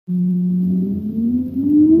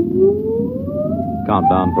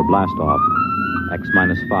Countdown for blast off. X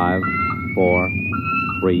minus 5, 4,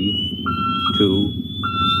 3,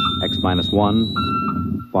 2, X minus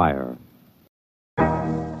 1, fire.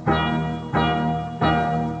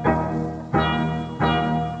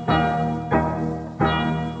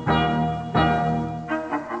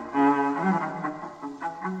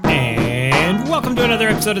 Welcome to another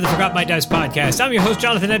episode of the Forgot My Dice podcast. I'm your host,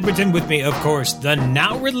 Jonathan Edwards, and with me, of course, the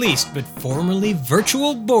now released but formerly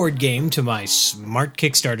virtual board game to my smart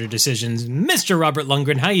Kickstarter decisions, Mr. Robert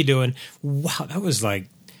Lundgren. How you doing? Wow, that was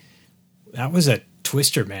a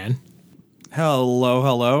twister, man.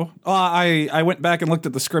 Hello. I went back and looked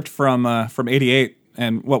at the script from '88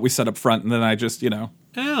 and what we said up front, and then I just Oh,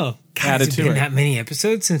 God, added it's to been it. that many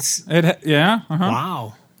episodes since. Yeah.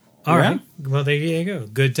 Wow. All right. Well, there you go.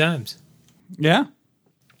 Good times. Yeah.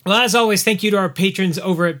 Well, as always, thank you to our patrons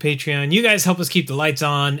over at Patreon. You guys help us keep the lights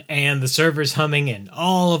on and the servers humming and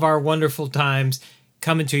all of our wonderful times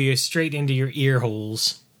coming to you straight into your ear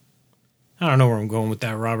holes. I don't know where I'm going with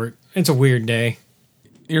that, Robert. It's a weird day.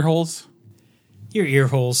 Ear holes? Your ear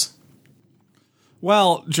holes.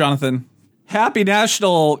 Well, Jonathan, happy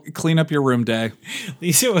National Clean Up Your Room Day. At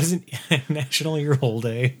least it wasn't National Ear Hole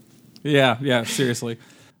Day. Yeah, seriously.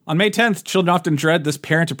 On May 10th, children often dread this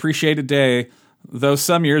parent-appreciated day, though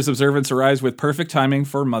some years observance arrives with perfect timing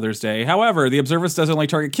for Mother's Day. However, the observance doesn't only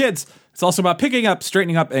target kids. It's also about picking up,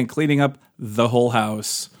 straightening up, and cleaning up the whole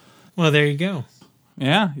house. Well, there you go.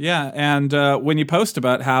 Yeah. And when you post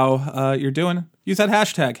about how you're doing, use that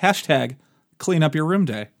hashtag clean up your room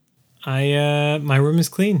day. My room is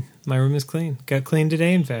clean. Got clean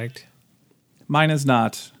today, in fact. Mine is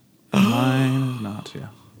not. Mine is not, yeah.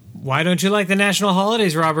 Why don't you like the national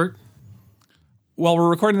holidays, Robert? Well, we're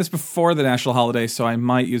recording this before the national holiday, so I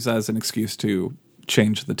might use that as an excuse to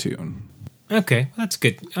change the tune. Okay, that's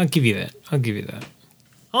good. I'll give you that.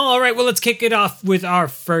 All right, well, let's kick it off with our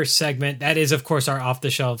first segment. That is, of course, our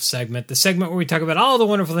off-the-shelf segment. The segment where we talk about all the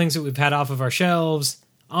wonderful things that we've had off of our shelves,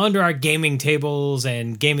 onto our gaming tables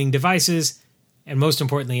and gaming devices, and most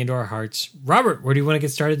importantly, into our hearts. Robert, where do you want to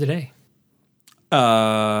get started today?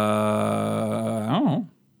 I don't know.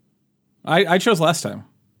 I chose last time.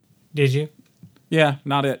 Did you? Yeah,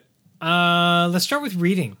 not it. Let's start with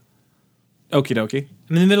reading. Okie dokie.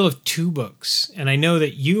 I'm in the middle of two books, and I know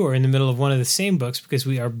that you are in the middle of one of the same books because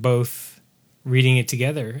we are both reading it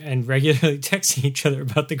together and regularly texting each other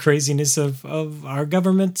about the craziness of our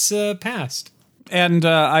government's past. And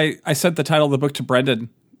I sent the title of the book to Brendan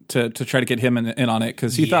to try to get him in on it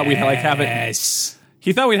because he thought we'd have it.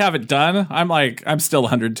 He thought we'd have it done. I'm still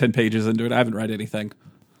 110 pages into it. I haven't read anything.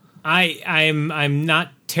 I'm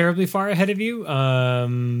not terribly far ahead of you,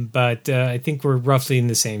 but I think we're roughly in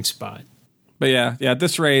the same spot. But yeah, at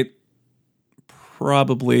this rate,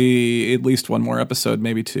 probably at least one more episode,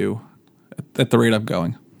 maybe two, at the rate I'm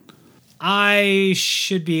going. I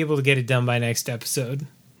should be able to get it done by next episode.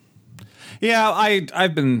 Yeah,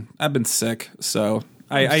 I've been sick, so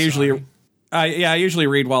I usually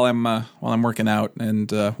read while I'm working out,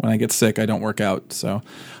 and when I get sick, I don't work out. So,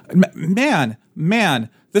 man,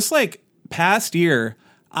 this past year,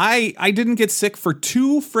 I didn't get sick for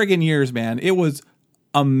 2 friggin' years, man. It was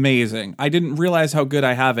amazing. I didn't realize how good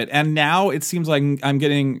I have it, and now it seems like I'm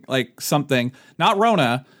getting something, not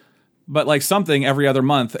Rona, but something every other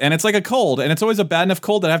month, and it's like a cold, and it's always a bad enough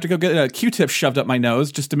cold that I have to go get a Q-tip shoved up my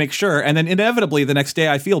nose just to make sure, and then inevitably the next day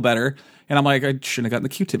I feel better, and I'm like, I shouldn't have gotten the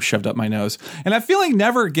Q-tip shoved up my nose, and that feeling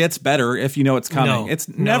never gets better if you know it's coming. It's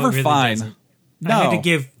never it really fine. Doesn't. No. I had to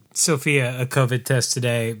give Sophia a COVID test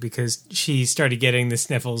today because she started getting the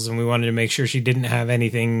sniffles, and we wanted to make sure she didn't have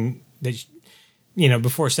anything that,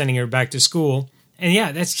 before sending her back to school. And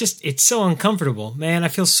yeah, it's so uncomfortable, man. I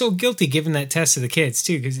feel so guilty giving that test to the kids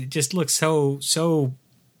too, because it just looks so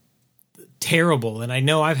terrible. And I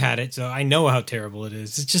know I've had it, so I know how terrible it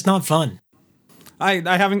is. It's just not fun.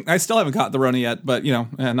 I still haven't caught the Rona yet, but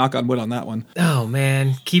knock on wood on that one. Oh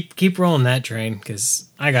man, keep rolling that train,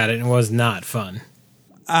 because I got it and it was not fun.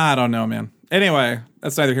 I don't know, man. Anyway,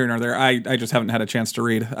 that's neither here nor there. I just haven't had a chance to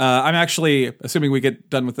read. I'm actually, assuming we get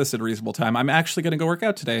done with this at a reasonable time, I'm actually going to go work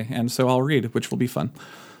out today, and so I'll read, which will be fun.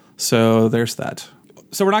 So there's that.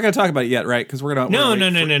 So we're not going to talk about it yet, right? Because we're going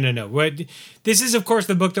to... No. This is, of course,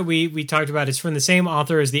 the book that we talked about. It's from the same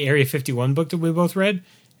author as the Area 51 book that we both read,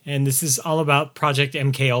 and this is all about Project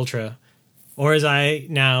MK Ultra. Or as I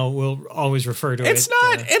now will always refer to it's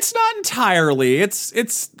not entirely. It's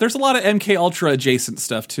there's a lot of MK Ultra adjacent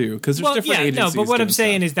stuff too, because there's different agencies. No, but what I'm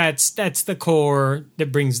saying is that's the core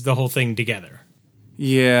that brings the whole thing together.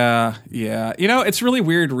 Yeah. It's really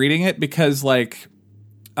weird reading it because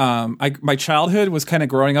my childhood was kind of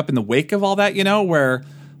growing up in the wake of all that, where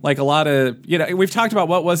like a lot of, we've talked about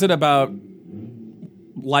what was it about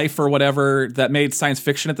life or whatever that made science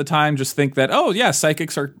fiction at the time just think that, oh yeah,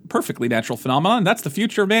 psychics are perfectly natural phenomenon. That's the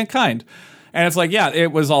future of mankind. And it's like, yeah,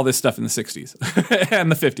 it was all this stuff in the 60s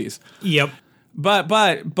and the 50s. Yep. But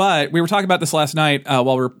we were talking about this last night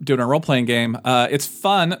while we were doing our role-playing game. It's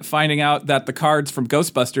fun finding out that the cards from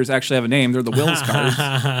Ghostbusters actually have a name. They're the Wills cards.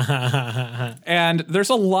 And there's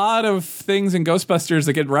a lot of things in Ghostbusters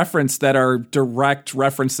that get referenced that are direct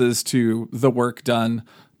references to the work done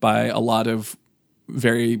by a lot of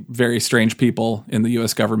very, very strange people in the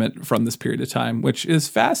U.S. government from this period of time, which is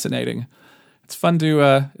fascinating. It's fun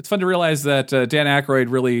to realize that Dan Aykroyd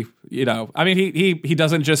really, he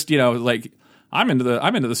doesn't just, like, I'm into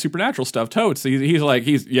the supernatural stuff, totes.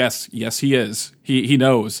 Yes, he is. He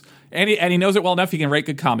knows, and he knows it well enough. He can write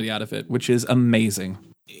good comedy out of it, which is amazing.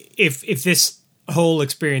 If this whole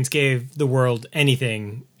experience gave the world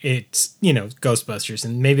anything, it's Ghostbusters,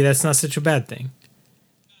 and maybe that's not such a bad thing.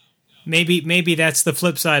 Maybe that's the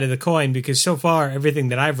flip side of the coin, because so far everything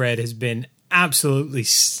that I've read has been absolutely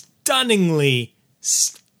stunningly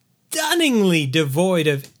devoid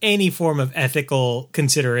of any form of ethical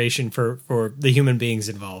consideration for the human beings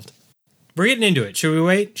involved. We're getting into it. Should we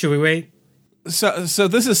wait? So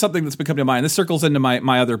this is something that's been coming to mind. This circles into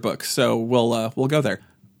my other book, so we'll go there.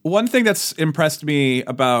 One thing that's impressed me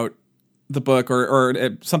about the book,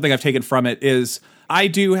 or something I've taken from it, is I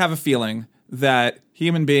do have a feeling that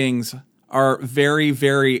human beings are very,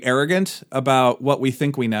 very arrogant about what we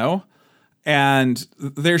think we know. And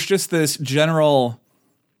there's just this general,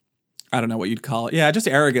 I don't know what you'd call it. Yeah, just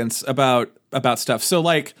arrogance about stuff. So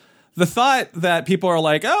like the thought that people are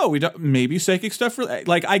like, oh, we don't, maybe psychic stuff,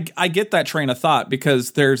 like I get that train of thought,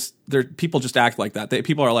 because people just act like that.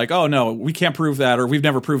 People are like, oh no, we can't prove that, or we've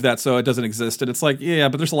never proved that, so it doesn't exist. And it's like, yeah,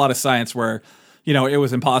 but there's a lot of science where, it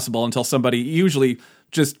was impossible until somebody usually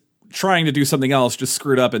just trying to do something else just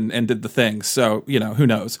screwed up and did the thing. So, who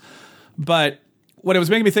knows? But what it was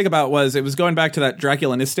making me think about was, it was going back to that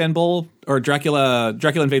Dracula in Istanbul, or Dracula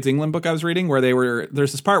Invades England book I was reading, where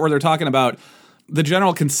there's this part where they're talking about the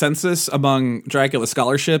general consensus among Dracula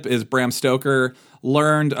scholarship is Bram Stoker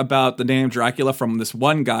learned about the name Dracula from this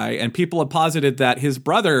one guy, and people have posited that his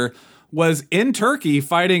brother was in Turkey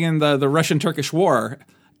fighting in the Russian-Turkish War.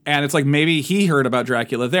 And it's like, maybe he heard about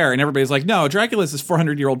Dracula there. And everybody's like, no, Dracula's this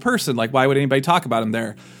 400-year-old person. Like, why would anybody talk about him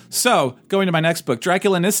there? So, going to my next book,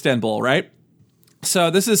 Dracula in Istanbul, right? So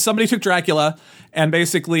this is, somebody took Dracula and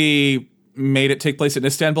basically made it take place in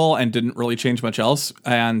Istanbul and didn't really change much else.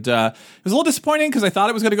 And it was a little disappointing, because I thought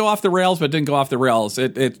it was going to go off the rails, but it didn't go off the rails.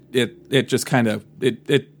 It just kind of,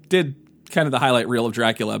 it did kind of the highlight reel of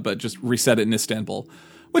Dracula, but just reset it in Istanbul,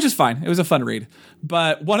 which is fine. It was a fun read.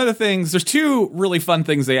 But one of the things, there's two really fun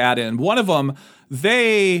things they add in. One of them,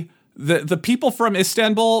 the people from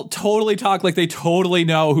Istanbul totally talk like they totally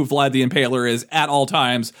know who Vlad the Impaler is at all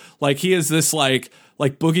times. Like, he is this like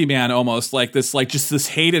boogeyman almost, like this, like just this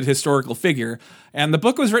hated historical figure. And the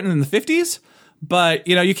book was written in the 50s, but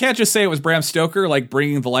you can't just say it was Bram Stoker like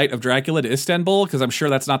bringing the light of Dracula to Istanbul, because I'm sure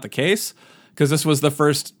that's not the case, because this was the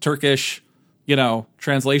first Turkish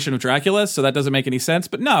translation of Dracula, so that doesn't make any sense.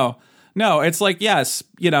 But no, it's like, yes,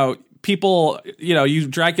 people, you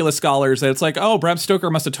Dracula scholars, that it's like, oh, Bram Stoker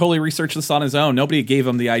must have totally researched this on his own. Nobody gave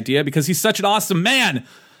him the idea because he's such an awesome man.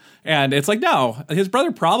 And it's like, no, his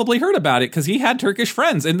brother probably heard about it because he had Turkish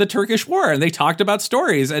friends in the Turkish War, and they talked about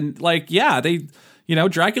stories. And like, yeah, they,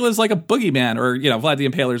 Dracula's like a boogeyman, or, Vlad the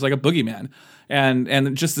Impaler's like a boogeyman,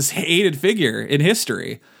 and just this hated figure in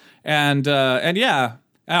history. And yeah,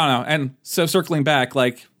 I don't know. And so circling back,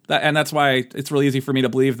 like that, and that's why it's really easy for me to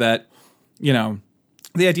believe that,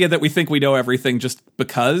 the idea that we think we know everything just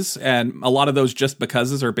because, and a lot of those just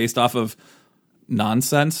becauses are based off of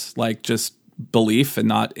nonsense, like just belief and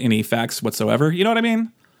not any facts whatsoever. You know what I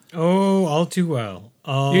mean? Oh, all too well.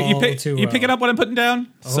 You picking up what I'm putting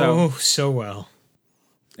down? So well.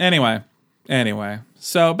 Anyway.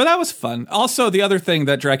 So, but that was fun. Also, the other thing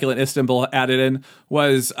that Dracula in Istanbul added in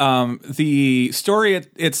was the story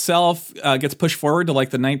itself gets pushed forward to like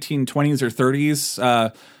the 1920s or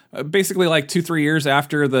 30s, basically like 2-3 years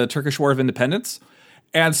after the Turkish War of Independence.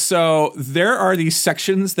 And so there are these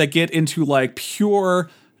sections that get into like pure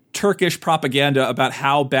Turkish propaganda about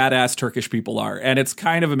how badass Turkish people are. And it's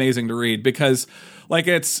kind of amazing to read, because like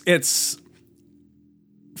it's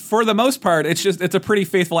for the most part, it's a pretty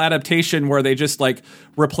faithful adaptation where they just like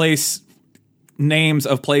replace names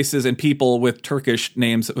of places and people with Turkish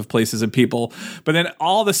names of places and people. But then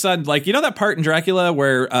all of a sudden, like, you know that part in Dracula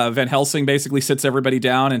where Van Helsing basically sits everybody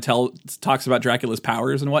down and talks about Dracula's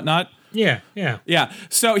powers and whatnot? Yeah.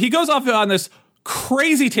 So he goes off on this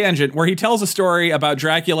crazy tangent where he tells a story about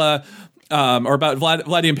Dracula, or about Vlad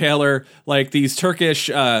the Impaler. Like, these Turkish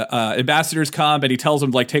ambassadors come, and he tells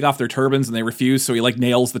them to, like, take off their turbans, and they refuse. So he, like,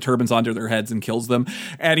 nails the turbans onto their heads and kills them.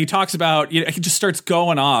 And he talks about, he just starts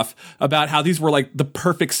going off about how these were, like, the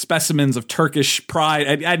perfect specimens of Turkish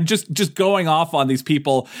pride, and just going off on these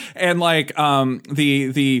people. And, like,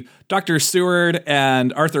 the Dr. Seward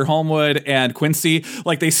and Arthur Holmwood and Quincy,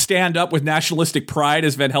 like, they stand up with nationalistic pride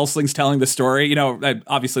as Van Helsing's telling the story. You know,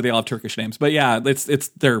 obviously they all have Turkish names, but yeah, it's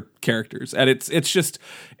their characters, and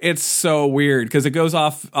it's so weird because it goes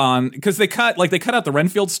off on, because they cut out the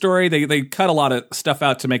Renfield story. They cut a lot of stuff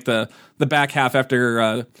out to make the back half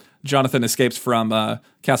after Jonathan escapes from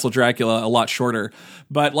Castle Dracula a lot shorter.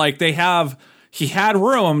 But like he had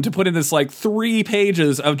room to put in this like 3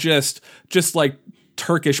 pages of just like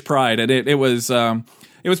Turkish pride, and it was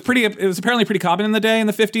apparently pretty common in the day in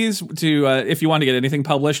the 50s to if you wanted to get anything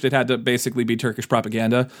published, it had to basically be Turkish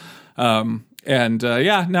propaganda. That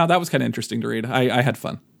was kind of interesting to read. I had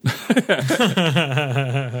fun.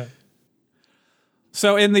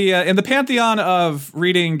 So in the pantheon of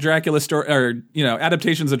reading Dracula story, or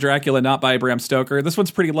adaptations of Dracula not by Bram Stoker, this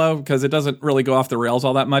one's pretty low because it doesn't really go off the rails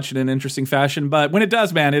all that much in an interesting fashion. But when it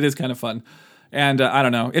does, man, it is kind of fun. And I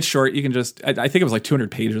don't know, it's short. You can I think it was like 200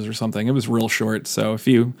 pages or something. It was real short. So if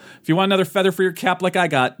you want another feather for your cap like I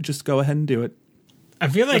got, just go ahead and do it. I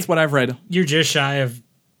feel like that's what I've read. You're just shy of,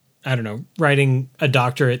 I don't know, writing a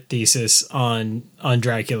doctorate thesis on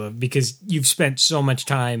Dracula because you've spent so much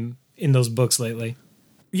time in those books lately.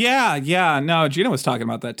 Yeah. No, Gina was talking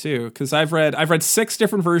about that too, because I've read 6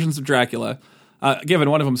 different versions of Dracula. Given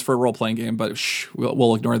one of them's for a role-playing game, but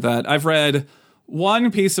we'll ignore that. I've read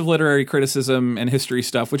one piece of literary criticism and history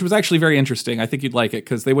stuff, which was actually very interesting. I think you'd like it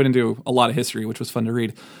because they went into a lot of history, which was fun to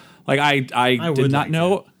read. Like I did not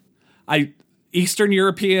know. Eastern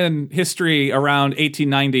European history around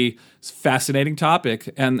 1890 is a fascinating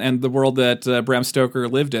topic, and the world that Bram Stoker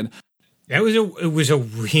lived in. It was a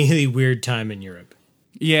really weird time in Europe.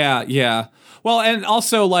 Yeah. Well, and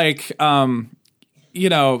also like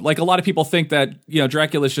like a lot of people think that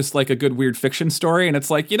Dracula is just like a good weird fiction story, and it's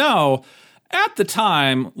like at the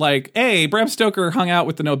time, like, A, Bram Stoker hung out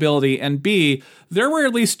with the nobility, and B, there were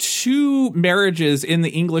at least 2 marriages in the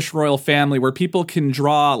English royal family where people can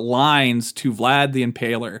draw lines to Vlad the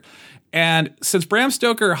Impaler. And since Bram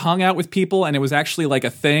Stoker hung out with people, and it was actually like a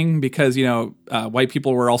thing because, white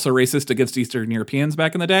people were also racist against Eastern Europeans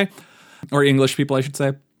back in the day, or English people, I should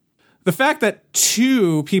say. The fact that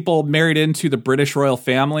 2 people married into the British royal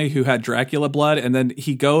family who had Dracula blood, and then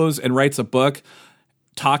he goes and writes a book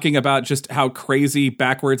talking about just how crazy,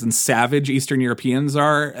 backwards, and savage Eastern Europeans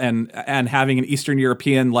are, and having an Eastern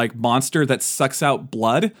European like monster that sucks out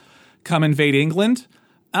blood come invade England.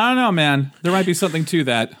 I don't know, man. There might be something to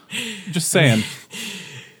that. Just saying.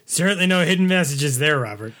 Certainly no hidden messages there,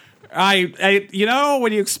 Robert. I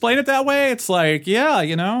when you explain it that way, it's like,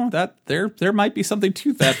 that there might be something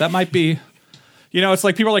to that. That might be, it's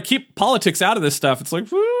like people are like, keep politics out of this stuff. It's like,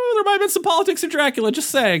 there might have been some politics in Dracula. Just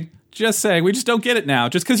saying. We just don't get it now.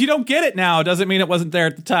 Just because you don't get it now doesn't mean it wasn't there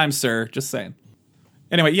at the time, sir. Just saying.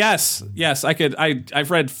 Anyway, yes, I've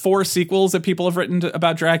read 4 sequels that people have written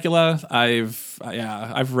about Dracula.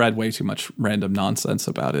 I've read way too much random nonsense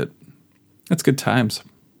about it. It's good times.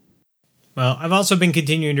 Well, I've also been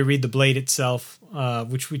continuing to read The Blade itself,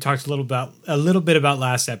 which we talked a little bit about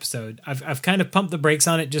last episode. I've kind of pumped the brakes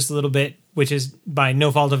on it just a little bit, which is by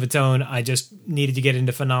no fault of its own. I just needed to get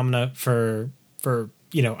into Phenomena for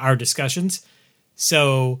our discussions.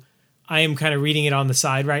 So I am kind of reading it on the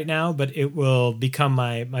side right now, but it will become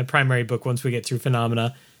my primary book once we get through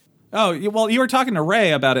Phenomena. Oh, well, you were talking to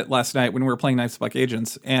Ray about it last night when we were playing Night Buck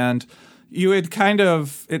Agents, and you had kind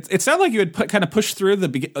of, it sounded like you had kind of pushed through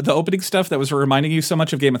the opening stuff that was reminding you so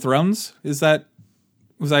much of Game of Thrones. Was that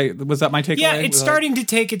my takeaway? Yeah, it's starting to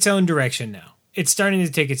take its own direction now. So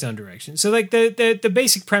like the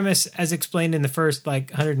basic premise as explained in the first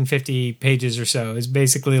like 150 pages or so is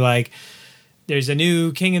basically like there's a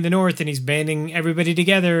new king in the north and he's banding everybody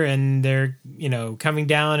together and they're, coming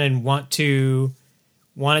down and want to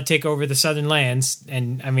take over the southern lands.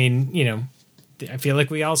 And I mean, I feel like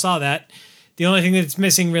we all saw that. The only thing that's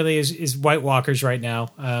missing really is White Walkers right now.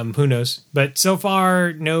 Who knows? But so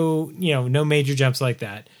far, no major jumps like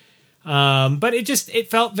that. But it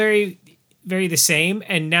felt very, very the same.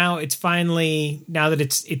 And now it's finally, now that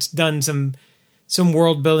it's done some some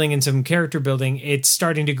world building and some character building, it's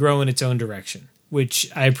starting to grow in its own direction,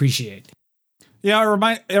 which I appreciate. Yeah,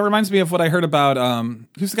 it reminds me of what I heard about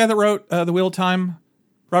who's the guy that wrote The Wheel of Time?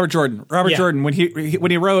 Robert Jordan. Jordan, when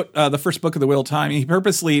he wrote the first book of The Wheel of Time, he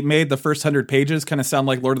purposely made the first 100 pages kind of sound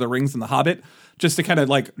like Lord of the Rings and The Hobbit, just to kind of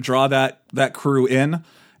like draw that crew in.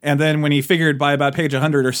 And then when he figured by about page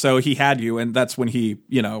 100 or so, he had you, and that's when he,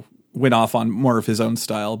 went off on more of his own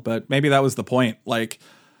style. But maybe that was the point. Like,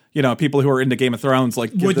 people who are into Game of Thrones,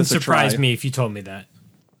 like, give wouldn't this a try. surprise me if you told me that.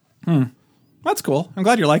 That's cool. I'm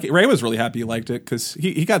glad you like it. Ray was really happy you liked it because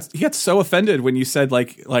he got so offended when you said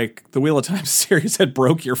like the Wheel of Time series had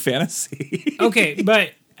broke your fantasy. Okay,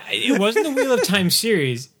 but it wasn't the Wheel of Time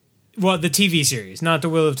series. Well, the TV series, not the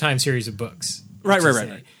Wheel of Time series of books.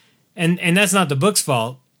 Right. And that's not the book's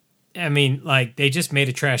fault. I mean, like, they just made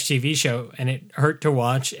a trash TV show and it hurt to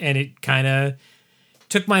watch, and it kind of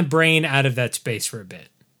took my brain out of that space for a bit.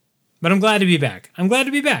 But I'm glad to be back. It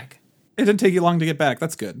didn't take you long to get back.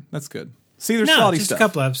 That's good. See, there's quality just stuff. A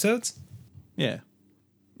couple episodes. Yeah.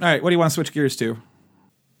 All right, what do you want to switch gears to?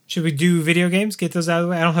 Should we do video games? Get those out of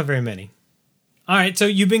the way? I don't have very many. All right, so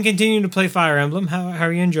you've been continuing to play Fire Emblem. How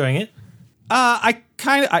are you enjoying it?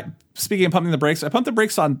 Speaking of pumping the brakes, I pumped the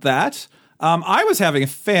brakes on that. I was having a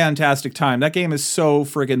fantastic time. That game is so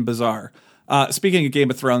friggin' bizarre. Speaking of Game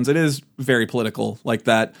of Thrones, it is very political like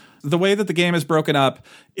that. The way that the game is broken up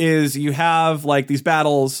is you have like these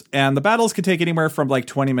battles, and the battles can take anywhere from like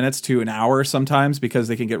 20 minutes to an hour sometimes because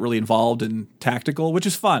they can get really involved and tactical, which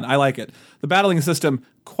is fun. I like it. The battling system,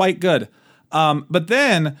 quite good. But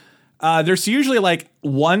then there's usually like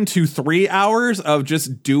 1 to 3 hours of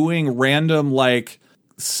just doing random like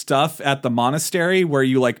stuff at the monastery where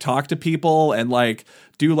you like talk to people and like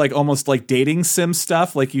do like almost like dating sim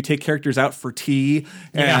stuff. Like you take characters out for tea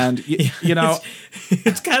and you know,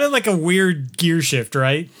 it's kind of like a weird gear shift,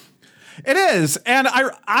 right? It is. And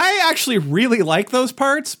I actually really like those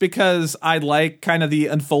parts because I like kind of the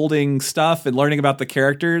unfolding stuff and learning about the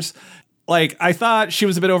characters. Like I thought she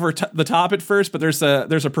was a bit over the top at first, but there's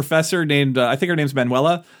a professor named, I think her name's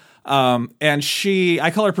Manuela. And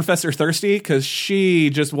I call her Professor Thirsty because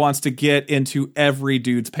she just wants to get into every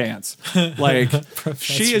dude's pants. Like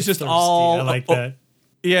she is just Thirsty. I like that.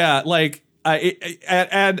 Yeah. Like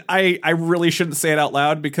I really shouldn't say it out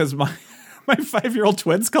loud because my 5-year-old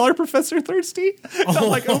twins call her Professor Thirsty. Oh,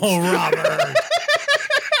 like, Robert.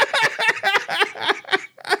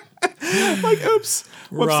 Like, oops.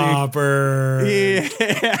 Whoopsie. Robert. Yeah.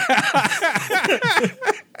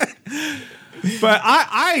 But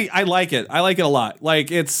I like it. I like it a lot.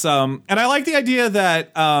 Like it's and I like the idea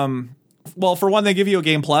that well, for one, they give you a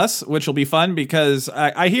Game Plus, which will be fun because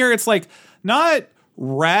I hear it's like not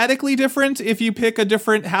radically different if you pick a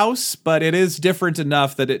different house, but it is different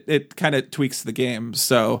enough that it kind of tweaks the game.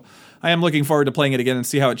 So I am looking forward to playing it again and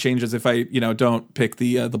see how it changes if I, don't pick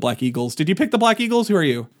the Black Eagles. Did you pick the Black Eagles? Who are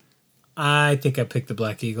you? I think I picked the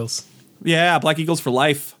Black Eagles. Yeah, Black Eagles for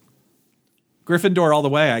life. Gryffindor all the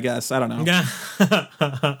way, I guess. I don't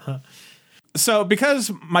know. So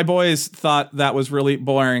because my boys thought that was really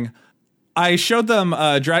boring, I showed them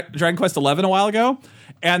Dragon Quest XI a while ago,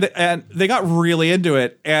 and they got really into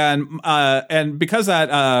it. And because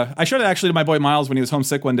that, I showed it actually to my boy Miles when he was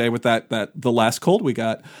homesick one day with the last cold we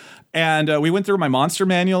got. And we went through my monster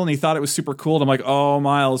manual, and he thought it was super cool. And I'm like, oh,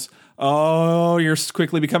 Miles, oh, you're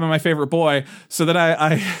quickly becoming my favorite boy. So then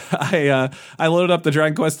I loaded up the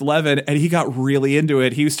Dragon Quest XI, and he got really into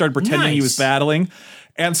it. He started pretending he was battling.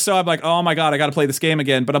 And so I'm like, oh my God, I got to play this game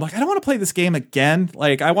again. But I'm like, I don't want to play this game again.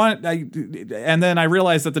 Like and then I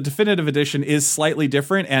realized that the definitive edition is slightly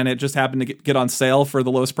different, and it just happened to get on sale for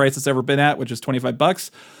the lowest price it's ever been at, which is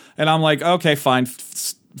 $25. And I'm like, okay, fine.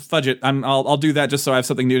 Fudge it. I'll do that just so I have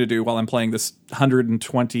something new to do while I'm playing this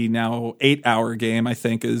 120 now 8-hour game. I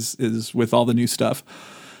think is with all the new stuff.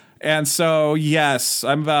 And so yes,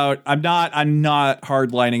 I'm not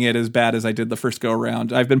hardlining it as bad as I did the first go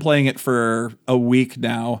around. I've been playing it for a week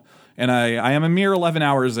now, and I am a mere 11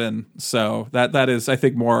 hours in. So that is, I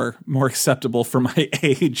think, more acceptable for my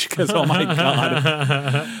age because oh my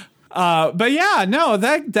God. But yeah, no,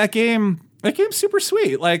 that game's super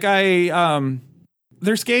sweet. Like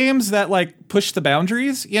there's games that like push the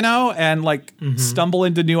boundaries, and like stumble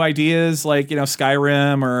into new ideas, like,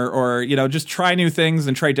 Skyrim or, just try new things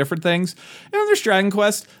and try different things. And then there's Dragon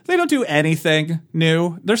Quest. They don't do anything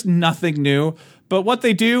new. There's nothing new. But what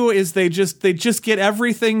they do is they just get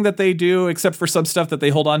everything that they do, except for some stuff that they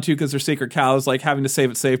hold on to because they're sacred cows, like having to save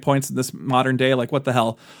at save points in this modern day. Like, what the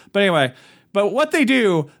hell? But anyway, but what they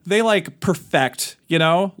do, they like perfect,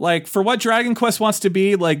 like for what Dragon Quest wants to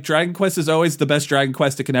be, like Dragon Quest is always the best Dragon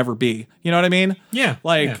Quest it can ever be. You know what I mean? Yeah.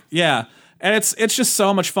 Yeah. And it's just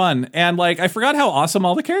so much fun. And like, I forgot how awesome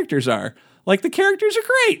all the characters are. Like, the characters are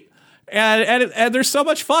great. And they're so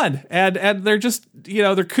much fun. And they're just,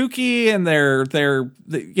 they're kooky, and they're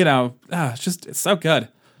it's so good.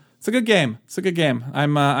 It's a good game.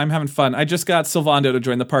 I'm having fun. I just got Sylvando to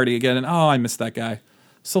join the party again, and I miss that guy.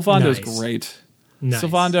 Sylvando's great. Nice.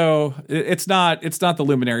 Sylvando, it's not the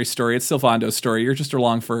Luminary story. It's Sylvando's story. You're just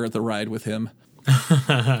along for the ride with him. All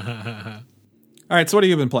right, so what have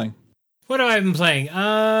you been playing? What have I been playing?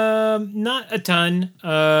 Not a ton.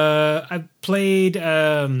 I played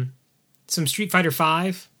some Street Fighter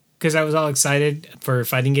V because I was all excited for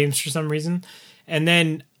fighting games for some reason. And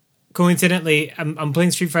then, coincidentally, I'm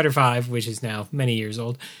playing Street Fighter V, which is now many years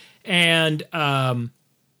old. And I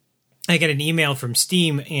got an email from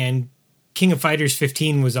Steam, and King of Fighters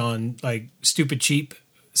 15 was on, like, stupid cheap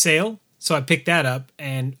sale. So I picked that up,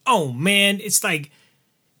 and, oh, man, it's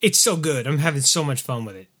so good. I'm having so much fun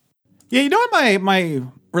with it. Yeah, you know what my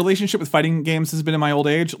relationship with fighting games has been in my old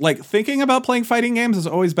age? Like, thinking about playing fighting games is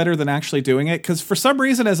always better than actually doing it, because for some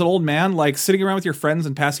reason, as an old man, like, sitting around with your friends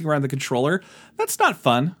and passing around the controller, that's not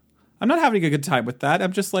fun. I'm not having a good time with that.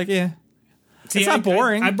 I'm just like, See, it's not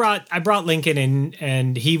boring. I brought Lincoln in,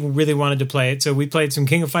 and he really wanted to play it, so we played some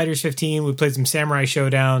King of Fighters 15, we played some Samurai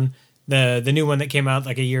Showdown, the new one that came out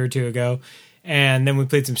like a year or two ago, and then we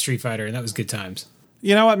played some Street Fighter, and that was good times.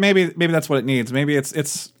 You know what? Maybe that's what it needs. Maybe it's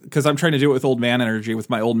because I'm trying to do it with old man energy with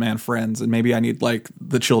my old man friends, and maybe I need like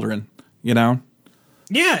the children. Yeah,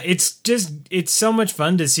 it's so much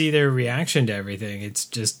fun to see their reaction to everything. It's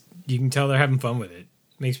just, you can tell they're having fun with it.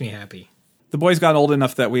 Makes me happy. The boys got old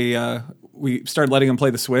enough that we started letting them play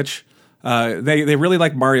the Switch. They really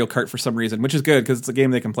like Mario Kart for some reason, which is good because it's a game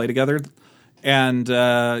they can play together. And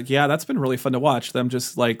that's been really fun to watch them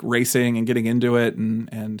just like racing and getting into it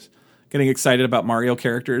and getting excited about Mario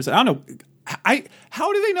characters. I don't know.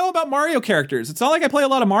 How do they know about Mario characters? It's not like I play a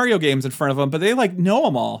lot of Mario games in front of them, but they like know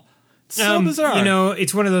them all. It's so bizarre.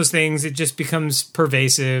 It's one of those things. It just becomes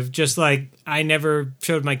pervasive. Just like I never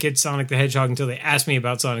showed my kids Sonic the Hedgehog until they asked me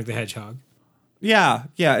about Sonic the Hedgehog. Yeah.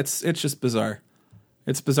 It's just bizarre.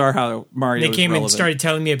 It's bizarre how Mario. They came and started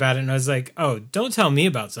telling me about it, and I was like, "Oh, don't tell me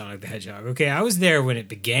about Sonic the Hedgehog." Okay, I was there when it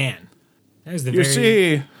began. That was the you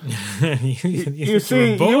see, you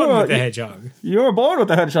were born with the hedgehog. You were born with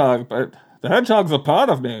the hedgehog, but the hedgehog's a part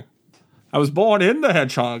of me. I was born in the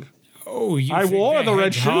hedgehog. Oh, I wore the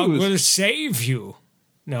red shoes. Will save you.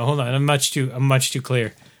 No, hold on. I'm much too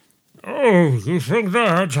clear. Oh, you think the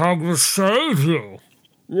hedgehog will save you?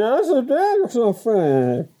 Yes, it does, so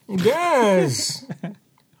fair. Yes.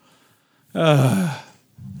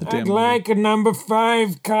 I'd like a number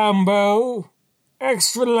 5 combo.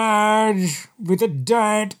 Extra large with a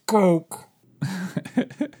Diet Coke.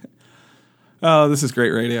 Oh, this is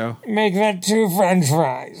great radio. Make that 2 French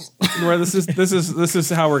fries. Where this is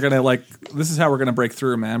how we're gonna break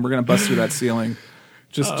through, man. We're gonna bust through that ceiling.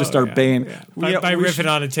 Just our bane. Yeah. By riffing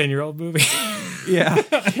on a 10-year-old movie. Yeah.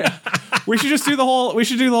 We should just do the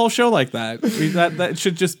whole show like that. That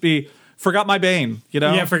should just be forgot my bane.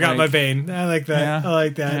 Yeah, forgot my bane. I like that. Yeah, I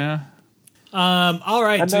like that. Yeah. All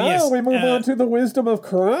right. And so now yes, we move on to the wisdom of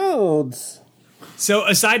crowds. So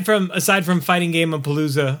aside from Fighting Game of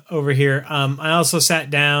Palooza over here, I also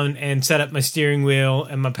sat down and set up my steering wheel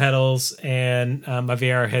and my pedals and my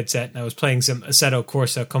VR headset, and I was playing some Assetto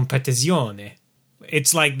Corsa Competizione.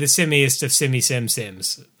 It's like the simmiest of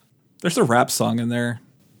sims. There's a rap song in there.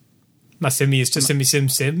 My simmiest of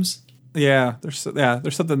sims. Yeah, there's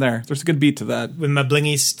something there. There's a good beat to that. With my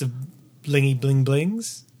blingiest of blingy bling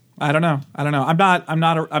blings. I don't know. I'm not a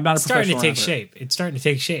professional. It's starting to take shape. It's starting to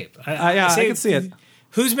take shape. I can see it.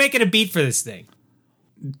 Who's making a beat for this thing?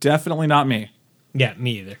 Definitely not me. Yeah,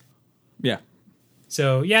 me either. Yeah.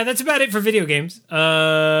 So yeah, that's about it for video games.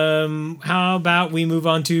 How about we move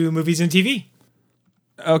on to movies and TV?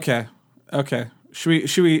 Okay. Should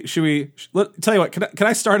we tell you what? Can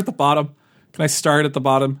I start at the bottom? Can I start at the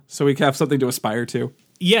bottom so we can have something to aspire to?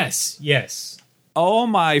 Yes. Oh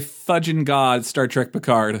my fudging god, Star Trek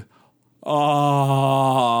Picard.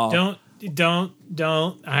 Oh. Don't.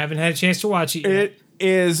 I haven't had a chance to watch it yet. It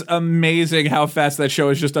is amazing how fast that show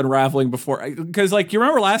is just unraveling before. Because, like, you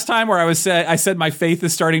remember last time where I said my faith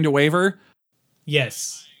is starting to waver?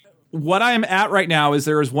 Yes. What I am at right now is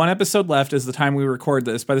there is one episode left as the time we record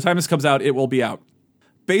this. By the time this comes out, it will be out.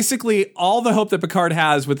 Basically, all the hope that Picard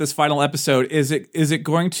has with this final episode is it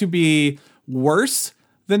going to be worse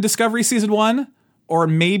than Discovery Season 1? Or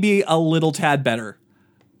maybe a little tad better?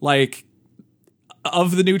 Like,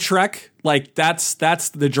 of the new Trek, like, that's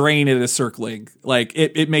the drain it is circling. Like,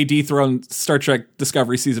 it may dethrone Star Trek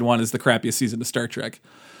Discovery Season 1 as the crappiest season of Star Trek.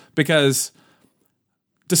 Because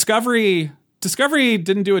Discovery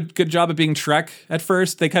didn't do a good job of being Trek at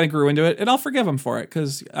first. They kind of grew into it, and I'll forgive them for it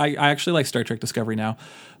because I actually like Star Trek Discovery now.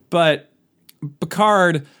 But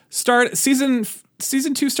Picard season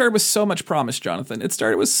 2 started with so much promise, Jonathan. It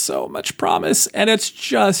started with so much promise, and it's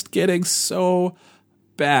just getting so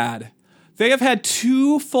bad. They have had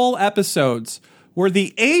 2 full episodes where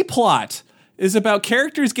the A plot is about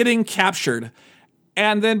characters getting captured,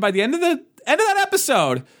 and then by the end of that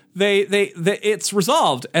episode, it's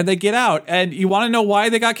resolved and they get out. And you want to know why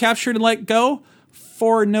they got captured and let go?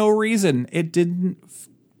 For no reason. It didn't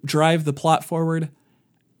drive the plot forward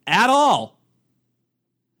at all.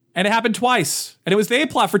 And it happened twice. And it was the A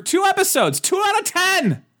plot for 2 episodes. 2 out of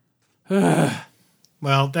 10.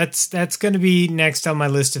 Well, that's going to be next on my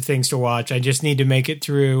list of things to watch. I just need to make it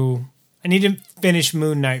through. I need to finish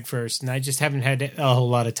Moon Knight first, and I just haven't had a whole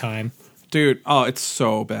lot of time. Dude, oh, it's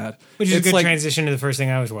so bad. Which is a good transition to the first thing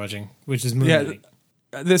I was watching, which is Moon Knight.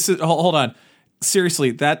 This is hold on.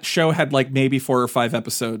 Seriously, that show had like maybe 4 or 5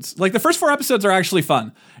 episodes. Like the first 4 episodes are actually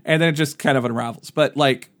fun, and then it just kind of unravels. But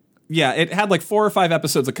like, yeah, it had like 4 or 5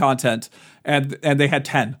 episodes of content, and they had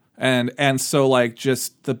 10, and so like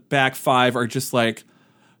just the back 5 are just like,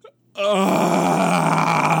 like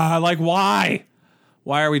why?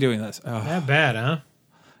 Why are we doing this? Ugh. That bad, huh?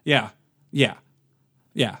 Yeah.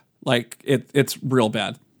 Like it's real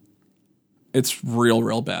bad. It's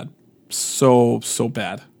real bad. So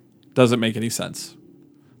bad. Doesn't make any sense.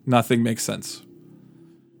 Nothing makes sense.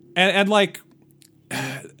 And like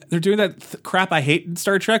they're doing that crap I hate in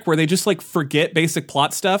Star Trek where they just like forget basic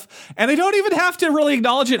plot stuff and they don't even have to really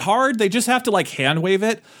acknowledge it hard. They just have to like hand wave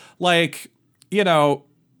it. Like, you know,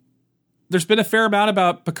 there's been a fair amount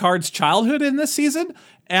about Picard's childhood in this season,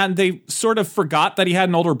 and they sort of forgot that he had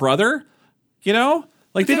an older brother, you know?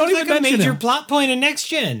 Like they don't even mention a major him. plot point in Next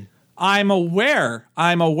Gen. I'm aware.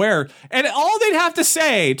 And all they'd have to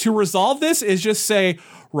say to resolve this is just say,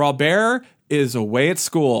 Robert is away at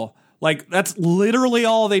school. Like, that's literally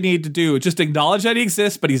all they need to do. Just acknowledge that he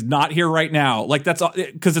exists, but he's not here right now. Like, that's all,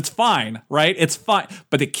 because it's fine, right? It's fine.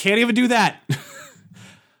 But they can't even do that.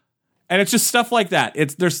 And it's just stuff like that.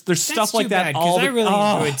 There's stuff like that. Because I really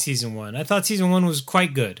enjoyed season 1. I thought season 1 was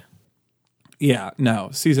quite good. Yeah, no.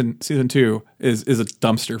 Season 2 is a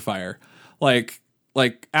dumpster fire. Like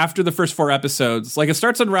after the first 4 episodes, like it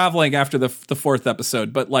starts unraveling after the 4th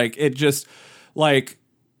episode, but like it just like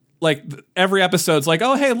every episode's like,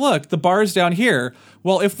 oh hey, look, the bar's down here.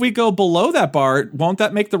 Well, if we go below that bar, won't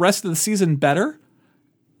that make the rest of the season better?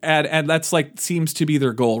 And that's like seems to be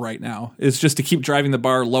their goal right now, is just to keep driving the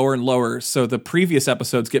bar lower and lower so the previous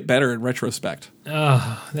episodes get better in retrospect.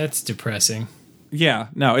 Oh, that's depressing. Yeah,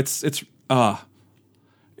 no, it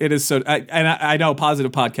is so. I know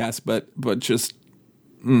positive podcast, but just.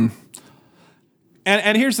 And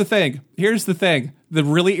here's the thing. The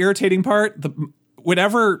really irritating part.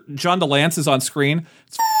 Whenever John DeLance is on screen,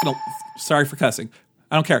 it's sorry for cussing.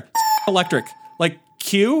 I don't care. It's electric. Like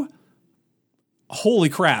Q. Holy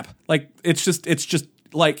crap! Like it's just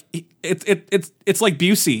like it's like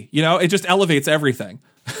Busey. You know, it just elevates everything.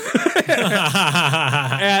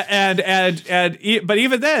 But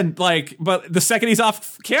even then, like, but the second he's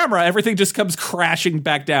off camera, everything just comes crashing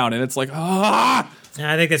back down, and it's like, ah.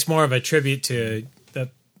 I think that's more of a tribute to the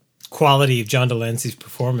quality of John Delancey's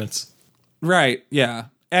performance. Right? Yeah.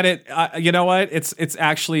 And it, you know what? It's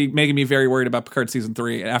actually making me very worried about Picard season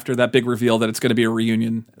 3 after that big reveal that it's going to be a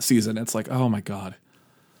reunion season. It's like, oh my god.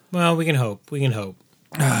 Well, we can hope.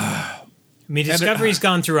 I mean, Discovery's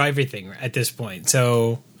gone through everything at this point.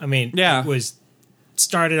 So, I mean, It was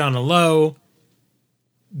started on a low,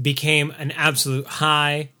 became an absolute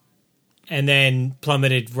high, and then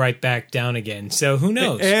plummeted right back down again. So who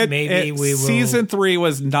knows? Maybe we will. Season 3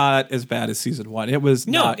 was not as bad as season 1. It was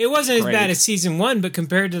it wasn't as bad as season 1, but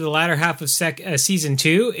compared to the latter half of season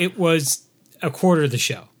 2, it was a quarter of the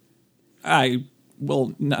show.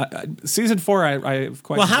 Season 4, I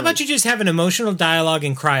quite. Well, how about you just have an emotional dialogue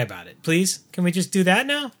and cry about it, please? Can we just do that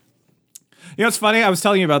now? You know, it's funny. I was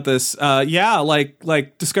telling you about this.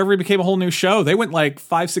 Like Discovery became a whole new show. They went like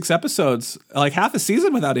 5-6 episodes, like half a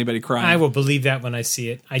season without anybody crying. I will believe that when I see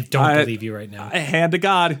it. I don't believe you right now. Hand to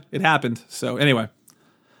God, it happened. So anyway,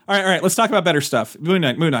 all right. Let's talk about better stuff. Moon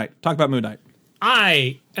Knight. Talk about Moon Knight.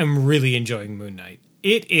 I am really enjoying Moon Knight.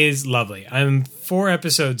 It is lovely. I'm 4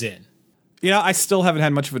 episodes in. Yeah, I still haven't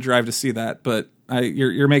had much of a drive to see that, but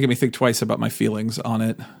you're making me think twice about my feelings on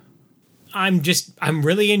it. I'm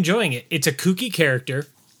really enjoying it. It's a kooky character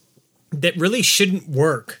that really shouldn't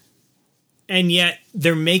work. And yet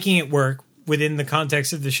they're making it work within the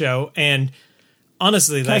context of the show. And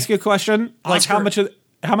honestly, can I ask you a question? Like how much of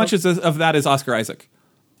that is Oscar Isaac?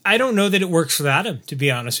 I don't know that it works without him, to be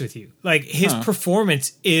honest with you. Like, his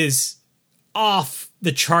performance is off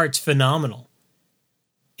the charts phenomenal.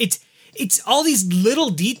 It's all these little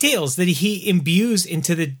details that he imbues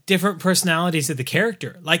into the different personalities of the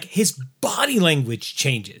character. Like, his body language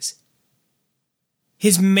changes.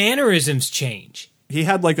 His mannerisms change. He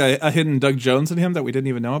had like a hidden Doug Jones in him that we didn't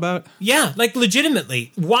even know about. Yeah, like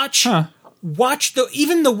legitimately. Watch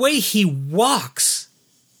even the way he walks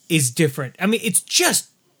is different. I mean, it's just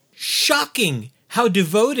shocking how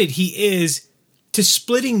devoted he is to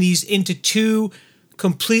splitting these into two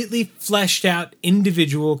completely fleshed out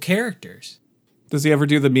individual characters. Does he ever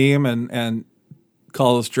do the meme and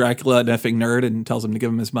calls Dracula an effing nerd and tells him to give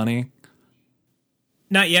him his money?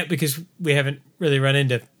 Not yet, because we haven't really run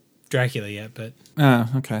into Dracula yet, but...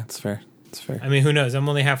 okay, that's fair. That's fair. I mean, who knows? I'm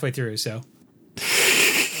only halfway through, so...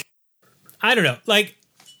 I don't know. Like,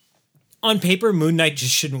 on paper, Moon Knight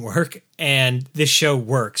just shouldn't work, and this show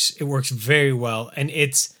works. It works very well, and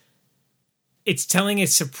it's telling a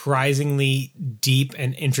surprisingly deep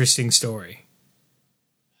and interesting story.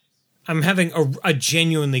 I'm having a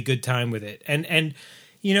genuinely good time with it. And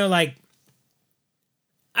you know, like,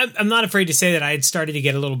 I'm not afraid to say that I had started to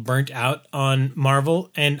get a little burnt out on Marvel.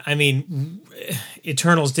 And I mean,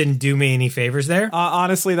 Eternals didn't do me any favors there.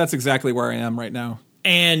 Honestly, that's exactly where I am right now.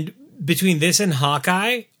 And between this and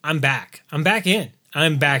Hawkeye, I'm back. I'm back in.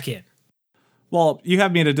 Well, you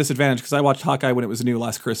have me at a disadvantage because I watched Hawkeye when it was new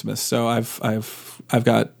last Christmas. So I've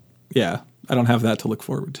got, I don't have that to look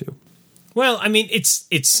forward to. Well, I mean,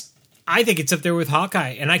 I think it's up there with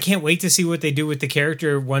Hawkeye, and I can't wait to see what they do with the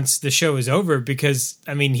character once the show is over, because,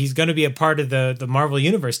 I mean, he's going to be a part of the Marvel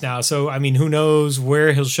Universe now, so, I mean, who knows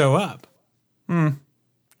where he'll show up.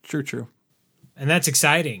 True. And that's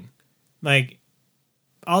exciting. Like,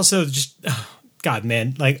 also, just, God,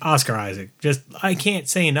 man, like, Oscar Isaac. Just, I can't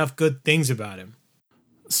say enough good things about him.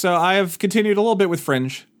 So I have continued a little bit with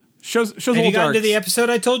Fringe. Shows Have you gotten to the episode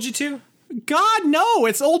I told you to? God, no,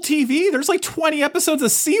 it's old TV. There's like 20 episodes a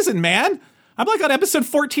season, man. I'm like on episode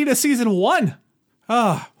 14 of season 1.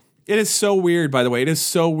 It is so weird, by the way. It is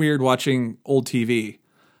so weird watching old TV.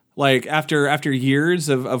 Like after years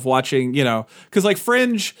of watching, you know, because like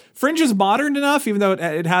Fringe is modern enough, even though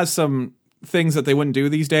it has some things that they wouldn't do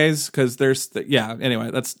these days. Because anyway,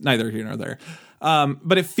 that's neither here nor there.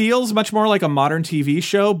 But it feels much more like a modern TV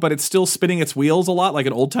show, but it's still spinning its wheels a lot like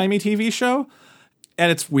an old timey TV show. And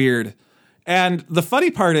it's weird. And the funny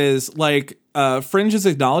part is, like, Fringe is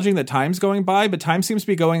acknowledging that time's going by, but time seems to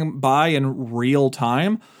be going by in real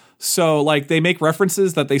time. So, like, they make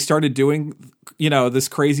references that they started doing, you know, this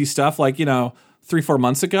crazy stuff, like, you know, 3-4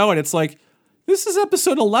 months ago. And it's like, this is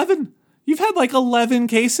episode 11. You've had, like, 11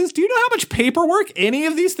 cases. Do you know how much paperwork any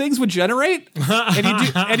of these things would generate?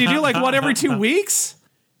 And you do, like, one every 2 weeks?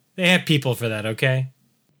 They have people for that, okay?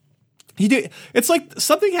 It's like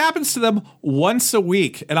something happens to them once a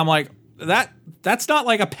week. And I'm like, that's not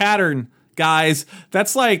like a pattern, guys.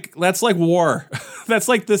 That's like war. That's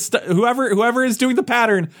like this. Whoever is doing the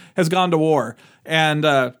pattern has gone to war. And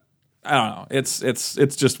I don't know. It's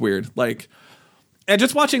just weird. Like, and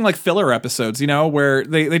just watching like filler episodes, you know, where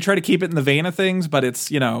they try to keep it in the vein of things, but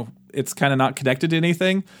it's, you know, it's kind of not connected to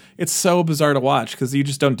anything. It's so bizarre to watch because you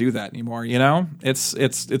just don't do that anymore. You know, it's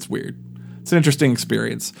weird. It's an interesting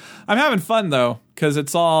experience. I'm having fun though, because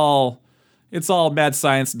it's all mad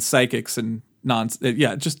science and psychics and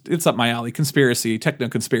it's up my alley. Conspiracy, techno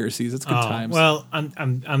conspiracies. It's good times. Well,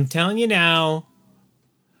 I'm telling you now.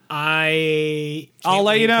 I'll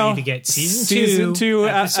let you know. For you to get season 2,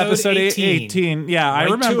 episode 18. Yeah, I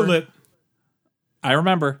remember. Tulip. I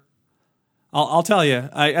remember. I'll tell you.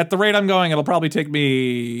 At the rate I'm going, it'll probably take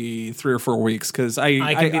me 3 or 4 weeks because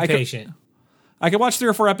I can be patient. I can watch 3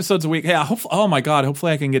 or 4 episodes a week. Yeah, oh my God,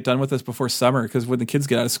 hopefully I can get done with this before summer, because when the kids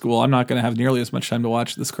get out of school, I'm not going to have nearly as much time to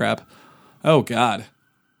watch this crap. Oh God,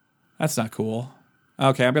 that's not cool.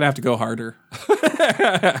 Okay, I'm going to have to go harder.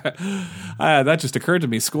 That just occurred to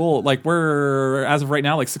me. School, like we're, as of right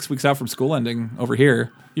now, like 6 weeks out from school ending over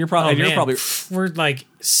here. We're like,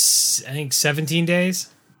 I think 17 days.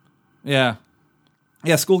 Yeah.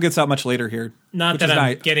 School gets out much later here. Not that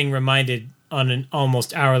I'm getting reminded on an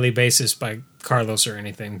almost hourly basis by Carlos or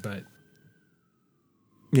anything, but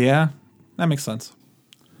yeah, that makes sense.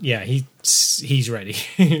 Yeah, he's ready.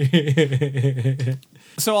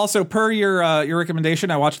 So also per your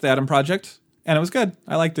recommendation, I watched The Adam Project and it was good.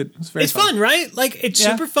 I liked it. It was very fun, right? Like it's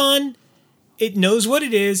super fun. It knows what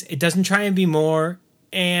it is. It doesn't try and be more,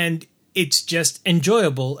 and it's just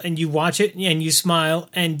enjoyable. And you watch it and you smile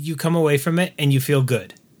and you come away from it and you feel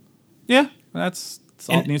good. Yeah, that's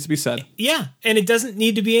all that needs to be said. Yeah, and it doesn't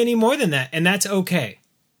need to be any more than that, and that's okay.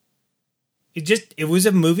 it was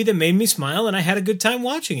a movie that made me smile, and I had a good time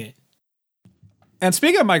watching it. And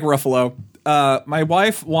speaking of Mike Ruffalo, my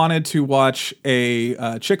wife wanted to watch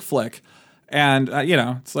a chick flick. And,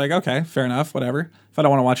 it's like, okay, fair enough, whatever. If I don't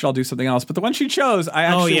want to watch it, I'll do something else. But the one she chose, I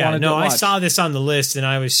actually wanted to watch. I saw this on the list, and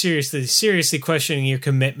I was seriously questioning your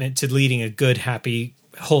commitment to leading a good, happy,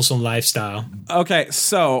 wholesome lifestyle. Okay,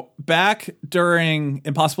 so back during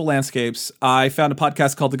Impossible Landscapes, I found a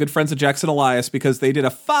podcast called The Good Friends of Jackson Elias because they did a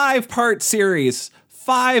 5-part series,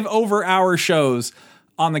 5 over-hour shows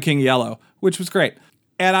on the King Yellow, which was great.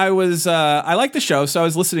 And I liked the show, so I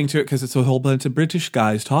was listening to it because it's a whole bunch of British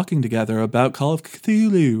guys talking together about Call of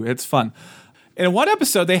Cthulhu. It's fun. In one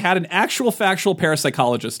episode, they had an actual factual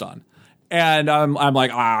parapsychologist on. And I'm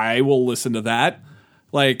like, I will listen to that.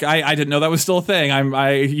 Like, I didn't know that was still a thing.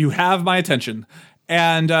 You have my attention.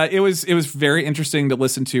 And it was very interesting to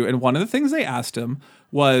listen to. And one of the things they asked him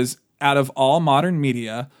was, out of all modern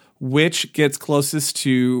media, which gets closest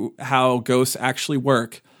to how ghosts actually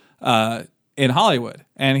work in Hollywood?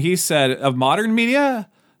 And he said, of modern media,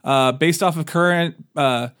 based off of current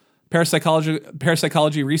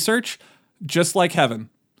parapsychology research, Just Like Heaven.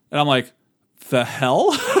 And I'm like, the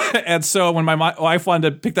hell? And so when my wife wanted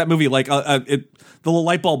to pick that movie, like the little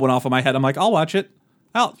light bulb went off in my head. I'm like, I'll watch it.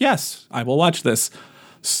 Oh, yes, I will watch this.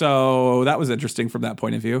 So that was interesting from that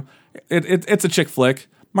point of view. It's a chick flick.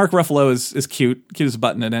 Mark Ruffalo is cute as a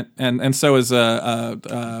button in it, and so is I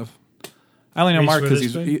only know Reese Mark because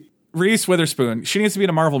Witherspoon? he's Reese Witherspoon. She needs to be in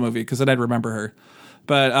a Marvel movie because then I'd remember her.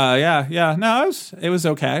 But no, it was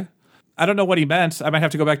okay. I don't know what he meant. I might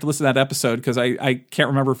have to go back to listen to that episode because I can't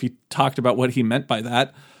remember if he talked about what he meant by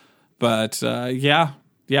that. But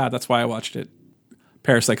that's why I watched it.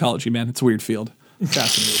 Parapsychology, man, it's a weird field.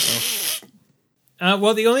 Fascinating though.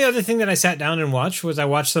 Well, the only other thing that I sat down and watched was I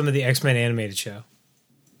watched some of the X-Men animated show.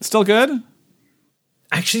 Still good?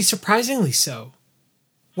 Actually, surprisingly so.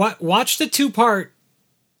 Watch the 2-part,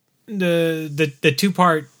 the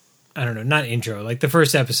 2-part, I don't know, not intro, like the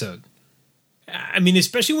first episode. I mean,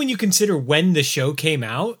 especially when you consider when the show came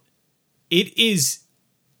out, it is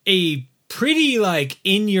a pretty like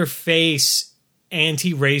in your face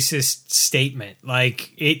anti-racist statement.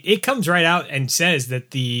 Like it comes right out and says that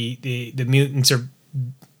the mutants are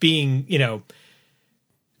being,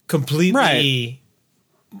 completely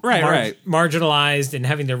right marginalized and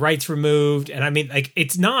having their rights removed. And I mean, like,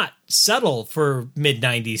 it's not subtle for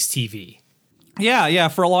mid-90s TV. Yeah.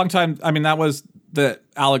 For a long time, I mean, that was the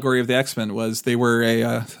allegory of the X-Men was they were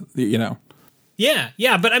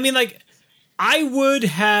Yeah, but I mean, like, I would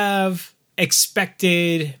have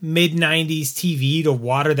expected mid-90s TV to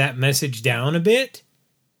water that message down a bit.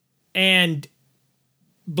 And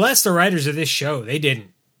bless the writers of this show, they didn't.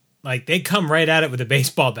 Like, they come right at it with a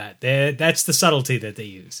baseball bat. That's the subtlety that they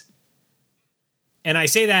use. And I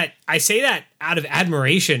say that out of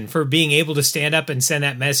admiration for being able to stand up and send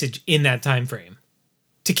that message in that time frame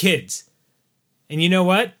to kids. And you know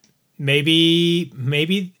what? Maybe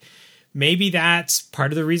that's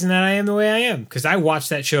part of the reason that I am the way I am, because I watch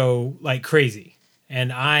that show like crazy,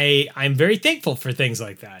 and I'm very thankful for things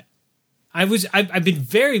like that. I've been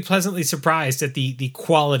very pleasantly surprised at the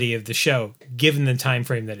quality of the show, given the time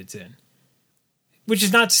frame that it's in. Which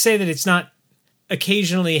is not to say that it's not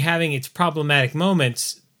occasionally having its problematic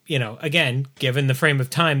moments, again, given the frame of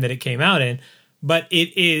time that it came out in, but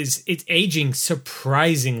it's aging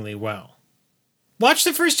surprisingly well. Watch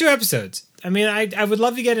the first 2 episodes. I mean, I would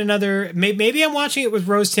love to get another. Maybe I'm watching it with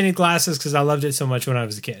rose-tinted glasses because I loved it so much when I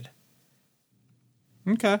was a kid.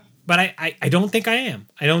 Okay. But I don't think I am.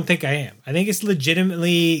 I think it's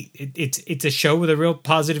legitimately it's a show with a real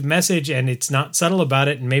positive message, and it's not subtle about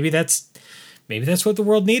it. And maybe that's what the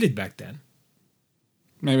world needed back then.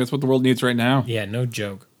 Maybe it's what the world needs right now. Yeah, no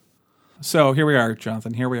joke. So here we are,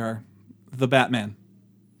 Jonathan. Here we are, The Batman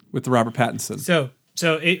with the Robert Pattinson. So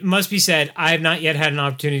it must be said, I have not yet had an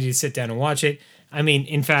opportunity to sit down and watch it. I mean,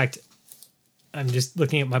 in fact, I'm just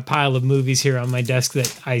looking at my pile of movies here on my desk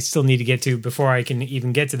that I still need to get to before I can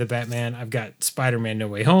even get to the Batman. I've got Spider-Man No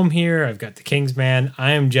Way Home here. I've got The Kingsman.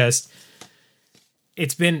 It's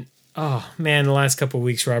been, oh man, the last couple of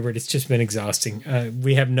weeks, Robert, it's just been exhausting.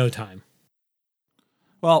 We have no time.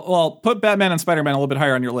 Well, put Batman and Spider-Man a little bit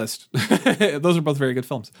higher on your list. Those are both very good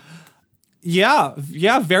films. Yeah,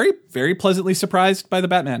 very, very pleasantly surprised by the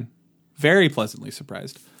Batman. Very pleasantly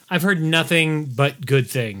surprised. I've heard nothing but good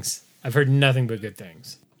things.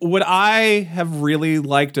 What I have really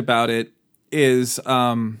liked about it is...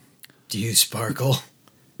 Do you sparkle?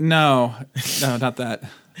 No, not that.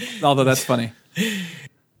 Although that's funny.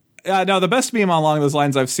 No, the best meme along those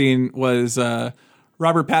lines I've seen was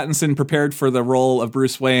Robert Pattinson prepared for the role of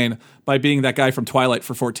Bruce Wayne by being that guy from Twilight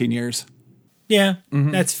for 14 years. Yeah,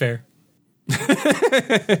 that's fair.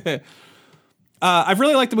 I've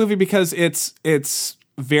really liked the movie because it's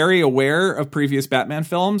very aware of previous Batman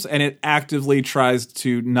films, and it actively tries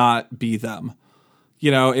to not be them.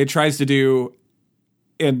 You know, it tries to do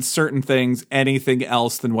in certain things anything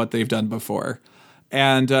else than what they've done before,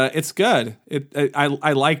 and it's good.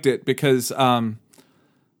 I liked it because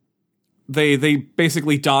they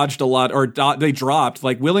basically dodged a lot, or they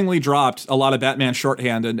willingly dropped a lot of Batman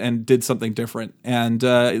shorthand and did something different, and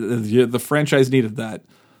the franchise needed that.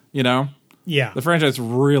 You know. Yeah. The franchise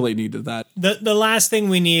really needed that. The last thing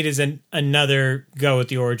we need is another go at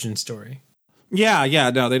the origin story. Yeah,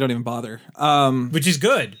 no, they don't even bother. Which is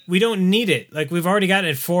good. We don't need it. Like, we've already gotten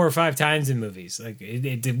it 4 or 5 times in movies. Like,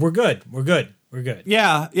 we're good. We're good.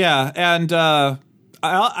 Yeah. And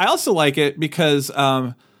I also like it because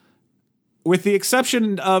with the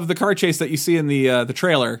exception of the car chase that you see in the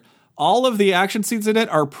trailer, all of the action scenes in it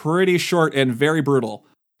are pretty short and very brutal.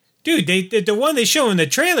 Dude, the one they show in the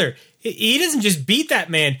trailer, he doesn't just beat that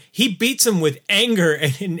man. He beats him with anger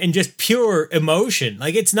and just pure emotion.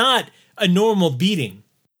 Like, it's not a normal beating.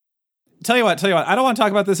 Tell you what. I don't want to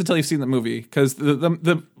talk about this until you've seen the movie, because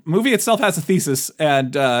the movie itself has a thesis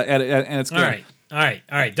and it's good. All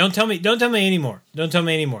right. Don't tell me anymore.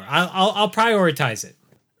 I'll prioritize it.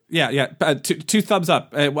 Yeah. Two thumbs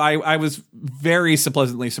up. I was very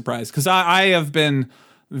pleasantly surprised because I have been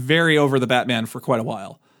very over the Batman for quite a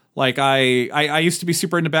while. Like, I used to be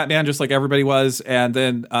super into Batman, just like everybody was, and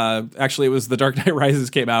then actually it was The Dark Knight Rises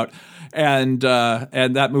came out, and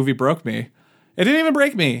that movie broke me. It didn't even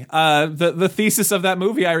break me. The thesis of that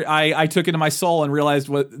movie I took into my soul and realized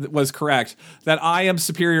was correct, that I am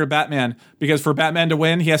superior to Batman, because for Batman to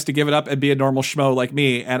win, he has to give it up and be a normal schmo like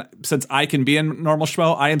me, and since I can be a normal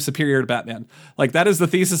schmo, I am superior to Batman. Like, that is the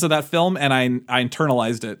thesis of that film, and I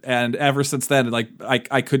internalized it, and ever since then, like,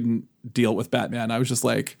 I couldn't deal with Batman. I was just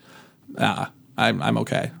like, I'm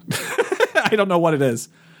okay. I don't know what it is,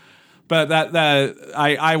 but that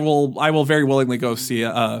I will very willingly go see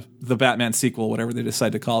the Batman sequel, whatever they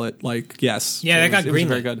decide to call it. Like, yes, yeah, that got greenlit.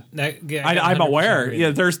 Very good. I'm aware. Yeah,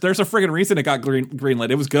 there's a friggin' reason it got greenlit.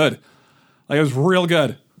 It was good. Like, it was real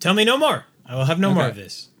good. Tell me no more. I will have no more of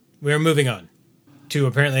this. We are moving on to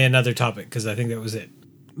apparently another topic, because I think that was it.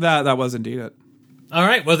 That was indeed it. All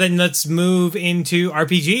right, well then let's move into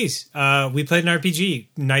RPGs. We played an RPG.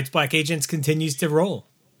 Night's Black Agents continues to roll.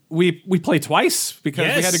 We played twice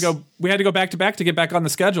because we had to go back to back to get back on the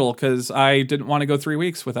schedule, because I didn't want to go 3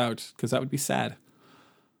 weeks without, because that would be sad.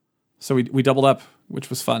 So we doubled up, which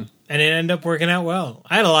was fun. And it ended up working out well.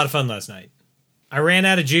 I had a lot of fun last night. I ran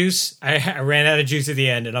out of juice. I ran out of juice at the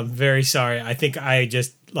end, and I'm very sorry. I think I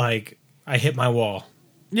just, I hit my wall.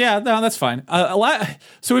 Yeah, no, that's fine. A lot.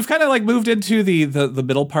 So we've kind of like moved into the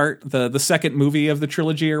middle part, the second movie of the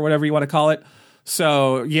trilogy, or whatever you want to call it.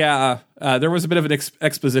 So yeah, there was a bit of an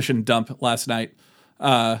exposition dump last night,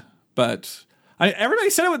 but everybody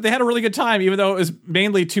said they had a really good time, even though it was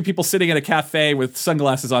mainly 2 people sitting in a cafe with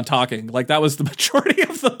sunglasses on talking. Like, that was the majority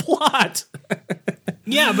of the plot.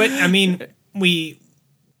 Yeah, but I mean, we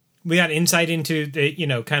got insight into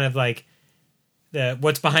the kind of like the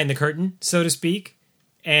what's behind the curtain, so to speak.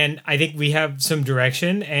 And I think we have some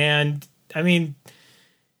direction, and I mean,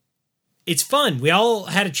 it's fun. We all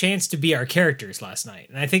had a chance to be our characters last night,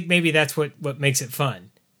 and I think maybe that's what makes it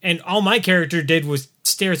fun. And all my character did was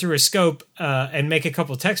stare through a scope and make a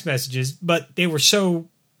couple text messages, but they were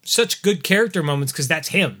such good character moments because that's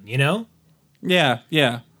him, you know? Yeah.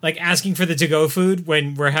 Like asking for the to-go food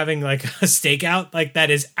when we're having like a stakeout, like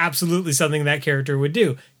that is absolutely something that character would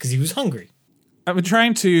do because he was hungry. I've been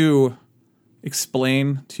trying to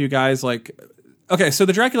explain to you guys, like, okay, so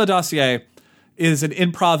the Dracula Dossier is an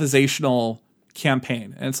improvisational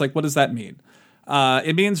campaign, and it's like, what does that mean?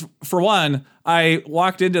 It means, for one, I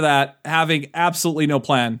walked into that having absolutely no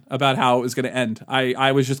plan about how it was going to end.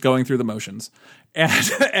 I was just going through the motions, and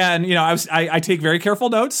I take very careful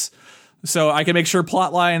notes so I can make sure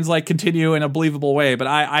plot lines like continue in a believable way. But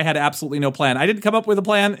I had absolutely no plan. I didn't come up with a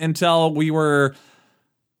plan until we were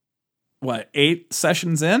 8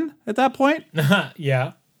 sessions in at that point?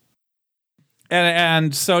 Yeah.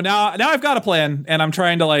 And so now I've got a plan, and I'm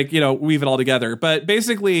trying to weave it all together. But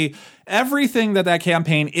basically, everything that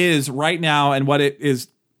campaign is right now and what it is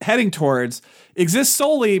heading towards exists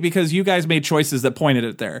solely because you guys made choices that pointed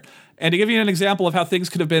it there. And to give you an example of how things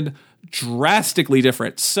could have been drastically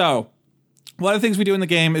different. So one of the things we do in the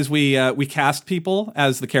game is we cast people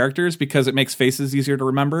as the characters because it makes faces easier to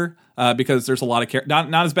remember. Because there's a lot of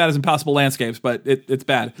not as bad as Impossible Landscapes, but it's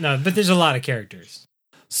bad. No, but there's a lot of characters.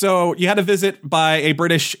 So you had a visit by a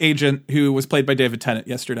British agent who was played by David Tennant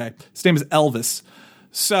yesterday. His name is Elvis.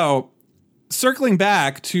 So circling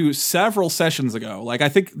back to several sessions ago, like I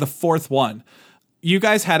think the fourth one, you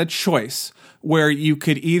guys had a choice where you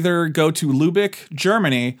could either go to Lübeck,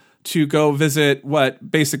 Germany, to go visit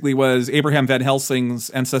what basically was Abraham Van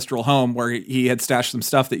Helsing's ancestral home, where he had stashed some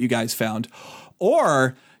stuff that you guys found,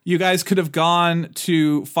 or you guys could have gone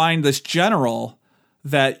to find this general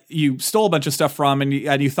that you stole a bunch of stuff from and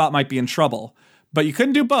you thought might be in trouble. But you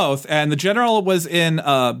couldn't do both, and the general was in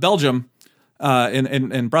Belgium,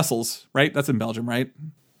 in Brussels, right? That's in Belgium, right?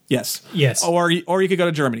 Yes. Yes. Or you could go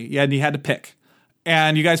to Germany. Yeah, and you had to pick.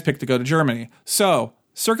 And you guys picked to go to Germany. So,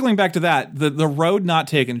 circling back to that, the road not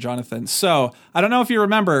taken, Jonathan. So, I don't know if you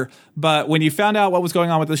remember, but when you found out what was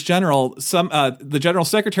going on with this general, the general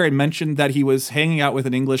secretary mentioned that he was hanging out with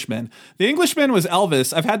an Englishman. The Englishman was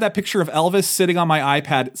Elvis. I've had that picture of Elvis sitting on my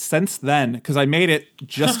iPad since then, because I made it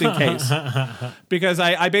just in case. Because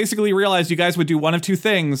I basically realized you guys would do one of two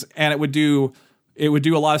things, and it would do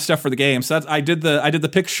a lot of stuff for the game. So I did the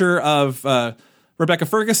picture of Rebecca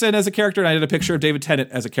Ferguson as a character, and I did a picture of David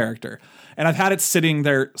Tennant as a character. And I've had it sitting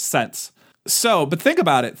there since. So, but think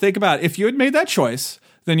about it. If you had made that choice,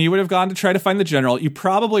 then you would have gone to try to find the general. You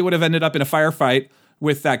probably would have ended up in a firefight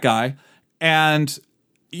with that guy. And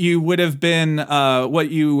you would have been,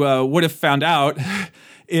 what you would have found out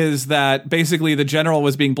is that basically the general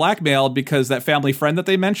was being blackmailed because that family friend that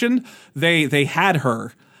they mentioned, they had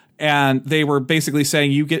her. And they were basically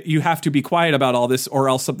saying, you have to be quiet about all this, or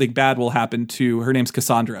else something bad will happen to her. Name's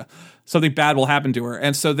Cassandra. Something bad will happen to her.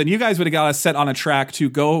 And so then you guys would have got us set on a track to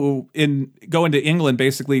go into England,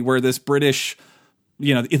 basically, where this British,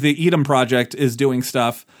 the Edom Project is doing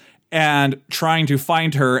stuff and trying to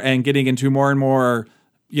find her and getting into more and more,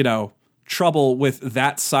 trouble with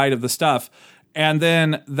that side of the stuff. And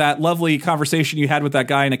then that lovely conversation you had with that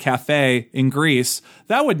guy in a cafe in Greece,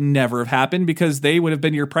 that would never have happened because they would have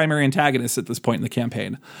been your primary antagonists at this point in the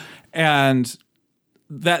campaign. And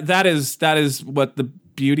that is what the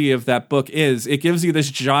beauty of that book is. It gives you this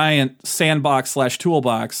giant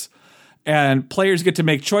sandbox/toolbox, and players get to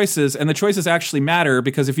make choices, and the choices actually matter,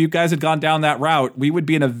 because if you guys had gone down that route, we would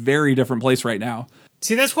be in a very different place right now.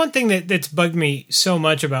 See, that's one thing that's bugged me so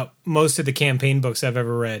much about most of the campaign books I've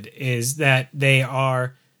ever read, is that they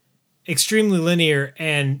are extremely linear,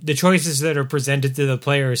 and the choices that are presented to the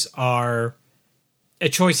players are a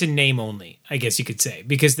choice in name only, I guess you could say,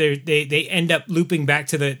 because they end up looping back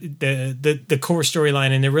to the core storyline,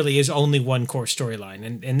 and there really is only one core storyline.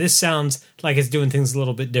 And this sounds like it's doing things a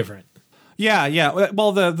little bit different. Yeah.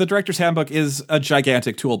 Well, the Director's Handbook is a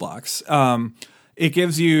gigantic toolbox. It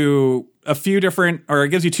gives you two different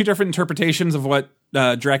interpretations of what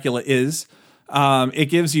Dracula is. It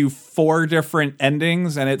gives you 4 different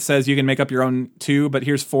endings, and it says you can make up your own 2, but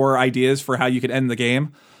here's 4 ideas for how you could end the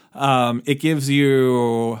game. It gives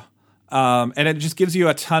you, and it just gives you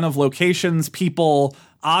a ton of locations, people,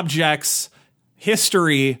 objects,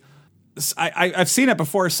 history. I've seen it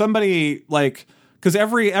before. Somebody, like, because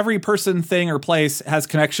every person, thing, or place has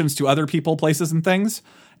connections to other people, places, and things.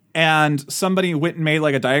 And somebody went and made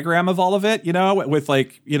like a diagram of all of it, with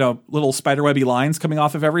little spiderwebby lines coming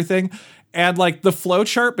off of everything. And like the flow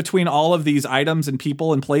chart between all of these items and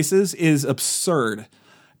people and places is absurd.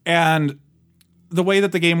 And the way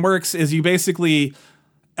that the game works is you basically,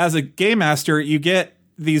 as a game master, you get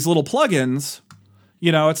these little plugins.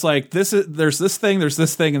 It's like there's this thing, and there's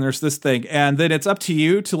this thing. And then it's up to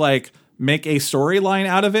you to like make a storyline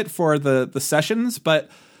out of it for the sessions. But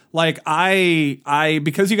like I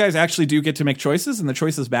because you guys actually do get to make choices, and the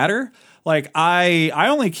choices matter. Like I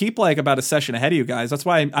only keep like about a session ahead of you guys. That's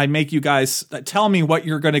why I make you guys tell me what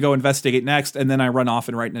you're going to go investigate next, and then I run off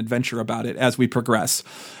and write an adventure about it as we progress.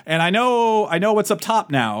 And I know what's up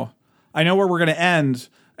top now. I know where we're going to end,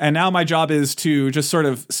 and now my job is to just sort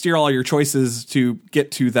of steer all your choices to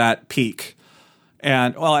get to that peak.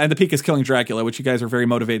 And the peak is killing Dracula, which you guys are very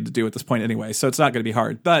motivated to do at this point anyway. So it's not going to be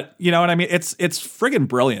hard, but you know what I mean? It's friggin'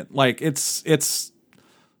 brilliant. Like it's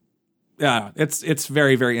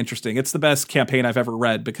very, very interesting. It's the best campaign I've ever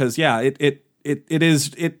read because it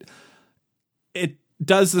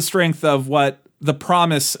does the strength of what the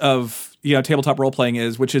promise of, tabletop role playing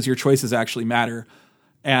is, which is your choices actually matter.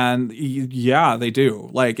 And they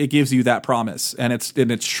do. Like it gives you that promise, and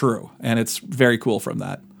it's true. And it's very cool from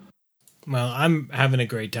that. Well, I'm having a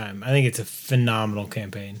great time. I think it's a phenomenal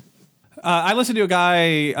campaign. I listened to a guy,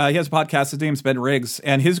 he has a podcast, his name's Ben Riggs,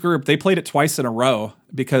 and his group, they played it twice in a row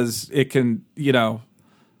because it can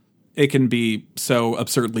be so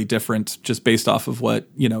absurdly different just based off of what,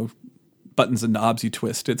 buttons and knobs you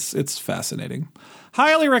twist. It's fascinating.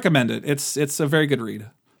 Highly recommend it. It's a very good read.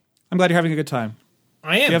 I'm glad you're having a good time.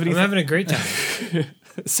 I am. I'm having a great time.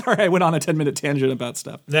 Sorry, I went on a 10-minute tangent about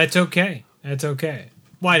stuff. That's okay. That's okay.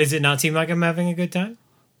 Why does it not seem like I'm having a good time?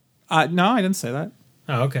 No, I didn't say that.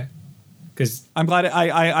 Oh, okay. Because I'm glad.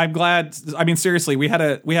 I'm glad. I mean, seriously, we had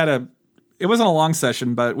a. It wasn't a long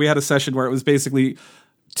session, but we had a session where it was basically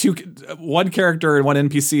one character and one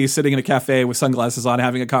NPC sitting in a cafe with sunglasses on,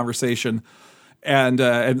 having a conversation, and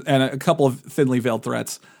a couple of thinly veiled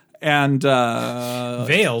threats. And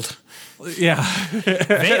veiled. Yeah.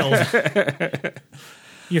 Veiled.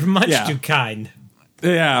 You're much too kind.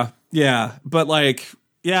 Yeah. But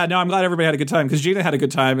no, I'm glad everybody had a good time, because Gina had a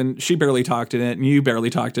good time and she barely talked in it and you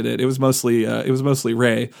barely talked in it. It was mostly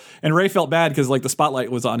Ray, and Ray felt bad because the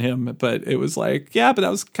spotlight was on him, but it was but that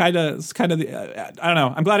was kind of the, I don't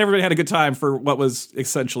know. I'm glad everybody had a good time for what was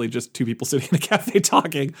essentially just two people sitting in a cafe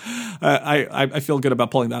talking. I feel good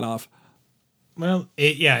about pulling that off. Well,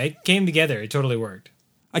 it came together. It totally worked.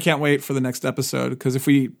 I can't wait for the next episode, because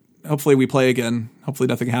hopefully we play again. Hopefully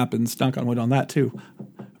nothing happens. Knock on wood on that too.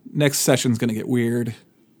 Next session's going to get weird.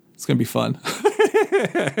 It's going to be fun.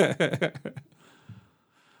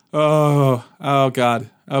 Oh God.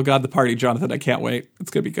 Oh God, the party, Jonathan. I can't wait. It's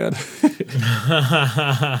going to be good.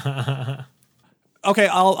 Okay,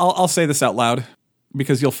 I'll say this out loud,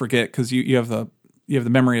 because you'll forget, because you have the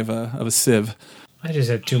memory of a sieve. I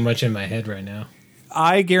just have too much in my head right now.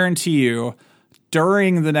 I guarantee you,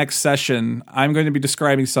 during the next session, I'm going to be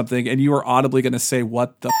describing something and you are audibly going to say,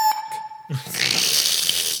 "What the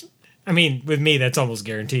I mean, with me, that's almost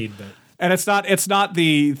guaranteed, but. And it's not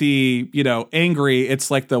the angry,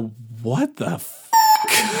 it's like the what the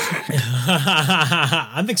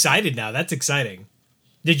I'm excited now. That's exciting.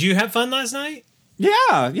 Did you have fun last night?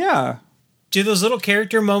 Yeah. Do those little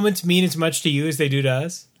character moments mean as much to you as they do to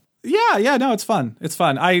us? Yeah, no, it's fun. It's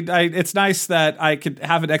fun. It's nice that I could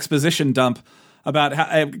have an exposition dump about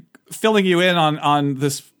filling you in on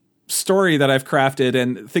this story that I've crafted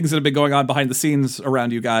and things that have been going on behind the scenes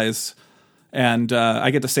around you guys. And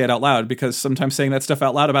I get to say it out loud, because sometimes saying that stuff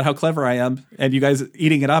out loud about how clever I am and you guys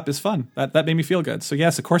eating it up is fun. That made me feel good. So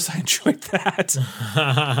yes, of course I enjoyed that.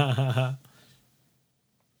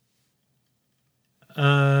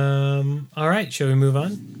 All right, shall we move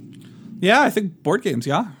on? Yeah, I think board games,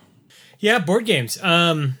 yeah. Yeah, board games.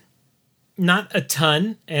 Not a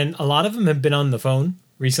ton, and a lot of them have been on the phone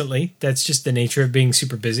recently. That's just the nature of being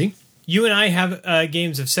super busy. You and I have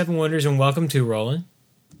games of Seven Wonders and Welcome to, Roland.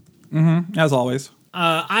 Mm-hmm, as always.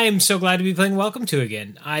 I am so glad to be playing Welcome to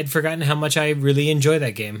again. I'd forgotten how much I really enjoy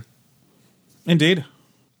that game. Indeed.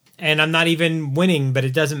 And I'm not even winning, but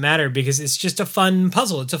it doesn't matter, because it's just a fun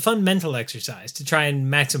puzzle. It's a fun mental exercise to try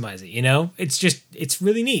and maximize it, It's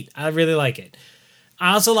really neat. I really like it.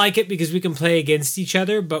 I also like it because we can play against each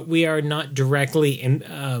other, but we are not directly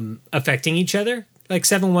affecting each other like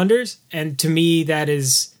Seven Wonders. And to me, that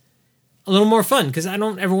is a little more fun, because I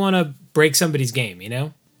don't ever want to break somebody's game,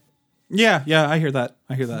 Yeah, I hear that.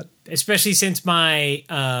 Especially since my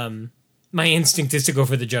my instinct is to go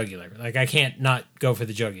for the jugular. I can't not go for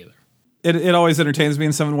the jugular. It always entertains me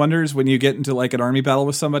in Seven Wonders when you get into an army battle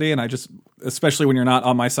with somebody, and especially when you're not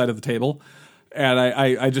on my side of the table, and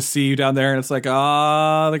I just see you down there, and it's like,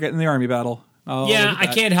 they're getting the army battle. Oh, yeah, I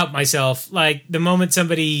can't help myself. The moment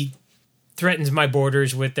somebody threatens my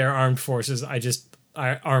borders with their armed forces, I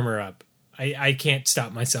armor up. I can't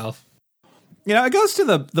stop myself. It goes to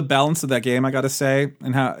the balance of that game, I got to say,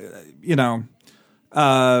 and how,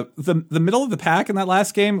 the middle of the pack in that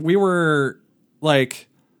last game, we were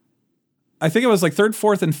I think it was third,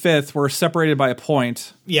 fourth, and fifth were separated by a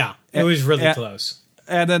point. Yeah, it was really close.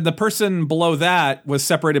 And then the person below that was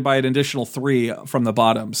separated by an additional 3 from the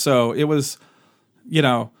bottom. So it was,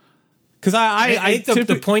 because I think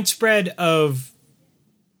the point spread of,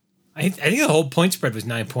 I think the whole point spread was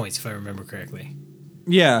 9 points, if I remember correctly.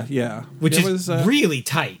 Yeah. Which is really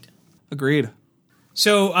tight. Agreed.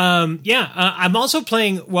 So, I'm also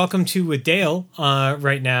playing Welcome to with Dale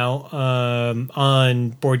right now on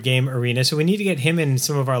Board Game Arena. So we need to get him in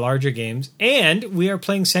some of our larger games. And we are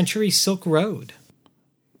playing Century Silk Road.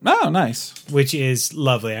 Oh, nice. Which is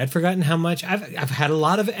lovely. I'd forgotten how much. I've had a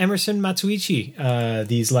lot of Emerson Matsuichi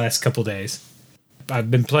these last couple days. I've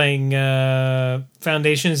been playing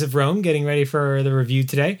Foundations of Rome, getting ready for the review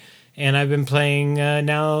today. And I've been playing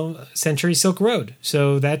now Century Silk Road.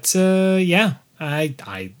 So that's,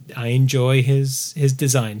 I enjoy his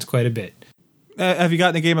designs quite a bit. Have you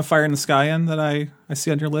gotten a game of Fire in the Sky in that I see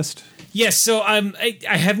on your list? Yes, so I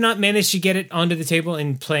have not managed to get it onto the table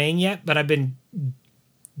and playing yet, but I've been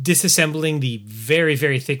disassembling the very,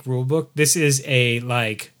 very thick rule book. This is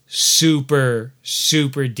a super,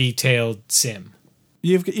 super detailed sim.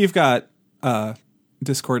 You've got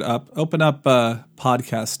Discord up. Open up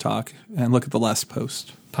Podcast Talk and look at the last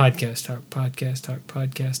post. Podcast talk, podcast talk,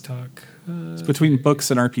 podcast talk. It's between books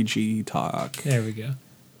and RPG talk. There we go.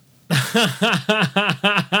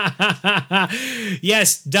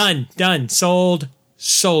 Yes, done. Sold,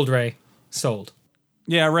 Ray. Sold.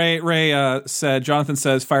 Yeah, Ray said, Jonathan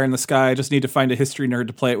says, Fire in the Sky, I just need to find a history nerd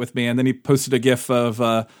to play it with me. And then he posted a gif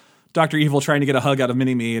of Dr. Evil trying to get a hug out of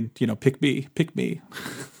Mini-Me and, pick me.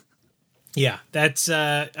 Yeah, that's,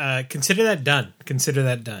 consider that done.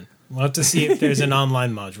 We'll have to see if there's an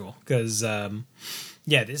online module. Because,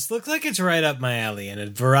 this looks like it's right up my alley in a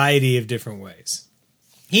variety of different ways.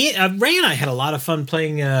 Ray and I had a lot of fun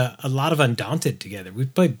playing a lot of Undaunted together.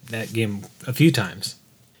 We've played that game a few times.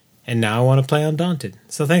 And now I want to play Undaunted.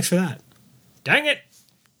 So thanks for that. Dang it!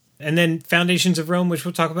 And then Foundations of Rome, which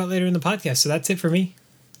we'll talk about later in the podcast. So that's it for me.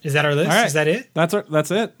 Is that our list? All right. Is that it? That's it.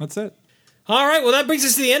 All right. Well, that brings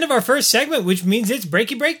us to the end of our first segment, which means it's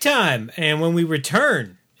breaky break time. And when we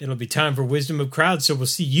return, it'll be time for Wisdom of Crowds. So we'll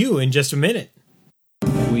see you in just a minute.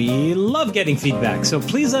 We love getting feedback, so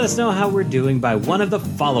please let us know how we're doing by one of the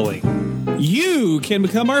following. You can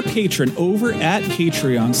become our patron over at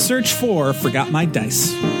Patreon. Search for Forgot My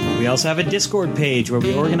Dice. We also have a Discord page where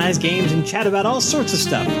we organize games and chat about all sorts of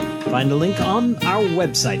stuff. Find a link on our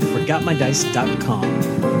website,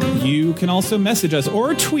 forgotmydice.com. You can also message us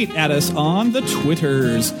or tweet at us on the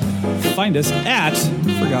Twitters. Find us at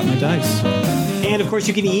Forgot My Dice. And, of course,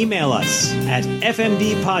 you can email us at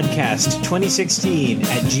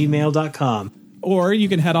fmdpodcast2016@gmail.com. Or you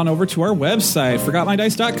can head on over to our website,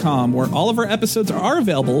 forgotmydice.com, where all of our episodes are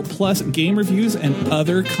available, plus game reviews and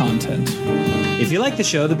other content. If you like the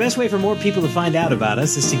show, the best way for more people to find out about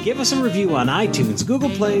us is to give us a review on iTunes, Google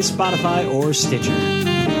Play, Spotify, or Stitcher.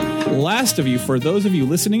 Last of you, for those of you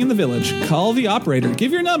listening in the village, call the operator,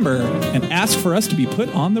 give your number, and ask for us to be put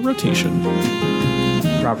on the rotation.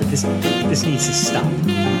 Robert, this needs to stop.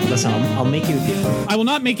 Listen, I'll make you a deal. I will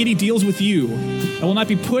not make any deals with you. I will not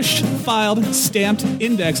be pushed, filed, stamped,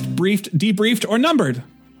 indexed, briefed, debriefed, or numbered.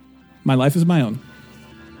 My life is my own.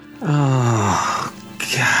 Oh,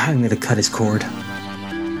 God, I'm going to cut his cord.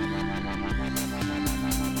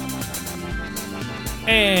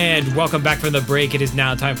 And welcome back from the break. It is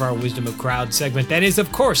now time for our Wisdom of Crowd segment. That is,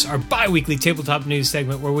 of course, our bi-weekly tabletop news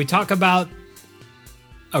segment where we talk about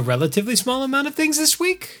a relatively small amount of things this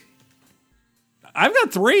week. I've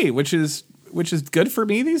got 3, which is good for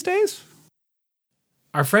me these days.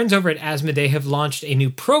 Our friends over at Asmodee have launched a new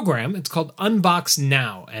program. It's called Unbox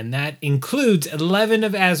Now, and that includes 11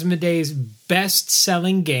 of Asmodee's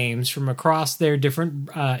best-selling games from across their different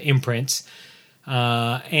imprints.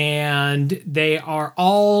 And they are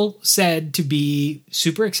all said to be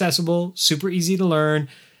super accessible, super easy to learn,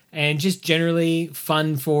 and just generally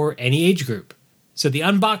fun for any age group. So the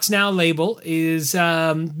Unbox Now label is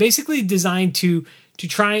basically designed to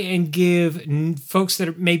try and give folks that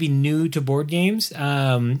are maybe new to board games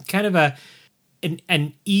kind of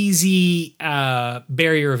an easy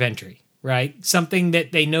barrier of entry, right? Something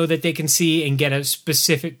that they know that they can see and get a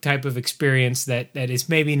specific type of experience that is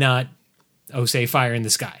maybe not, say, Fire in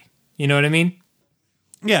the Sky. You know what I mean?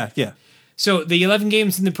 Yeah. So the 11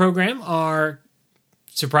 games in the program are,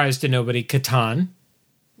 surprise to nobody, Catan,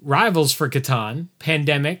 Rivals for Catan,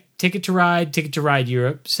 Pandemic, Ticket to Ride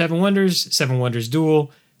Europe, Seven Wonders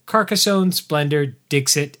Duel, Carcassonne, Splendor,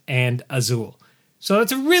 Dixit, and Azul. So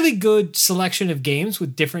it's a really good selection of games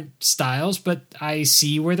with different styles, but I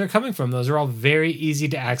see where they're coming from. Those are all very easy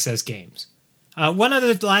to access games. One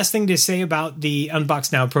other last thing to say about the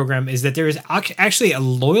Unbox Now program is that there is actually a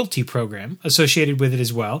loyalty program associated with it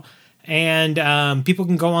as well. And people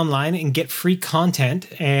can go online and get free content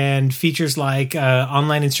and features like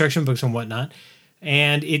online instruction books and whatnot.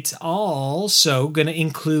 And it's also going to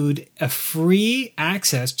include a free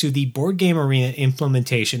access to the Board Game Arena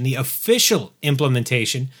implementation, the official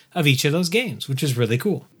implementation of each of those games, which is really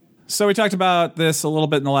cool. So we talked about this a little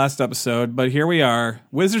bit in the last episode, but here we are.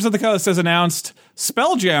 Wizards of the Coast has announced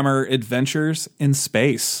Spelljammer Adventures in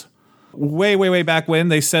Space. Way back when,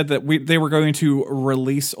 they said that they were going to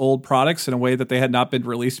release old products in a way that they had not been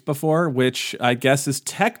released before, which I guess is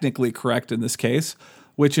technically correct in this case,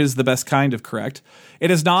 which is the best kind of correct.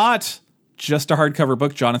 It is not just a hardcover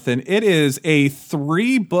book, Jonathan. It is a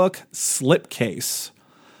 3-book slipcase,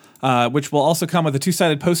 which will also come with a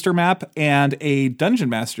 2-sided poster map and a Dungeon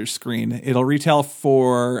Master screen. It'll retail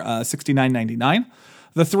for $69.99.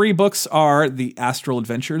 The 3 books are the Astral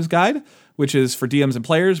Adventures Guide, which is for DMs and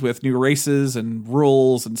players with new races and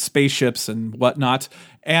rules and spaceships and whatnot.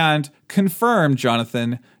 And confirm,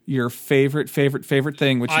 Jonathan, your favorite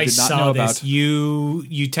thing, which you did not know about. You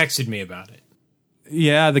texted me about it.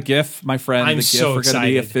 Yeah, the GIF, my friend. I'm the GIF so are going to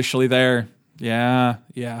be excited. officially there. Yeah.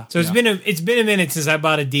 So it's been a minute since I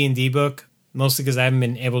bought a D&D book, mostly because I haven't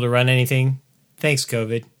been able to run anything. Thanks,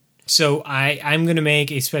 COVID. So I'm going to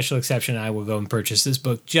make a special exception. I will go and purchase this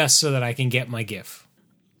book just so that I can get my GIF.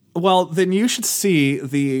 Well, then you should see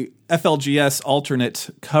the FLGS alternate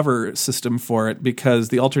cover system for it, because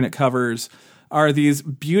the alternate covers are these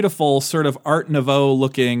beautiful sort of Art Nouveau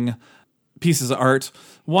looking pieces of art.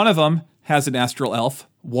 One of them has an astral elf.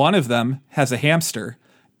 One of them has a hamster.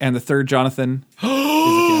 And the third, Jonathan, is a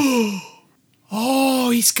GIF.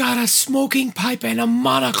 Oh, he's got a smoking pipe and a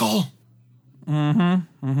monocle. I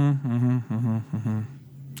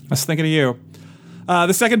was thinking of you.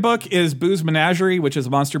 The second book is Boo's Menagerie, which is a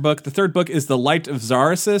monster book. The third book is The Light of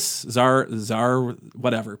Zarasis.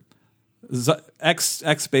 Whatever.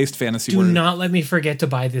 X-based fantasy Do word. not let me forget to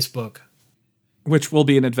buy this book. Which will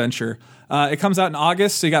be an adventure. It comes out in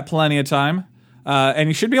August, so you got plenty of time. And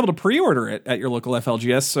you should be able to pre-order it at your local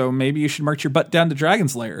FLGS, so maybe you should march your butt down to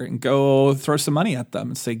Dragon's Lair and go throw some money at them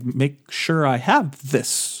and say, make sure I have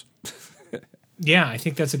this. Yeah, I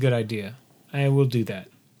think that's a good idea. I will do that.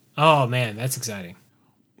 Oh, man, that's exciting.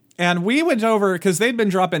 And we went over, because they'd been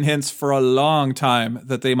dropping hints for a long time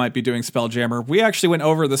that they might be doing Spelljammer. We actually went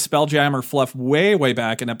over the Spelljammer fluff way, way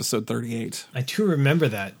back in episode 38. I do remember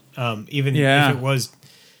that, even Yeah. if it was,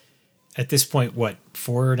 at this point,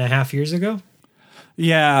 4.5 years ago?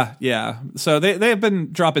 Yeah. So they've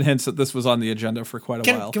been dropping hints that this was on the agenda for quite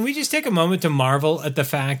a while. Can we just take a moment to marvel at the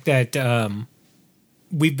fact that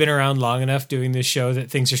we've been around long enough doing this show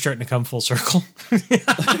that things are starting to come full circle?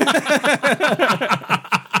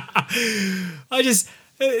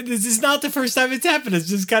 This is not the first time it's happened. It's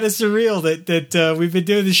just kind of surreal that we've been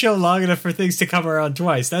doing the show long enough for things to come around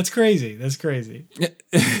twice. That's crazy. There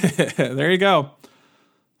you go.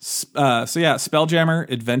 Spelljammer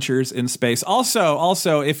Adventures in Space.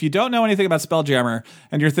 Also, if you don't know anything about Spelljammer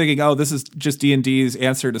and you're thinking, oh, this is just D&D's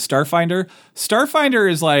answer to Starfinder.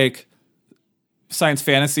 Starfinder is like science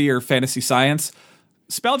fantasy or fantasy science.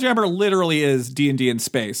 Spelljammer literally is D&D in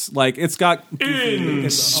space. Like, it's got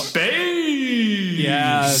space.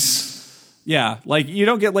 Yes. Yeah, like you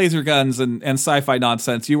don't get laser guns and sci-fi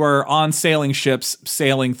nonsense. You are on sailing ships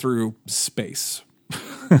sailing through space.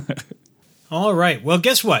 All right. Well,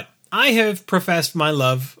 guess what? I have professed my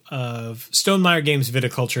love of Stonemaier Games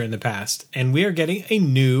Viticulture in the past, and we are getting a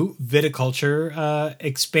new Viticulture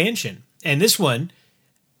expansion. And this one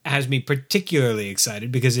has me particularly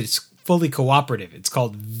excited because it's fully cooperative. It's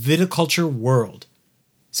called Viticulture World.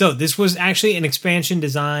 So this was actually an expansion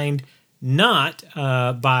designed not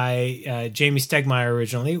by Jamie Stegmaier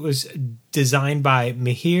originally. It was designed by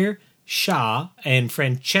Mihir Shah and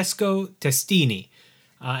Francesco Testini.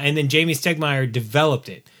 And then Jamie Stegmaier developed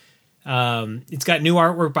it. It's got new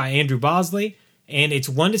artwork by Andrew Bosley, and it's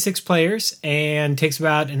 1 to 6 players and takes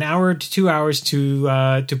about an hour to 2 hours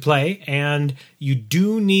to play. And you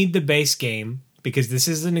do need the base game because this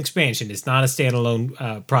is an expansion. It's not a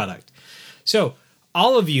standalone product. So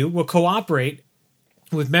all of you will cooperate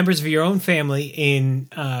with members of your own family in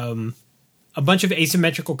a bunch of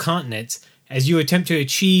asymmetrical continents as you attempt to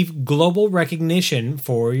achieve global recognition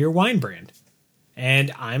for your wine brand.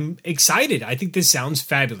 And I'm excited. I think this sounds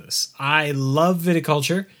fabulous. I love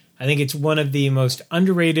viticulture. I think it's one of the most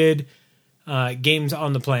underrated games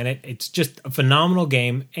on the planet. It's just a phenomenal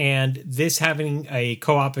game. And this having a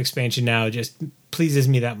co-op expansion now just pleases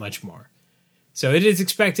me that much more. So it is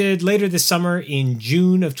expected later this summer in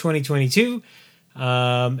June of 2022.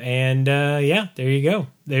 There you go.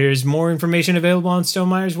 There's more information available on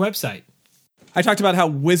Stonemaier's website. I talked about how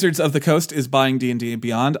Wizards of the Coast is buying D&D and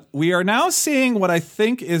Beyond. We are now seeing what I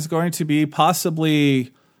think is going to be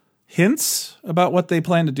possibly hints about what they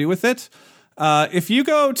plan to do with it. If you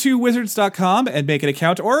go to wizards.com and make an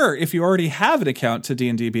account, or if you already have an account to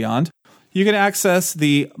D&D Beyond, you can access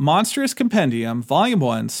the Monstrous Compendium, Volume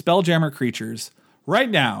 1, Spelljammer Creatures, right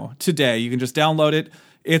now, today. You can just download it.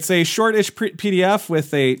 It's a shortish PDF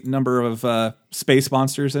with a number of space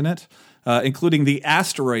monsters in it. Including the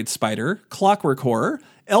Asteroid Spider, Clockwork Horror,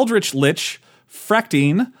 Eldritch Lich,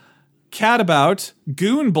 Fractine, Catabout,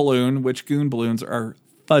 Goon Balloon, which Goon Balloons are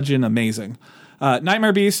fudging amazing,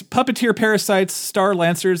 Nightmare Beast, Puppeteer Parasites, Star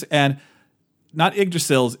Lancers, and not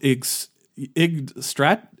Yggdrasils,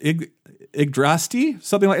 Yggdrasti?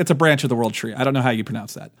 Something like, it's a branch of the World Tree. I don't know how you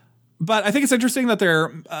pronounce that. But I think it's interesting that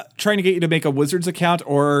they're trying to get you to make a Wizards account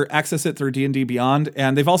or access it through D&D Beyond.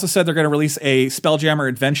 And they've also said they're going to release a Spelljammer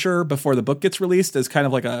adventure before the book gets released as kind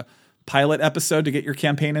of like a pilot episode to get your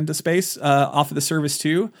campaign into space off of the service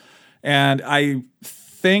too. And I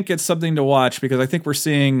think it's something to watch because I think we're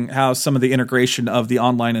seeing how some of the integration of the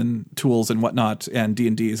online and tools and whatnot and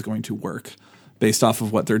D&D is going to work based off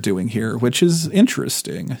of what they're doing here, which is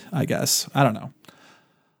interesting, I guess. I don't know.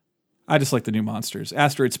 I just like the new monsters.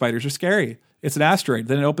 Asteroid spiders are scary. It's an asteroid.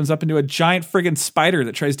 Then it opens up into a giant friggin' spider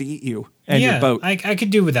that tries to eat you and your boat. I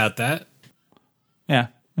could do without that. Yeah.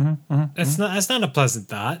 That's not a pleasant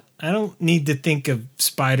thought. I don't need to think of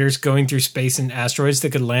spiders going through space and asteroids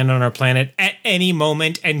that could land on our planet at any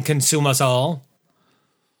moment and consume us all.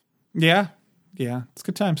 Yeah. It's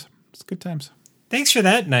good times. Thanks for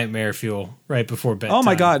that nightmare fuel right before bedtime. Oh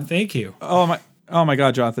my God. Thank you. Oh my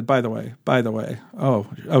God, Jonathan. By the way. Oh.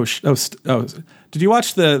 Did you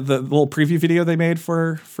watch the little preview video they made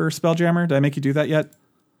for Spelljammer? Did I make you do that yet?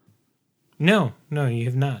 No, you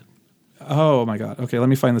have not. Oh my God. Okay, let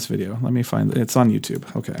me find this video. It's on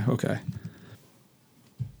YouTube. Okay.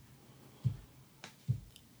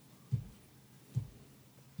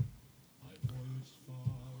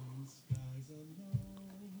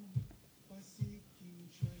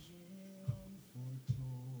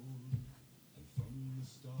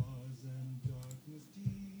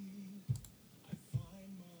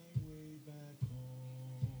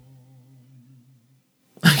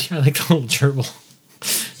 I like the little gerbil.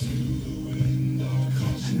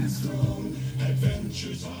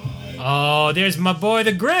 Oh, there's my boy,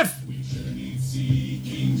 the Griff.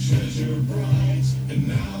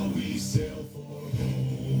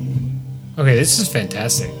 Okay, this is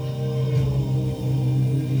fantastic.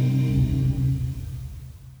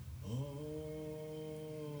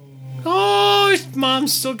 Oh, his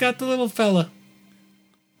mom's still got the little fella.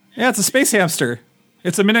 Yeah, it's a space hamster.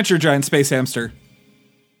 It's a miniature giant space hamster.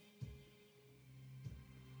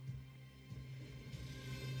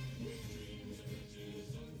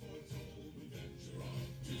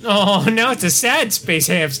 Oh, now it's a sad space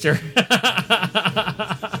hamster. Look at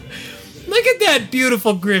that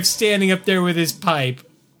beautiful Griff standing up there with his pipe.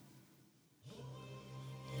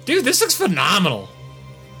 Dude, this looks phenomenal.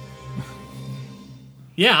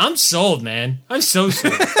 Yeah, I'm sold, man. I'm so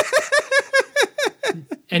sold.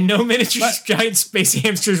 And no miniature giant space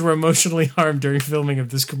hamsters were emotionally harmed during filming of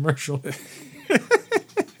this commercial.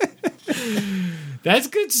 That's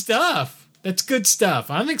good stuff.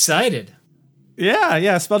 I'm excited.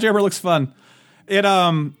 Yeah, Spelljammer looks fun. It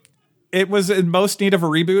was in most need of a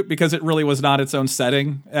reboot because it really was not its own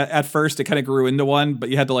setting. At first, it kind of grew into one, but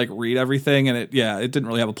you had to like read everything, and it didn't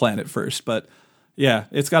really have a plan at first. But yeah,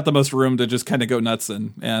 it's got the most room to just kind of go nuts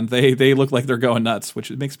in, and they look like they're going nuts, which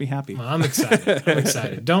makes me happy. Well, I'm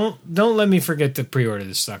excited. Don't let me forget to pre-order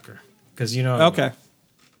this sucker because you know.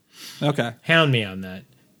 Okay. Hound me on that.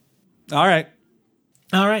 All right.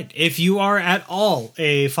 If you are at all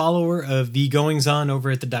a follower of the goings-on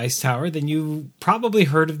over at the Dice Tower, then you probably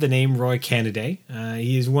heard of the name Roy Cannaday.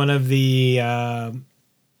 He is one of the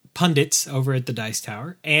pundits over at the Dice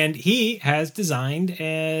Tower, and he has designed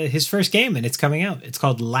his first game, and it's coming out. It's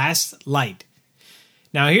called Last Light.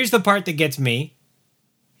 Now, here's the part that gets me.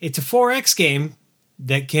 It's a 4X game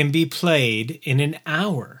that can be played in an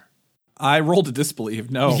hour. I rolled to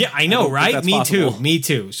disbelieve. No. Yeah, I know, right? Me possible. too. Me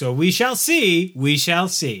too. So we shall see.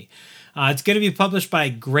 It's going to be published by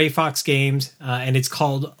Gray Fox Games, and it's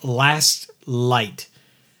called Last Light.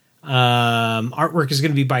 Artwork is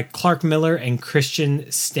going to be by Clark Miller and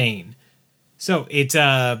Christian Stain. So it's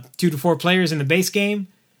 2 to 4 players in the base game,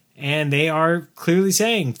 and they are clearly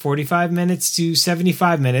saying 45 minutes to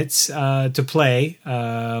 75 minutes to play.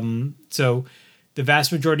 So the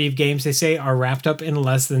vast majority of games, they say, are wrapped up in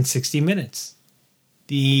less than 60 minutes.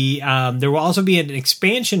 There will also be an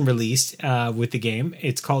expansion released with the game.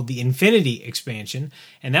 It's called the Infinity Expansion,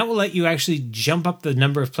 and that will let you actually jump up the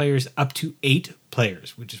number of players up to 8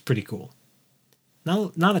 players, which is pretty cool.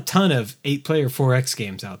 Not a ton of 8-player 4X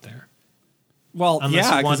games out there. Well,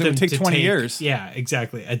 yeah, because it would take 20 years. Yeah,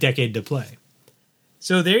 exactly. A decade to play.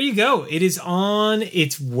 So there you go. It is on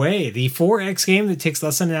its way. The 4X game that takes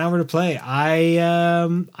less than an hour to play.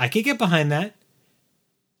 I could get behind that.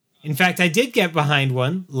 In fact, I did get behind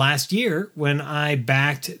one last year when I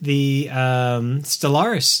backed the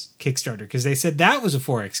Stellaris Kickstarter because they said that was a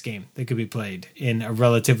 4X game that could be played in a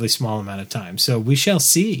relatively small amount of time. So we shall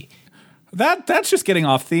see. That's just getting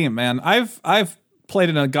off theme, man. I've played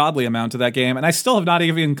an ungodly amount of that game, and I still have not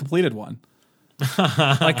even completed one.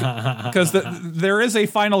 Because there is a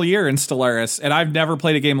final year in Stellaris, and I've never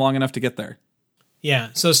played a game long enough to get there. Yeah,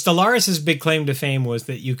 so Stellaris' big claim to fame was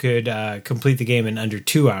that you could complete the game in under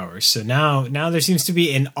 2 hours. So now there seems to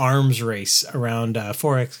be an arms race around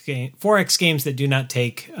 4X games that do not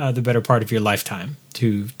take the better part of your lifetime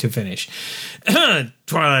to finish.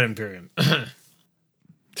 Twilight Imperium.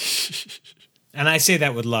 And I say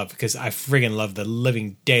that with love because I friggin' love the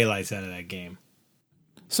living daylights out of that game.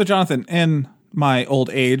 So, Jonathan, in my old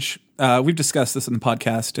age, we've discussed this in the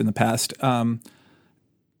podcast in the past.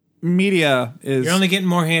 Media is... You're only getting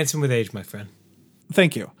more handsome with age, my friend.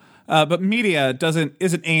 Thank you. But media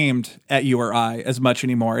isn't aimed at you or I as much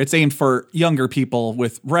anymore. It's aimed for younger people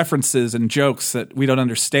with references and jokes that we don't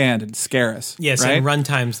understand and scare us. Yes, right? and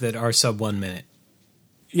runtimes that are sub 1 minute.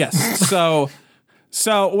 Yes. So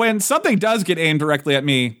when something does get aimed directly at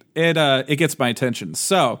me, it gets my attention.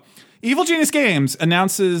 So Evil Genius Games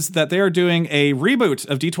announces that they are doing a reboot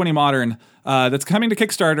of D20 Modern that's coming to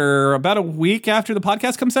Kickstarter about a week after the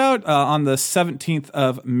podcast comes out on the 17th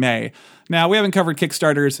of May. Now, we haven't covered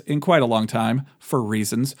Kickstarters in quite a long time for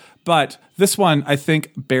reasons, but this one, I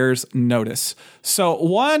think, bears notice. So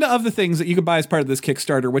one of the things that you can buy as part of this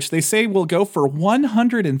Kickstarter, which they say will go for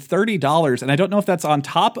 $130, and I don't know if that's on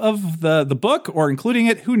top of the book or including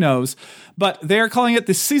it, who knows, but they're calling it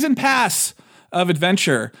the Season Pass of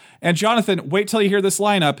Adventure. And Jonathan, wait till you hear this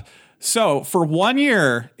lineup. So for 1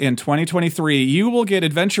 year in 2023, you will get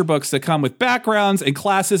adventure books that come with backgrounds and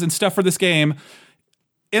classes and stuff for this game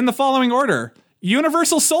in the following order: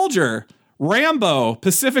 Universal Soldier, Rambo,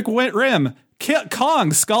 Pacific Rim,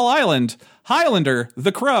 Kong, Skull Island, Highlander,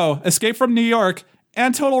 The Crow, Escape from New York,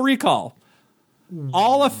 and Total Recall.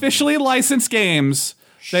 All officially licensed games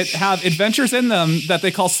that have adventures in them that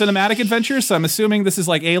they call cinematic adventures. So I'm assuming this is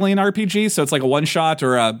like Alien RPG. So it's like a one shot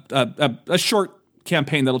or a short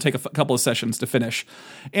campaign that'll take a couple of sessions to finish.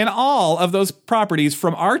 And all of those properties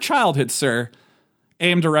from our childhood, sir,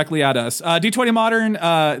 aimed directly at us. D20 Modern,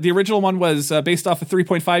 the original one was based off of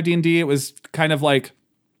 3.5 D&D. It was kind of like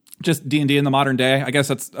just D&D in the modern day. I guess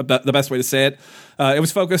that's the best way to say it. It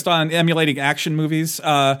was focused on emulating action movies.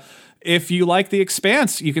 If you like The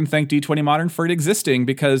Expanse, you can thank D20 Modern for it existing,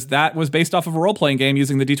 because that was based off of a role-playing game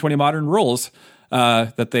using the D20 Modern rules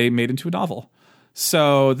that they made into a novel.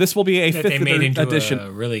 So this will be a That fifth they made into edition. a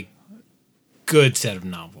really good set of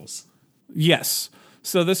novels. Yes.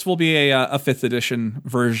 So this will be a 5th edition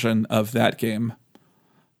version of that game.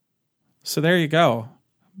 So there you go.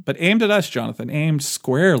 But aimed at us, Jonathan. Aimed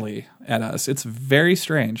squarely at us. It's very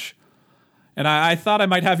strange. And I thought I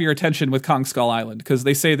might have your attention with Kong Skull Island, because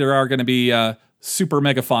they say there are going to be super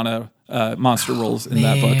megafauna monster rules in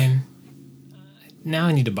that book. Now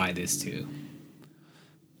I need to buy this too.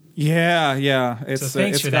 Yeah. It's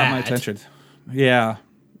thanks for got my that. attention. Yeah,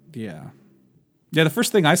 the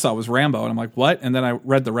first thing I saw was Rambo, and I'm like, what? And then I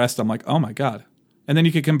read the rest. I'm like, oh my God. And then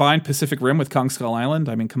you could combine Pacific Rim with Kong Skull Island.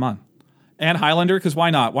 I mean, come on. And Highlander, because why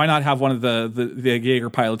not? Why not have one of the Jaeger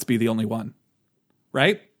pilots be the only one?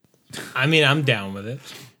 Right? I mean, I'm down with it.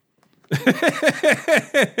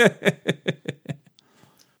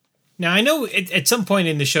 Now, I know at some point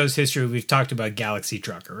in the show's history, we've talked about Galaxy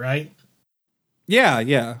Trucker, right?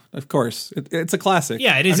 Yeah, of course. It's a classic.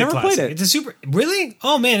 Yeah, it is I've a never classic. played it. It's a super... Really?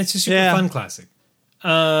 Oh, man, it's a super fun classic.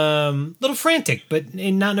 Little frantic, but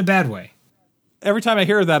not in a bad way. Every time I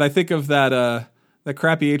hear that, I think of that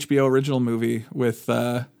crappy HBO original movie with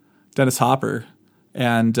Dennis Hopper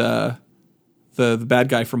and the bad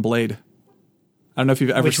guy from Blade. I don't know if you've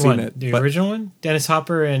ever Which seen one? it. The original one? Dennis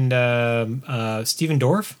Hopper and Steven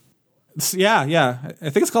Dorff? Yeah. I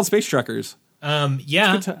think it's called Space Truckers.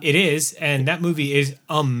 Yeah, it is. And that movie is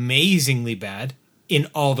amazingly bad in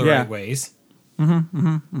all the right ways.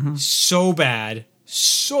 So bad,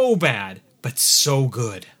 but so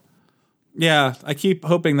good. Yeah, I keep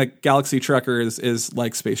hoping that Galaxy Truckers is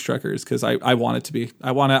like Space Truckers, because I want it to be.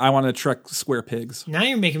 I want to truck square pigs. Now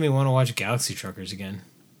you're making me want to watch Galaxy Truckers again.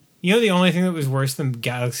 You know the only thing that was worse than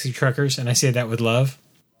Galaxy Truckers, and I say that with love?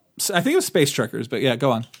 I think it was Space Truckers, but yeah,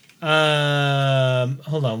 go on.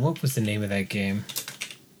 Hold on, what was the name of that game?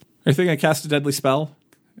 Are you thinking I Cast a Deadly Spell?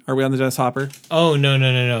 Are we on the Dennis Hopper? Oh,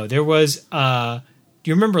 no. There was, do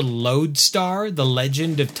you remember Lodestar, The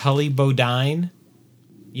Legend of Tully Bodine?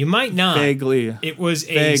 You might not. Vaguely. It was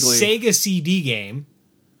a Sega CD game,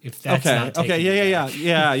 if that's not taken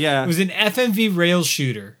yeah. It was an FMV rail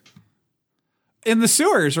shooter. In the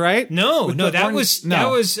sewers, right? That was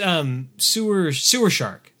Sewer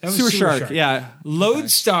Shark. That was Sewer Shark, yeah.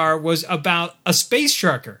 Lodestar was about a space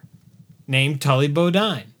trucker named Tully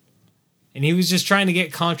Bodine. And he was just trying to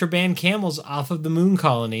get contraband camels off of the moon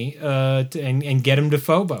colony and get them to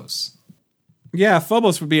Phobos. Yeah,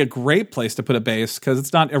 Phobos would be a great place to put a base, because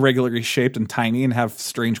it's not irregularly shaped and tiny and have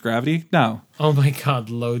strange gravity. No. Oh my God,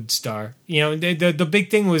 Lodestar. You know, the big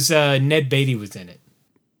thing was Ned Beatty was in it.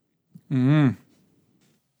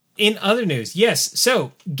 In other news, yes,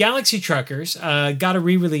 so Galaxy Truckers got a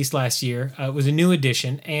re-release last year. It was a new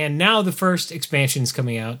edition, and now the first expansion's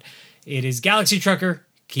coming out. It is Galaxy Trucker,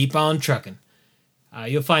 Keep On Truckin'.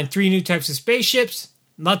 You'll find 3 new types of spaceships,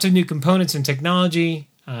 lots of new components and technology,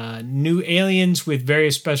 new aliens with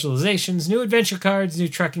various specializations, new adventure cards, new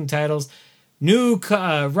trucking titles, new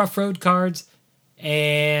rough road cards,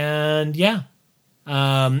 and yeah.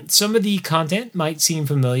 Some of the content might seem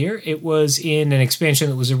familiar. It was in an expansion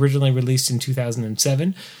that was originally released in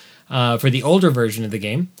 2007 for the older version of the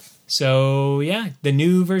game. So yeah, the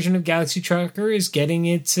new version of Galaxy Trucker is getting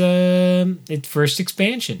its first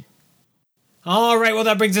expansion. All right, well,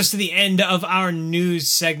 that brings us to the end of our news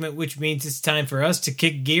segment, which means it's time for us to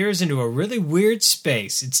kick gears into a really weird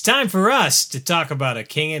space. It's time for us to talk about A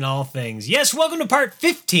King in All Things. Yes, welcome to part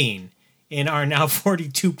 15 in our now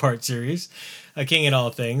 42-part series, A King in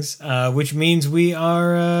All Things, which means we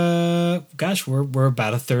are, we're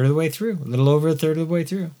about a third of the way through, a little over a third of the way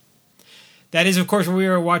through. That is, of course, where we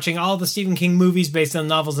are watching all the Stephen King movies based on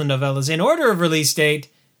novels and novellas in order of release date,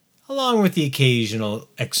 along with the occasional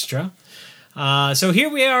extra. So here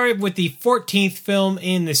we are with the 14th film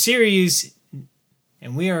in the series,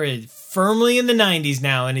 and we are firmly in the 90s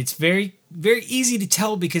now, and it's very, very easy to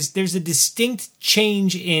tell because there's a distinct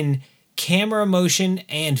change in camera motion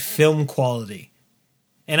and film quality.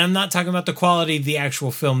 And I'm not talking about the quality of the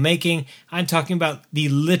actual filmmaking, I'm talking about the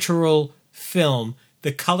literal film.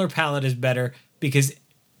 The color palette is better because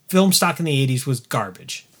film stock in the 80s was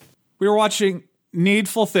garbage. We were watching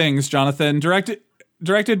Needful Things, Jonathan,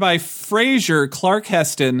 directed by Fraser Clark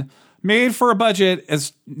Heston, made for a budget,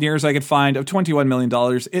 as near as I could find, of $21 million.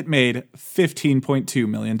 It made $15.2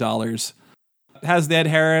 million. It has Ed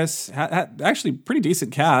Harris, actually pretty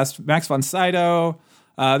decent cast, Max von Sydow.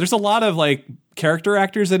 There's a lot of like character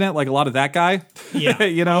actors in it, like a lot of that guy. Yeah.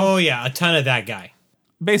 You know? Oh, yeah, a ton of that guy.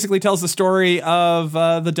 Basically tells the story of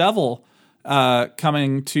the devil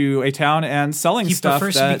coming to a town and selling stuff. He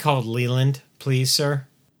prefers to be called Leland, please, sir.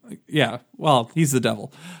 Yeah, well, he's the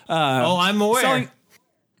devil. I'm aware.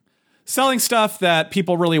 Selling stuff that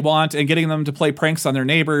people really want and getting them to play pranks on their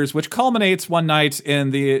neighbors, which culminates one night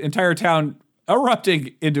in the entire town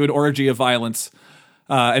erupting into an orgy of violence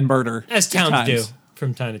and murder. As towns do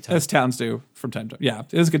from time to time. As towns do from time to time. Yeah,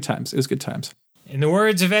 it was good times. It was good times. In the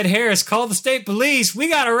words of Ed Harris, call the state police. We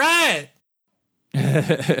got a riot.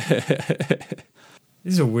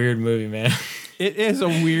 This is a weird movie, man. It is a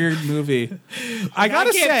weird movie. I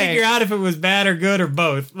can't figure out if it was bad or good or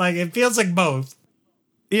both. Like, it feels like both.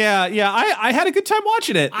 Yeah. I had a good time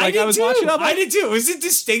watching it. Like, I was watching it. I did too. It was a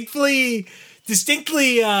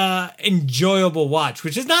distinctly enjoyable watch,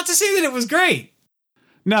 which is not to say that it was great.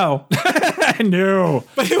 No. No.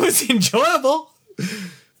 But it was enjoyable.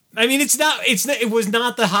 I mean, it was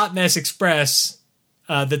not the Hot Mess Express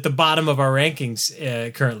that the bottom of our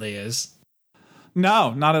rankings currently is.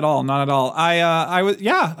 No, not at all. Not at all. I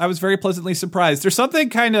was very pleasantly surprised. There's something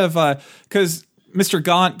kind of, cause Mr.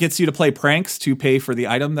 Gaunt gets you to play pranks to pay for the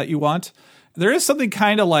item that you want. There is something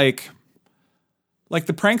kind of like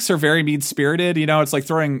the pranks are very mean spirited, you know, it's like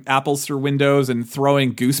throwing apples through windows and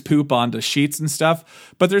throwing goose poop onto sheets and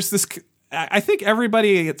stuff. But there's this, I think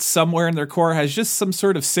everybody somewhere in their core has just some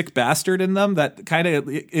sort of sick bastard in them that kind of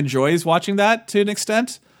enjoys watching that to an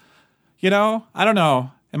extent. You know, I don't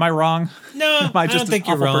know. Am I wrong? No, I don't think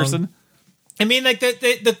you're wrong. Person? I mean, like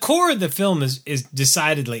the core of the film is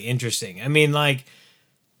decidedly interesting. I mean, like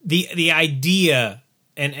the idea,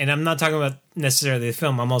 and I'm not talking about necessarily the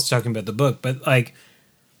film. I'm also talking about the book, but like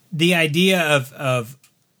the idea of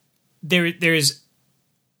there's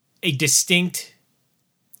a distinct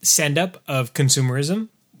send up of consumerism,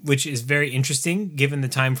 which is very interesting given the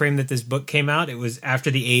time frame that this book came out. It was after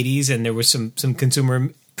the 80s, and there was some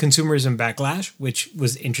consumerism backlash, which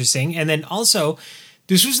was interesting. And then also,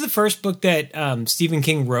 this was the first book that Stephen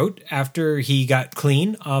King wrote after he got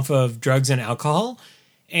clean off of drugs and alcohol.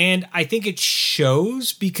 And I think it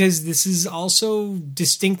shows because this is also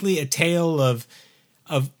distinctly a tale of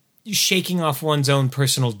shaking off one's own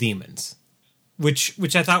personal demons,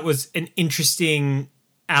 which I thought was an interesting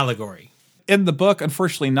allegory. In the book,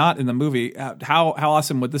 unfortunately not in the movie. How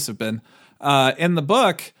awesome would this have been? In the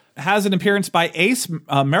book, has an appearance by Ace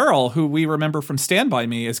Merrill, who we remember from Stand By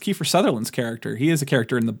Me as Kiefer Sutherland's character. He is a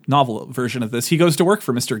character in the novel version of this. He goes to work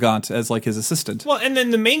for Mr. Gaunt as like his assistant. Well, and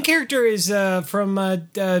then the main character is from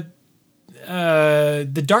the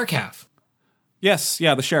Dark Half. Yes,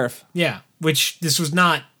 yeah, the sheriff. Yeah, which this was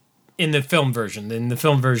not in the film version. In the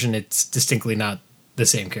film version, it's distinctly not the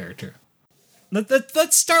same character.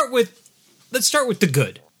 Let's start with the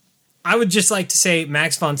good. I would just like to say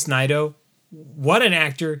Max von Sydow. What an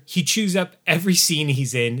actor. He chews up every scene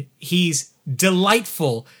he's in. He's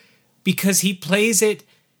delightful because he plays it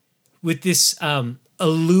with this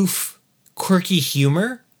aloof, quirky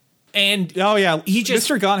humor And Oh yeah, he just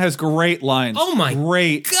Mr. Gaunt has great lines. oh my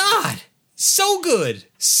great God, so good,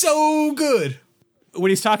 so good. when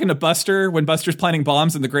he's talking to Buster, when Buster's planting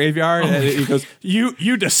bombs in the graveyard, and he goes,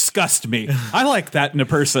 "You disgust me. I like that in a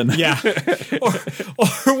person." Yeah. or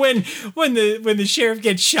when the sheriff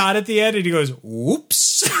gets shot at the end and he goes,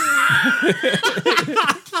 "Whoops."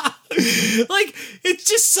 Like, it's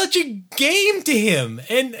just such a game to him,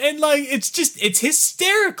 and like it's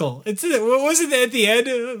hysterical. What was it at the end?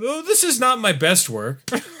 Oh, this is not my best work.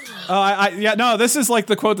 This is like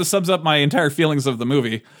the quote that sums up my entire feelings of the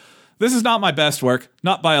movie. This is not my best work,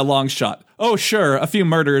 not by a long shot. Oh, sure, a few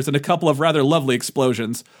murders and a couple of rather lovely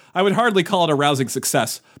explosions. I would hardly call it a rousing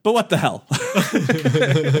success, but what the hell?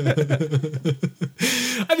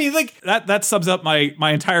 I mean, like that sums up my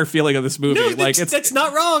entire feeling of this movie. no, that's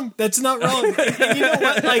not wrong. That's not wrong. And you know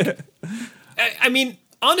what? Like, I mean,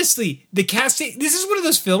 honestly, the casting. This is one of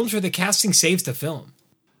those films where the casting saves the film.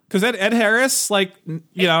 Because Ed Harris, like,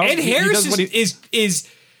 you know, Ed Harris is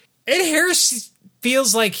Ed Harris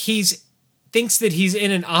feels like thinks that he's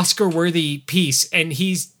in an Oscar-worthy piece, and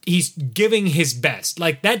he's giving his best.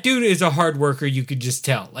 Like, that dude is a hard worker, you could just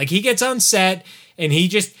tell. Like, he gets on set, and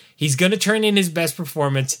he's gonna turn in his best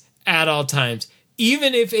performance at all times,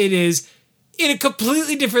 even if it is in a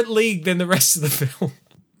completely different league than the rest of the film.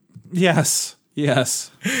 Yes.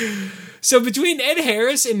 So between Ed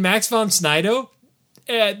Harris and Max von Sydow,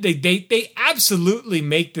 they absolutely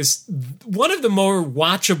make this one of the more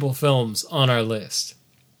watchable films on our list.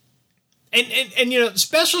 And you know,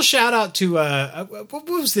 special shout out to what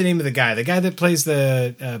was the name of the guy that plays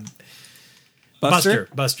the Buster.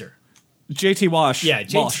 JT Walsh. Yeah,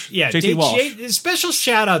 JT Walsh. Special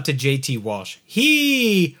shout out to JT Walsh.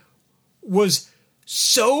 He was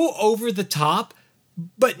so over the top,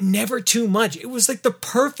 but never too much. It was like the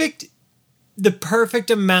perfect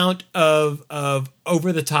amount of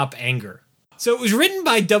over the top anger. So it was written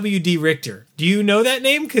by W.D. Richter. Do you know that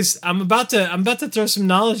name? Because I'm about to throw some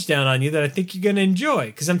knowledge down on you that I think you're going to enjoy.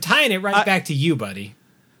 Because I'm tying it back to you, buddy.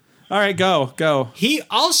 All right, go. He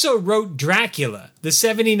also wrote Dracula, the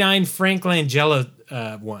 '79 Frank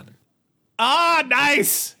Langella one. Ah,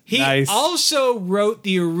 nice. He also wrote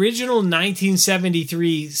the original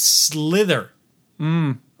 1973 Slither.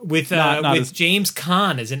 With James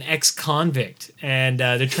Caan as an ex-convict, and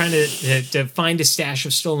they're trying to find a stash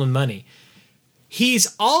of stolen money.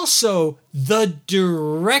 He's also the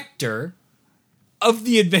director of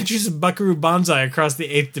The Adventures of Buckaroo Banzai Across the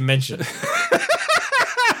Eighth Dimension.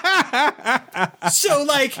 So,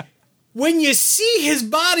 like, when you see his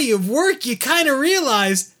body of work, you kind of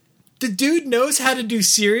realize the dude knows how to do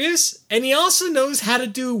serious, and he also knows how to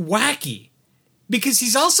do wacky. Because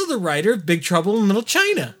he's also the writer of Big Trouble in Little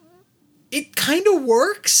China. It kind of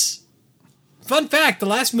works. Fun fact, the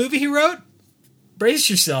last movie he wrote, brace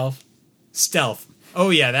yourself, Stealth. Oh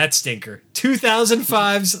yeah, that stinker.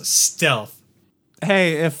 2005's Stealth.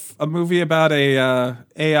 Hey, if a movie about a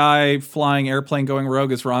AI flying airplane going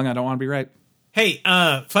rogue is wrong, I don't want to be right. Hey,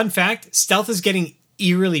 fun fact, Stealth is getting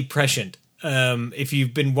eerily prescient. If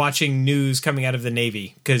you've been watching news coming out of the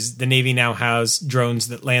Navy, because the Navy now has drones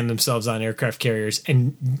that land themselves on aircraft carriers,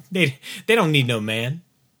 and they don't need no man.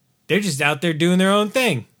 They're just out there doing their own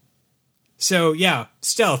thing. So yeah,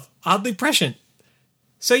 Stealth, oddly prescient.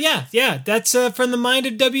 So yeah, that's from the mind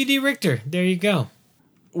of W.D. Richter. There you go.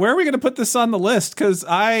 Where are we going to put this on the list? Because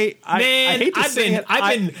I hate to say it.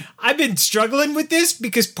 I've been struggling with this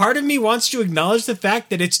because part of me wants to acknowledge the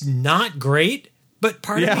fact that it's not great. But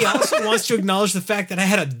part of me also wants to acknowledge the fact that I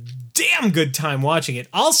had a damn good time watching it.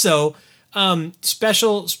 Also,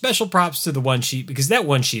 special props to the one sheet, because that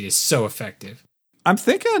one sheet is so effective. I'm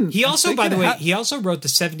thinking. He also, by the way, he also wrote the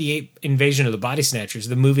 '78 Invasion of the Body Snatchers,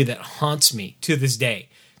 the movie that haunts me to this day.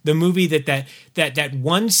 The movie that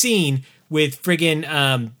one scene with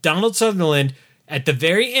friggin' Donald Sutherland at the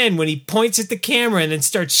very end when he points at the camera and then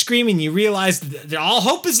starts screaming, you realize that all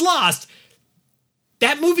hope is lost.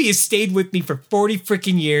 That movie has stayed with me for 40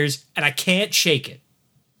 freaking years, and I can't shake it.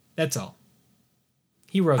 That's all.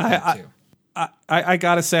 He wrote that too. I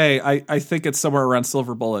gotta say, I think it's somewhere around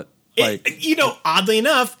Silver Bullet. Like, oddly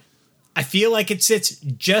enough, I feel like it sits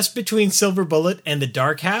just between Silver Bullet and The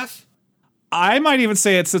Dark Half. I might even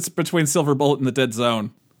say it sits between Silver Bullet and The Dead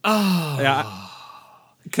Zone. Oh, yeah.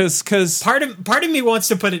 Because part of me wants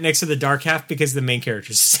to put it next to The Dark Half because the main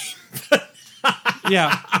character's the same.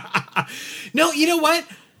 Yeah. No, you know what?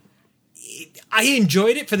 I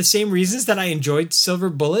enjoyed it for the same reasons that I enjoyed Silver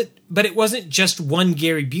Bullet, but it wasn't just one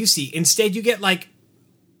Gary Busey. Instead, you get like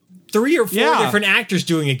 3 or 4 different actors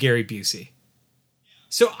doing a Gary Busey.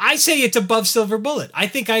 So I say it's above Silver Bullet. I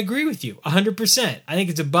think I agree with you 100%. I think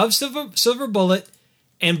it's above Silver Bullet,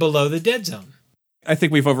 and below the Dead Zone. I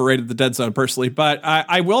think we've overrated the Dead Zone personally, but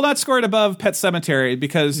I will not score it above Pet Sematary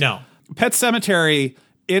because Pet Sematary,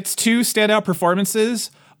 its two standout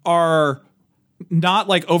performances are not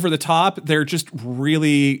like over the top. They're just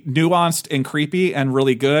really nuanced and creepy and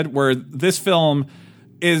really good, where this film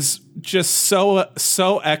is just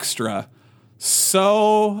so extra.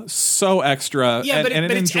 So extra. Yeah, but in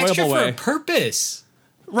an it's enjoyable extra way. for a purpose.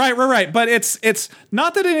 Right. But it's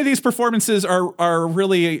not that any of these performances are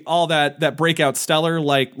really all that breakout stellar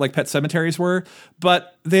like Pet Sematary's were,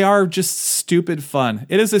 but they are just stupid fun.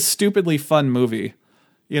 It is a stupidly fun movie,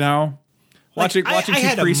 you know? Watching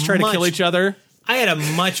two priests try to kill each other. I had a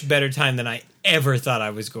much better time than I ever thought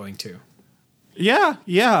I was going to. Yeah.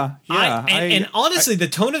 And honestly, the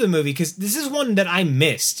tone of the movie, because this is one that I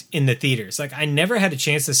missed in the theaters. Like, I never had a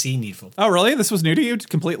chance to see Needful. Oh, really? This was new to you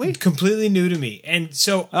completely? Completely new to me. And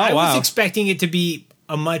so I was expecting it to be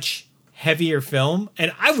a much heavier film,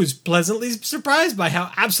 and I was pleasantly surprised by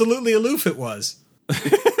how absolutely aloof it was.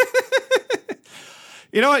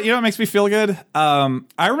 You know what makes me feel good?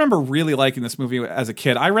 I remember really liking this movie as a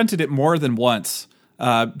kid. I rented it more than once.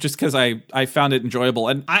 Just because I found it enjoyable.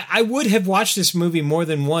 And I would have watched this movie more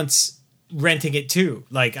than once renting it too.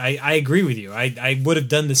 Like, I agree with you. I would have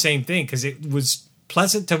done the same thing because it was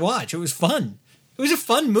pleasant to watch. It was fun. It was a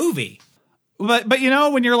fun movie. But you know,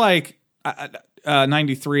 when you're like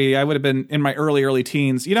 93, I would have been in my early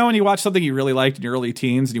teens. You know, when you watch something you really liked in your early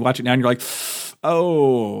teens and you watch it now and you're like,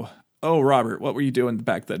 oh, Robert, what were you doing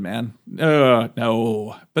back then, man?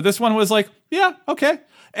 No. But this one was like, yeah, okay.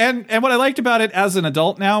 And what I liked about it as an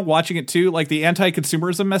adult now, watching it too, like the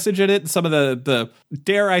anti-consumerism message in it, and some of the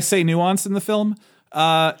dare I say nuance in the film,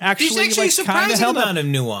 there's actually like, a surprising amount of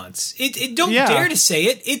nuance. It don't dare to say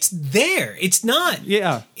it. It's there. It's not.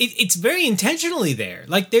 Yeah. It's very intentionally there.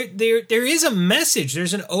 Like there is a message.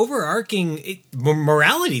 There's an overarching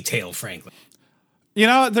morality tale, frankly. You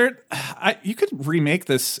know, you could remake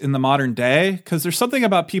this in the modern day because there's something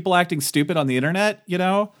about people acting stupid on the internet, you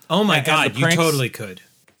know? Oh my God, you totally could.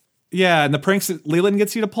 Yeah, and the pranks that Leland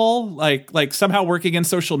gets you to pull, like somehow working in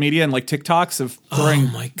social media and like TikToks of throwing.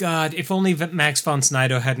 Oh my God, if only Max von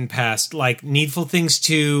Sydow hadn't passed, like Needful Things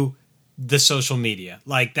 2, the social media.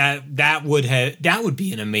 Like that would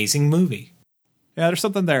be an amazing movie. Yeah, there's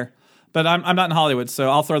something there. But I'm not in Hollywood, so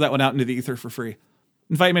I'll throw that one out into the ether for free.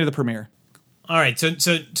 Invite me to the premiere. All right,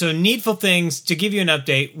 so Needful Things, to give you an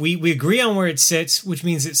update, we agree on where it sits, which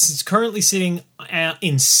means it's currently sitting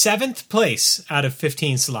in 7th place out of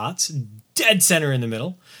 15 slots, dead center in the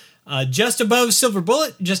middle, just above Silver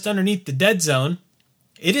Bullet, just underneath the Dead Zone.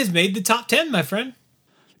 It has made the top 10, my friend.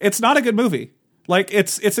 It's not a good movie. Like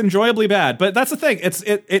it's enjoyably bad, but that's the thing.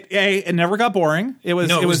 It never got boring. It was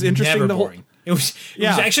interesting. Never boring. It was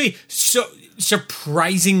actually so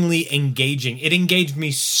surprisingly engaging. It engaged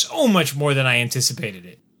me so much more than I anticipated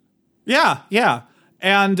it. Yeah.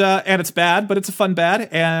 And it's bad, but it's a fun bad.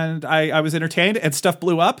 And I was entertained and stuff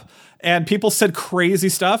blew up and people said crazy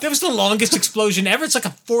stuff. That was the longest explosion ever. It's like a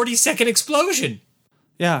 40-second explosion.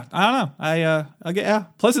 Yeah. I don't know. I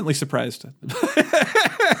get pleasantly surprised.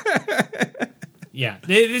 Yeah.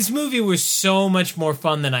 This movie was so much more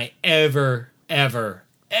fun than I ever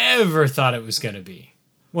thought it was going to be.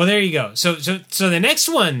 Well, there you go. So the next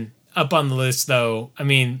one up on the list, though, I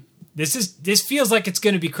mean, this feels like it's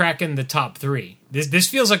going to be cracking the top 3. This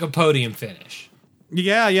feels like a podium finish.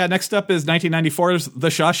 Yeah. Next up is 1994's The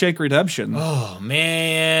Shawshank Redemption. Oh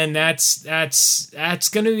man, that's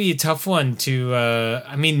going to be a tough one to.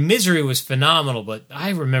 I mean, Misery was phenomenal, but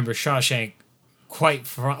I remember Shawshank quite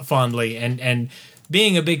fondly, and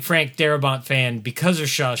being a big Frank Darabont fan because of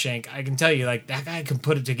Shawshank, I can tell you, like, that guy can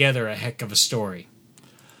put it together a heck of a story.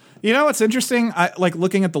 You know what's interesting? I like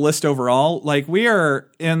looking at the list overall. Like, we are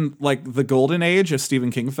in like the golden age of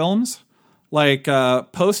Stephen King films, like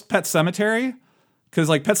post Pet Sematary, because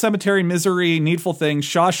like Pet Sematary, Misery, Needful Things,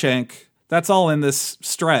 Shawshank. That's all in this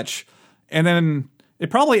stretch, and then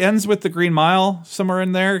it probably ends with The Green Mile somewhere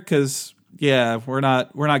in there. Because we're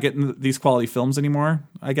not getting these quality films anymore,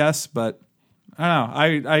 I guess. But I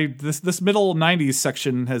don't know. This middle 90s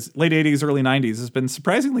section late 80s, early 90s has been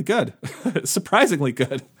surprisingly good. Surprisingly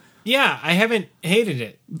good. Yeah, I haven't hated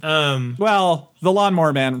it. Well, The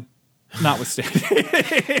Lawnmower Man notwithstanding.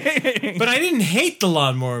 But I didn't hate The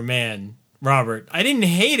Lawnmower Man, Robert. I didn't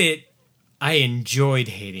hate it. I enjoyed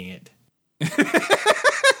hating it.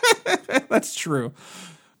 That's true.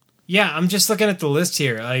 Yeah, I'm just looking at the list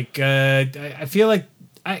here. Like, I feel like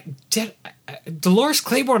Dolores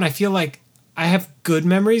Claiborne, I feel like I have good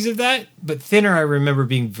memories of that, but Thinner I remember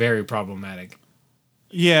being very problematic.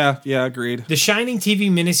 Yeah, agreed. The Shining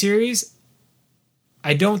TV miniseries,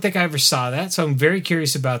 I don't think I ever saw that, so I'm very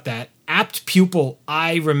curious about that. Apt Pupil,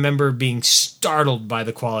 I remember being startled by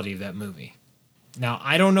the quality of that movie. Now,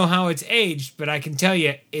 I don't know how it's aged, but I can tell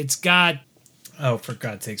you it's got... Oh, for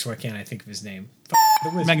God's sakes, why can't I think of his name? The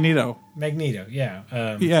Wizard. Magneto. Magneto, yeah.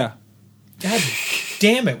 Yeah. God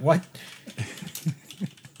damn it, what...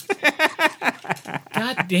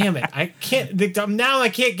 God damn it. I can't... Now I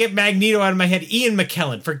can't get Magneto out of my head. Ian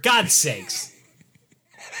McKellen, for God's sakes.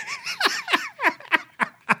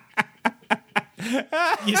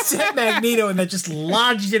 You said Magneto, and that just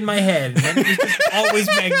lodged in my head. And it was just always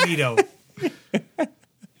Magneto.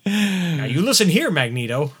 Now you listen here,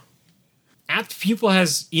 Magneto. Apt Pupil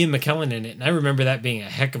has Ian McKellen in it, and I remember that being a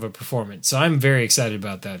heck of a performance. So I'm very excited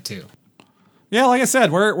about that too. Yeah, like I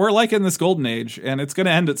said, we're like in this golden age, and it's going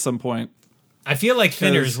to end at some point. I feel like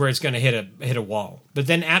Thinner is where it's going to hit a wall, but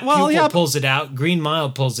then Apt Pupil pulls it out. Green Mile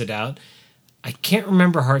pulls it out. I can't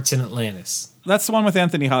remember Hearts in Atlantis. That's the one with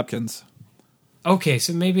Anthony Hopkins. Okay,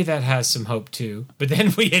 so maybe that has some hope too. But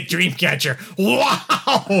then we hit Dreamcatcher. Wow!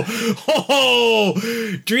 Oh,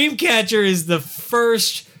 Dreamcatcher is the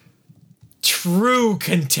first true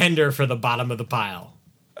contender for the bottom of the pile.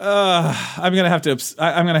 I'm gonna have to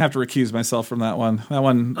recuse myself from that one. That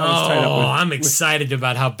one. I was tied up with, I'm excited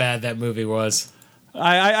about how bad that movie was.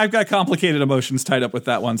 I've got complicated emotions tied up with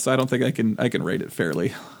that one, so I don't think I can rate it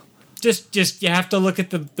fairly. Just you have to look at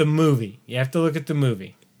the movie. You have to look at the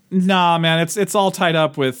movie. Nah, man, it's all tied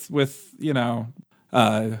up with breaking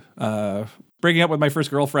up with my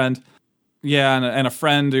first girlfriend. Yeah, and a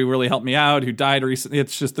friend who really helped me out who died recently.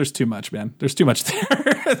 It's just there's too much, man. There's too much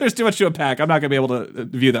there. There's too much to unpack. I'm not gonna be able to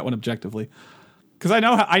view that one objectively because I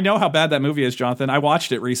know how bad that movie is, Jonathan. I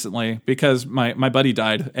watched it recently because my buddy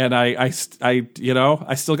died, and I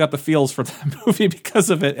still got the feels for that movie because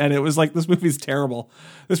of it. And it was like, this movie's terrible.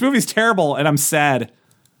 This movie's terrible, and I'm sad.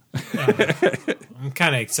 I'm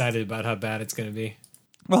kind of excited about how bad it's going to be.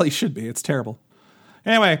 Well, you should be. It's terrible.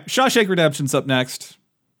 Anyway, Shawshank Redemption's up next.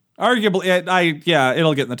 Arguably,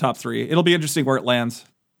 it'll get in the top 3. It'll be interesting where it lands.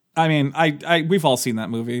 I mean, we've all seen that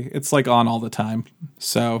movie. It's like on all the time.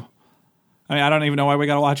 So, I mean, I don't even know why we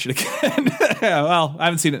got to watch it again. Well, I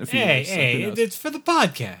haven't seen it in a few years. Hey, it's for the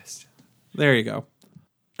podcast. There you go.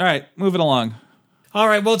 All right, moving along. All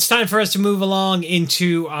right, well, it's time for us to move along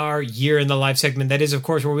into our Year in the Life segment. That is, of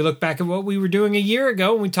course, where we look back at what we were doing a year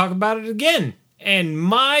ago and we talk about it again. And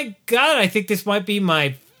my God, I think this might be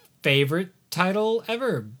my favorite title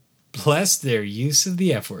ever. Bless their use of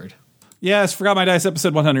the F word. Yes, Forgot My Dice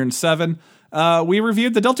episode 107. We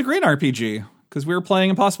reviewed the Delta Green RPG because we were playing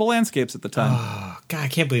Impossible Landscapes at the time. Oh, God, I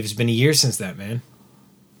can't believe it's been a year since that, man.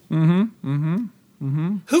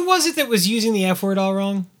 Mm-hmm. Who was it that was using the F word all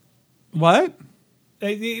wrong? What?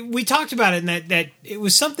 We talked about it, and that it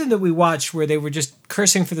was something that we watched where they were just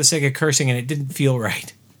cursing for the sake of cursing, and it didn't feel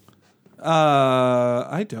right.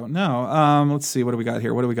 I don't know. Let's see. What do we got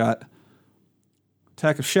here? What do we got?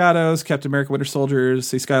 Attack of Shadows, Captain America, Winter Soldiers,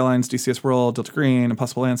 Sea Skylines, DCS World, Delta Green,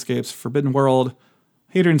 Impossible Landscapes, Forbidden World,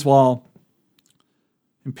 Hadrian's Wall,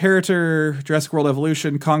 Imperator, Jurassic World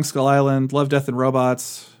Evolution, Kong Skull Island, Love, Death, and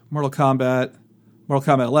Robots, Mortal Kombat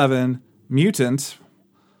 11, Mutant,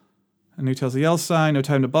 A New Tales of Yellowstime, No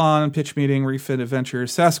Time to Bond, Pitch Meeting, Refit Adventure,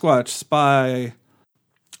 Sasquatch, Spy.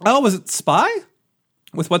 Oh, was it Spy?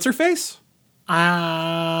 With What's-Her-Face? Might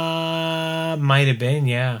have been,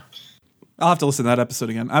 yeah. I'll have to listen to that episode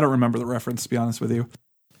again. I don't remember the reference, to be honest with you.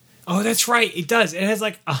 Oh, that's right. It does. It has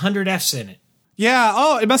like 100 Fs in it. Yeah.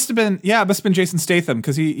 Oh, it must have been Jason Statham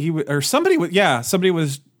because somebody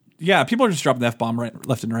was. Yeah, people are just dropping the F-bomb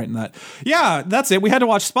left and right in that. Yeah, that's it. We had to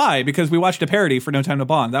watch Spy because we watched a parody for No Time to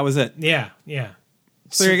Bond. That was it. Yeah.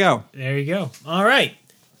 So there you go. There you go. All right.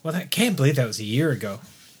 Well, I can't believe that was a year ago.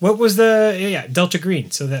 What was the Delta Green?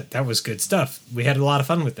 So that was good stuff. We had a lot of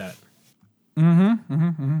fun with that.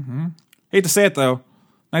 Hate to say it though,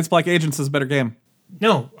 Night's Black Agents is a better game.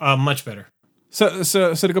 No, much better. So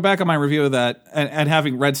to go back on my review of that and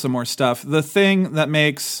having read some more stuff, the thing that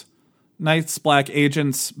makes Night's Black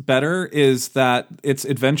Agents better is that it's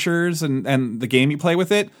adventures and the game you play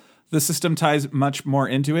with it, the system ties much more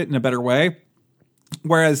into it in a better way.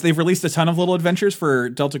 Whereas they've released a ton of little adventures for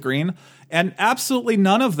Delta Green, and absolutely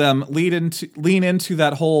none of them lean into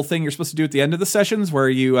that whole thing you're supposed to do at the end of the sessions, where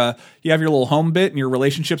you have your little home bit and your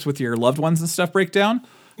relationships with your loved ones and stuff break down.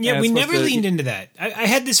 Yeah, we never leaned into that. I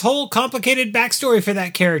had this whole complicated backstory for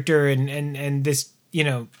that character, and this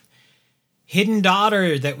hidden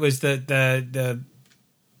daughter that was the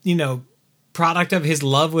product of his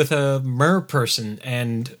love with a mer person,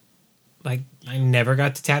 and like I never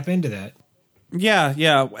got to tap into that.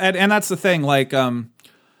 Yeah, and that's the thing. Like,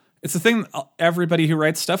 It's the thing everybody who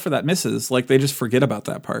writes stuff for that misses. Like, they just forget about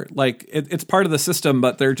that part. Like, it's part of the system,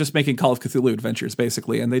 but they're just making Call of Cthulhu adventures,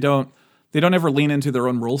 basically, and they don't ever lean into their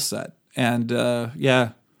own rule set. And,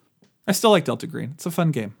 I still like Delta Green. It's a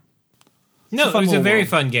fun game. No, it was a very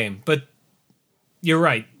fun game, but you're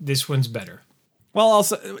right. This one's better. Well,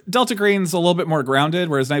 also, Delta Green's a little bit more grounded,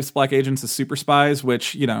 whereas Knights Black Agents is super spies,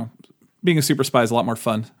 which, being a super spy is a lot more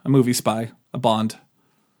fun. A movie spy, a Bond.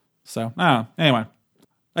 So, I don't know. Anyway.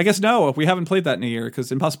 I guess no, we haven't played that in a year because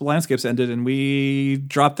Impossible Landscapes ended and we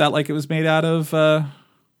dropped that like it was made out of,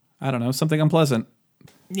 something unpleasant.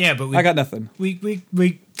 Yeah, but I got nothing.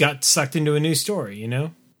 We got sucked into a new story,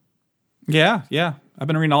 Yeah. I've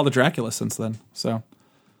been reading all the Dracula since then. So,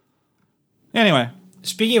 anyway.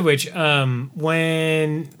 Speaking of which,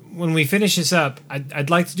 when we finish this up, I'd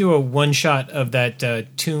like to do a one shot of that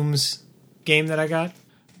Tombs game that I got.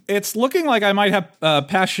 It's looking like I might have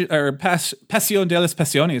Passion de las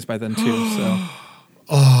Pasiones by then too. So,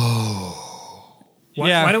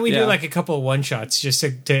 why don't we do like a couple of one shots just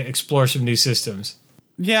to explore some new systems?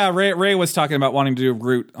 Yeah, Ray was talking about wanting to do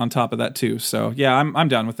Root on top of that too. So yeah, I'm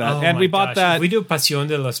down with that. And we bought that. If we do Pasión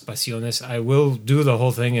de las Pasiones, I will do the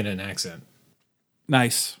whole thing in an accent.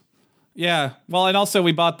 Nice. Yeah. Well, and also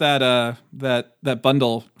we bought that that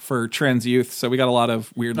bundle for Trans Youth, so we got a lot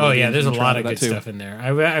of weird. Oh yeah, there's a lot of good stuff in there.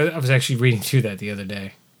 I was actually reading through that the other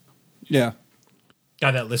day. Yeah.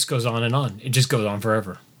 God, that list goes on and on. It just goes on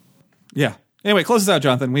forever. Yeah. Anyway, close this out,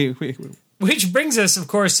 Jonathan. Which brings us, of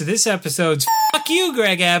course, to this episode's "Fuck You,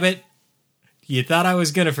 Greg Abbott." You thought I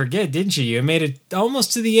was going to forget, didn't you? You made it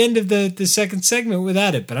almost to the end of the second segment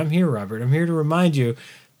without it, but I'm here, Robert. I'm here to remind you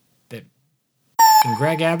that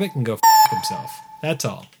Greg Abbott can go himself. That's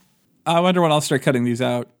all. I wonder when I'll start cutting these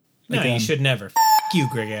out. No, again. you should never. You,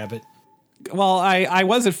 Greg Abbott. Well, I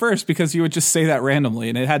was at first because you would just say that randomly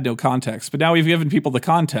and it had no context. But now we've given people the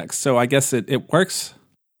context, so I guess it works.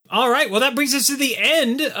 All right, well, that brings us to the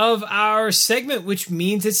end of our segment, which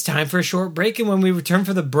means it's time for a short break. And when we return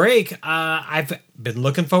for the break, I've been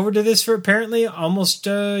looking forward to this for apparently almost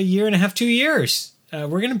a year and a half, 2 years.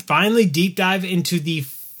 We're going to finally deep dive into the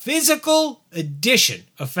physical edition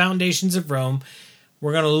of Foundations of Rome.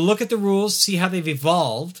 We're going to look at the rules, see how they've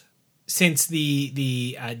evolved since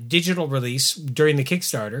the digital release during the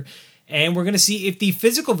Kickstarter. And we're going to see if the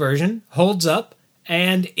physical version holds up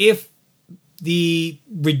and if the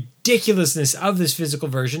ridiculousness of this physical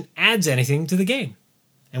version adds anything to the game.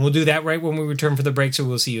 And we'll do that right when we return for the break, so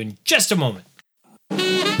we'll see you in just a moment.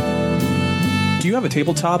 Do you have a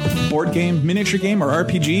tabletop, board game, miniature game, or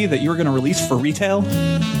RPG that you're going to release for retail?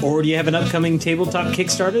 Or do you have an upcoming tabletop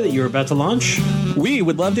Kickstarter that you're about to launch? We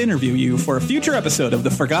would love to interview you for a future episode of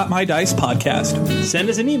the Forgot My Dice podcast.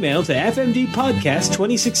 Send us an email to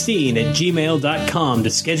fmdpodcast2016@gmail.com to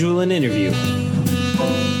schedule an interview.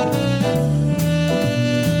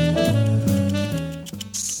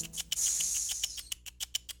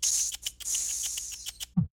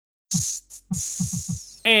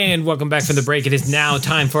 And welcome back from the break. It is now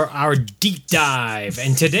time for our deep dive.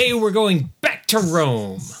 And today we're going back to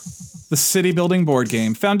Rome. The city building board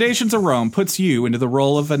game, Foundations of Rome, puts you into the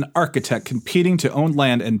role of an architect competing to own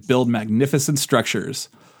land and build magnificent structures.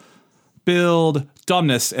 Build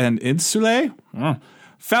domus and insulae,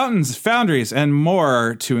 fountains, foundries, and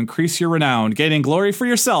more to increase your renown, gaining glory for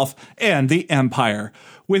yourself and the empire.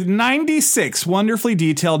 With 96 wonderfully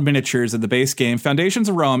detailed miniatures in the base game, Foundations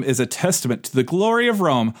of Rome is a testament to the glory of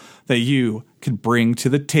Rome that you can bring to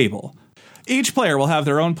the table. Each player will have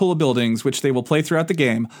their own pool of buildings, which they will play throughout the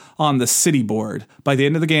game on the city board. By the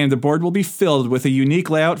end of the game, the board will be filled with a unique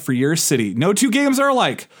layout for your city. No two games are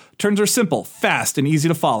alike. Turns are simple, fast, and easy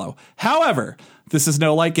to follow. However, this is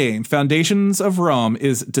no light game. Foundations of Rome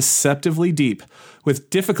is deceptively deep, with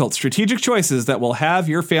difficult strategic choices that will have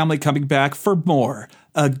your family coming back for more,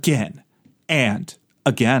 again, and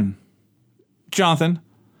again. Jonathan,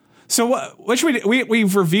 so what should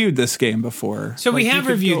we've reviewed this game before. So we have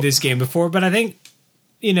reviewed this game before, but I think,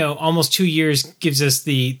 almost 2 years gives us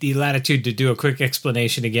the latitude to do a quick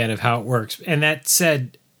explanation again of how it works. And that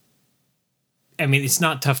said, I mean, it's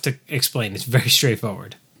not tough to explain. It's very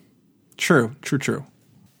straightforward. True.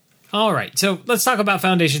 All right, so let's talk about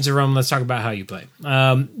Foundations of Rome. Let's talk about how you play.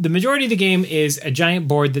 The majority of the game is a giant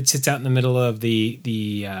board that sits out in the middle of the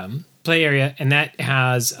play area, and that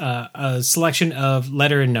has a selection of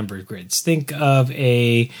letter and number grids. Think of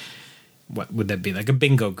what would that be, like a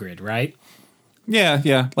bingo grid, right?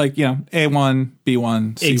 Yeah, like, A1, B1,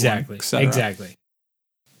 C1, exactly, etc. Exactly.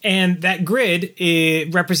 And that grid,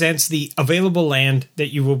 it represents the available land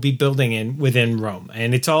that you will be building in within Rome.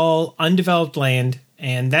 And it's all undeveloped land,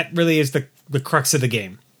 and that really is the crux of the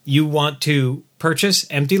game. You want to purchase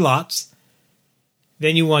empty lots.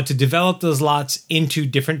 Then you want to develop those lots into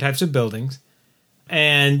different types of buildings.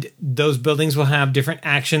 And those buildings will have different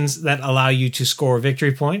actions that allow you to score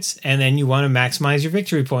victory points. And then you want to maximize your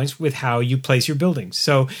victory points with how you place your buildings.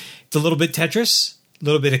 So it's a little bit Tetris, a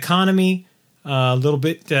little bit economy, a little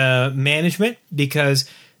bit management, because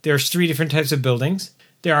there's 3 different types of buildings.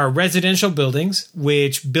 There are residential buildings,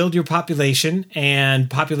 which build your population, and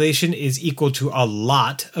population is equal to a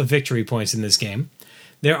lot of victory points in this game.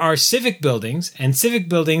 There are civic buildings, and civic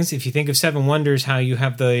buildings, if you think of Seven Wonders, how you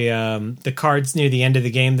have the cards near the end of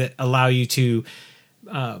the game that allow you to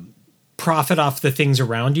profit off the things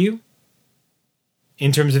around you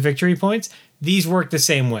in terms of victory points, these work the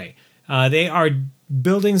same way. They are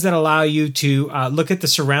buildings that allow you to look at the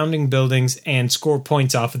surrounding buildings and score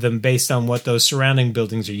points off of them based on what those surrounding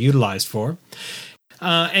buildings are utilized for.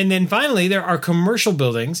 And then finally, there are commercial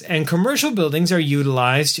buildings, and commercial buildings are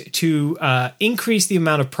utilized to increase the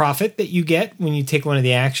amount of profit that you get when you take one of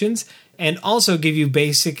the actions, and also give you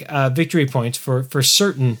basic victory points for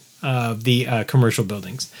certain of the commercial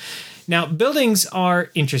buildings. Now, buildings are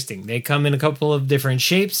interesting. They come in a couple of different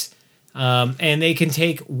shapes. And they can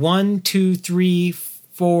take 1, 2, 3,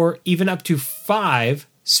 4, even up to 5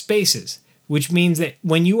 spaces, which means that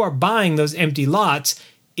when you are buying those empty lots,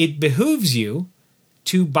 it behooves you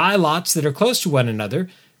to buy lots that are close to one another,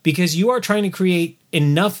 because you are trying to create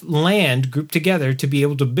enough land grouped together to be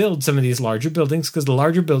able to build some of these larger buildings, because the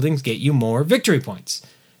larger buildings get you more victory points.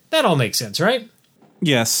 That all makes sense, right?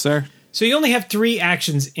 Yes, sir. So you only have 3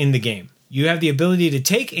 actions in the game. You have the ability to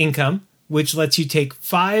take income, which lets you take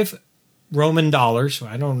 5 Roman dollars.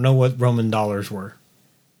 I don't know what Roman dollars were.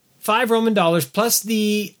 5 Roman dollars plus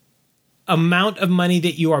the amount of money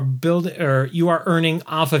that you are you are earning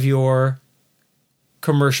off of your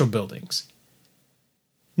commercial buildings.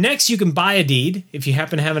 Next, you can buy a deed if you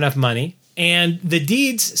happen to have enough money, and the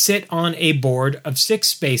deeds sit on a board of 6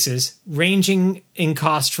 spaces, ranging in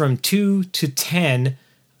cost from 2 to 10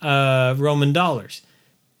 Roman dollars.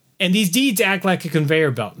 And these deeds act like a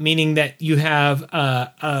conveyor belt, meaning that you have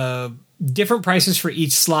different prices for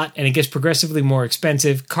each slot, and it gets progressively more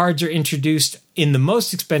expensive. Cards are introduced in the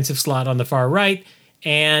most expensive slot on the far right,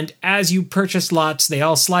 and as you purchase lots, they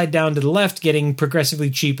all slide down to the left, getting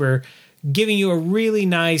progressively cheaper, giving you a really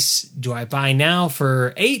nice, do I buy now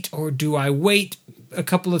for 8, or do I wait a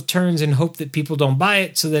couple of turns and hope that people don't buy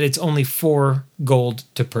it so that it's only 4 gold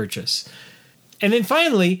to purchase. And then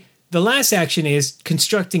finally, the last action is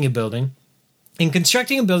constructing a building. And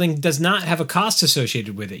constructing a building does not have a cost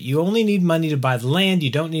associated with it. You only need money to buy the land. You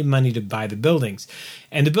don't need money to buy the buildings.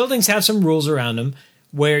 And the buildings have some rules around them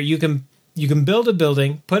where you can build a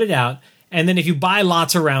building, put it out, and then if you buy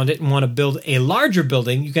lots around it and want to build a larger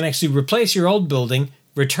building, you can actually replace your old building,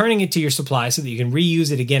 returning it to your supply so that you can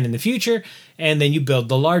reuse it again in the future, and then you build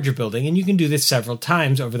the larger building. And you can do this several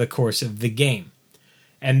times over the course of the game.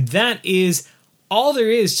 And that is all there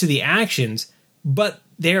is to the actions, but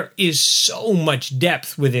there is so much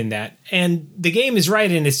depth within that. And the game is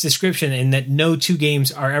right in its description in that no 2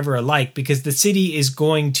 games are ever alike, because the city is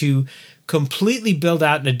going to completely build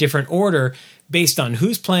out in a different order based on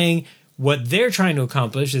who's playing, what they're trying to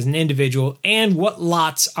accomplish as an individual, and what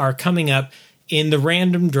lots are coming up in the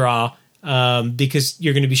random draw, because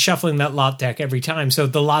you're going to be shuffling that lot deck every time. So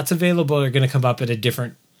the lots available are going to come up at a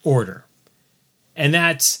different order. And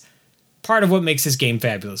that's part of what makes this game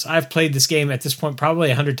fabulous. I've played this game at this point probably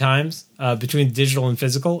 100 times between digital and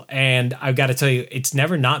physical, and I've got to tell you, it's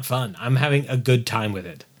never not fun. I'm having a good time with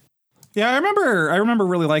it. Yeah, I remember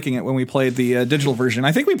really liking it when we played the digital version.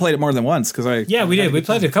 I think we played it more than once because we did. We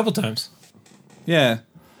played it a couple times. Yeah.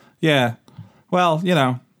 Well,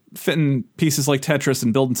 fitting pieces like Tetris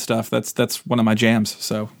and building stuff, that's one of my jams.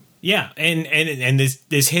 So yeah, and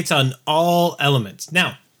this hits on all elements.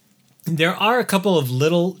 Now, there are a couple of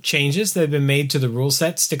little changes that have been made to the rule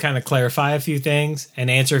sets to kind of clarify a few things and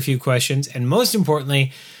answer a few questions. And most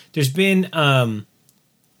importantly, there's been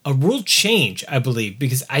a rule change, I believe,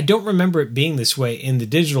 because I don't remember it being this way in the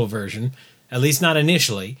digital version, at least not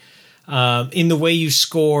initially, in the way you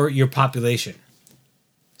score your population.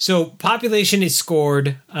 So population is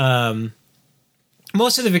scored.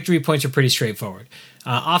 Most of the victory points are pretty straightforward.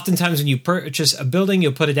 Oftentimes when you purchase a building,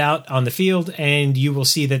 you'll put it out on the field, and you will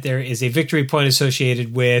see that there is a victory point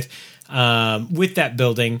associated with that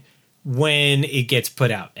building when it gets put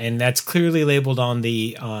out, and that's clearly labeled on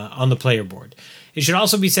the player board. It should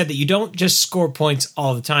also be said that you don't just score points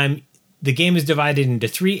all the time. The game is divided into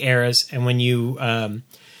 3 eras, and when you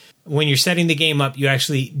when you're setting the game up, you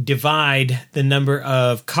actually divide the number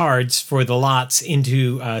of cards for the lots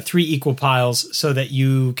into 3 equal piles so that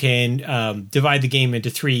you can divide the game into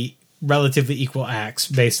 3 relatively equal acts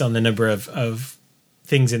based on the number of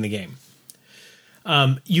things in the game.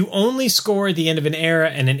 You only score at the end of an era,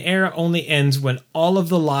 and an era only ends when all of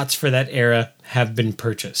the lots for that era have been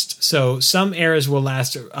purchased. So some eras will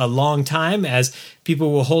last a long time, as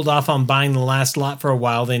people will hold off on buying the last lot for a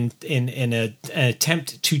while in an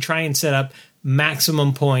attempt to try and set up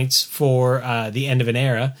maximum points for the end of an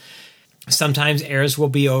era. Sometimes eras will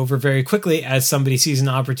be over very quickly as somebody sees an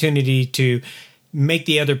opportunity to make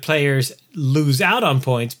the other players lose out on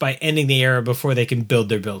points by ending the era before they can build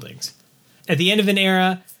their buildings. At the end of an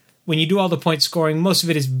era, when you do all the point scoring, most of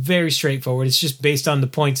it is very straightforward. It's just based on the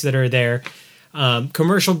points that are there.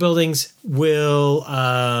 Commercial buildings will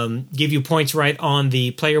give you points right on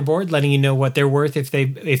the player board, letting you know what they're worth if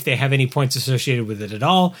they have any points associated with it at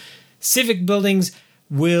all. Civic buildings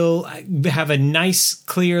will have a nice,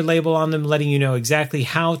 clear label on them, letting you know exactly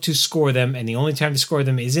how to score them, and the only time to score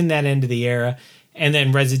them is in that end of the era. And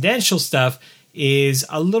then residential stuff is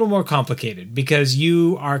a little more complicated because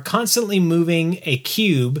you are constantly moving a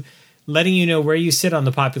cube, letting you know where you sit on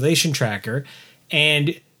the population tracker.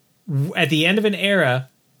 And at the end of an era,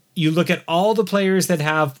 you look at all the players that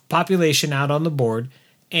have population out on the board,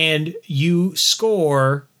 and you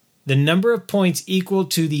score the number of points equal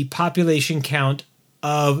to the population count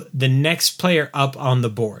of the next player up on the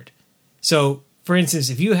board. So, for instance,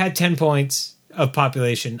 if you had 10 points of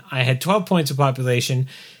population, I had 12 points of population,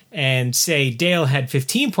 and say Dale had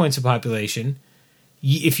 15 points of population,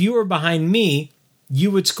 if you were behind me,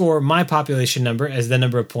 you would score my population number as the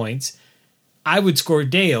number of points. I would score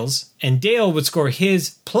Dale's, and Dale would score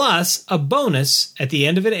his plus a bonus at the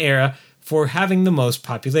end of an era for having the most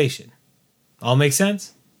population. All make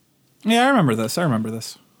sense? Yeah, I remember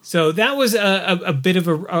this. So that was a bit of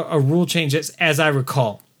a rule change as I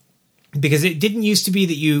recall. Because it didn't used to be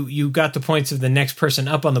that you got the points of the next person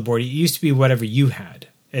up on the board. It used to be whatever you had.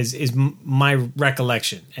 Is my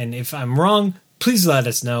recollection, and if I'm wrong, please let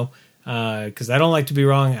us know, because I don't like to be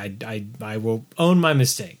wrong. I will own my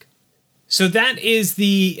mistake. So that is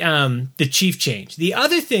the chief change. The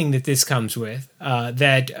other thing that this comes with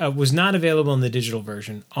that was not available in the digital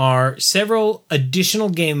version are several additional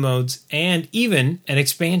game modes and even an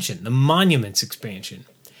expansion, the Monuments expansion.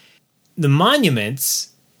 The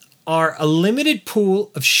Monuments are a limited pool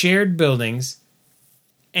of shared buildings,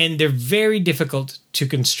 and they're very difficult to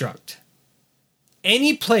construct.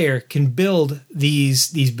 Any player can build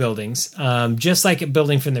these buildings, just like a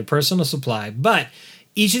building from their personal supply, but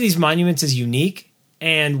each of these monuments is unique,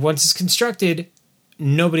 and once it's constructed,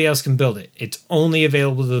 nobody else can build it. It's only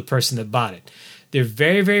available to the person that bought it. They're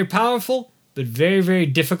very, very powerful, but very, very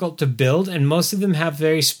difficult to build, and most of them have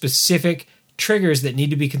very specific triggers that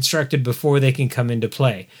need to be constructed before they can come into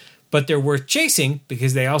play. But they're worth chasing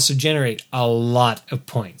because they also generate a lot of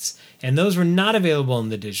points. And those were not available in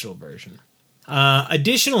the digital version.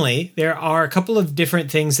 Additionally, there are a couple of different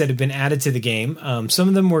things that have been added to the game. Some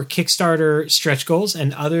of them were Kickstarter stretch goals,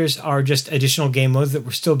 and others are just additional game modes that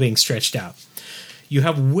were still being stretched out. You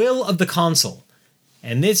have Will of the Consul,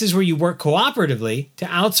 and this is where you work cooperatively to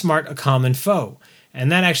outsmart a common foe. And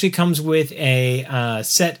that actually comes with a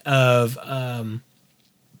set of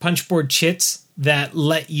punchboard chits that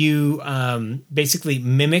let you basically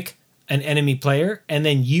mimic an enemy player, and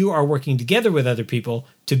then you are working together with other people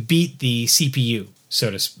to beat the CPU,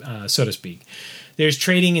 so to speak. There's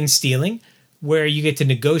trading and stealing, where you get to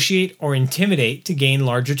negotiate or intimidate to gain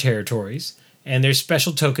larger territories, and there's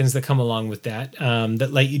special tokens that come along with that that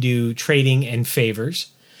let you do trading and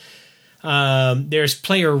favors. There's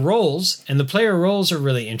player roles, and the player roles are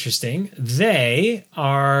really interesting. They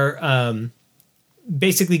are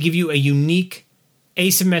basically give you a unique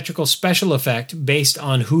asymmetrical special effect based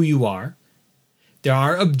on who you are. There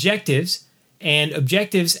are objectives, and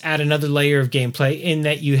objectives add another layer of gameplay in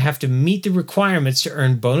that you have to meet the requirements to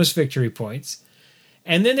earn bonus victory points.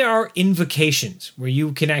 And then there are invocations, where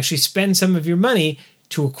you can actually spend some of your money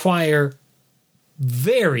to acquire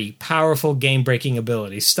very powerful game-breaking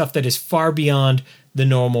abilities, stuff that is far beyond the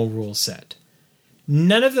normal rule set.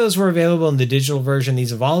 None of those were available in the digital version.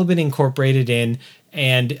 These have all been incorporated in,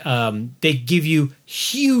 and they give you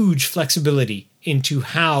huge flexibility into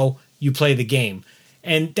how you play the game.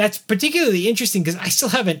 And that's particularly interesting because I still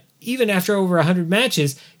haven't, even after over 100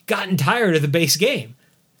 matches, gotten tired of the base game.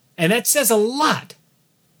 And that says a lot.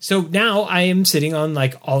 So now I am sitting on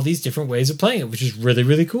like all these different ways of playing it, which is really,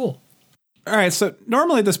 really cool. All right, so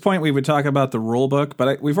normally at this point we would talk about the rule book,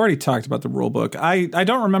 but we've already talked about the rule book. I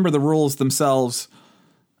don't remember the rules themselves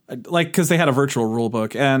like because they had a virtual rule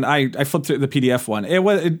book, and I flipped through the PDF one. It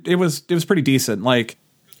was pretty decent. Like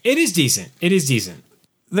It is decent. It is decent.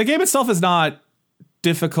 the game itself is not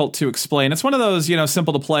difficult to explain. It's one of those,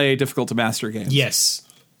 simple to play, difficult to master games. Yes,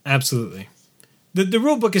 absolutely. The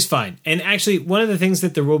rule book is fine. And actually, one of the things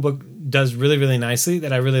that the rule book does really, really nicely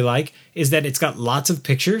that I really like is that it's got lots of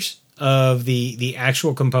pictures of the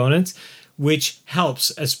actual components, which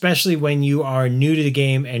helps, especially when you are new to the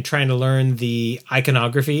game and trying to learn the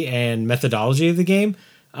iconography and methodology of the game.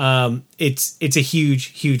 It's a huge,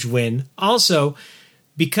 huge win. Also,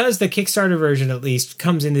 because the Kickstarter version, at least,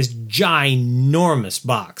 comes in this ginormous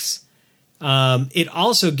box, it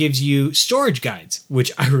also gives you storage guides,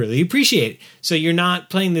 which I really appreciate. So you're not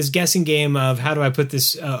playing this guessing game of how do I put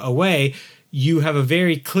this away. You have a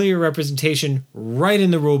very clear representation right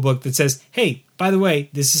in the rule book that says, hey, by the way,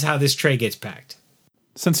 this is how this tray gets packed.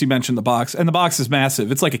 Since you mentioned the box, and the box is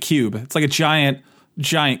massive. It's like a cube. It's like a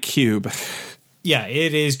giant cube. Yeah,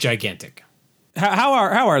 it is gigantic. How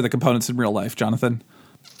are the components in real life, Jonathan?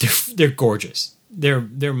 They're gorgeous. They're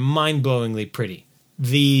mind-blowingly pretty.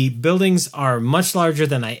 The buildings are much larger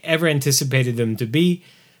than I ever anticipated them to be.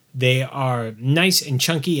 They are nice and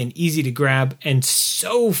chunky and easy to grab and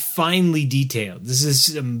so finely detailed. This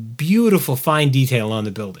is some beautiful fine detail on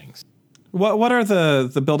the buildings. What are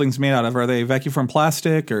the buildings made out of? Are they vacuum formed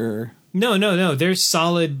plastic or? No. They're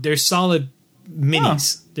solid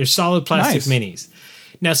minis. Oh, they're solid plastic minis.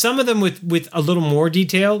 Now, some of them with a little more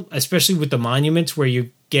detail, especially with the monuments where you're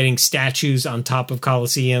getting statues on top of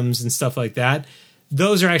coliseums and stuff like that.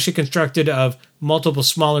 Those are actually constructed of multiple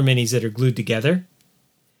smaller minis that are glued together.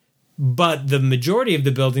 But the majority of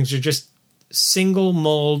the buildings are just single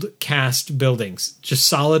mold cast buildings, just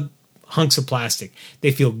solid hunks of plastic.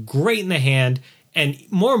 They feel great in the hand. And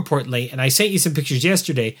more importantly, and I sent you some pictures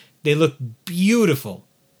yesterday, they look beautiful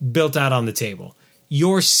built out on the table.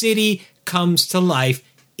 Your city comes to life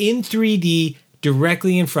in 3D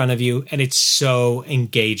directly in front of you, and it's so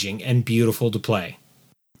engaging and beautiful to play.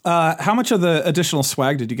 How much of the additional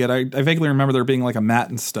swag did you get? I vaguely remember there being like a mat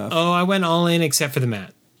and stuff. Oh, I went all in except for the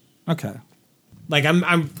mat. Okay. Like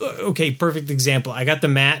I'm okay, perfect example. I got the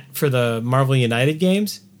mat for the Marvel United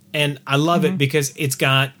games, and I love it because it's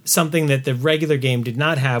got something that the regular game did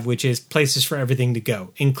not have, which is places for everything to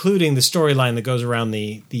go, including the storyline that goes around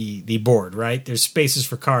the board, right? There's spaces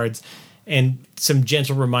for cards and some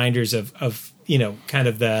gentle reminders of kind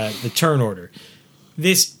of the turn order.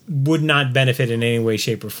 This would not benefit in any way,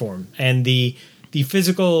 shape, or form. And the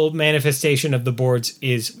physical manifestation of the boards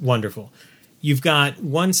is wonderful. You've got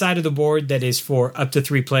one side of the board that is for up to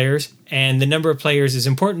 3 players, and the number of players is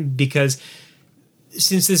important because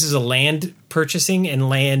since this is a land purchasing and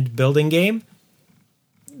land building game,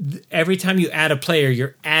 every time you add a player,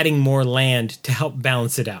 you're adding more land to help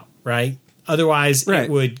balance it out, right? Otherwise, right.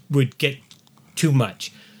 It would get too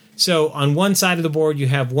much. So on one side of the board, you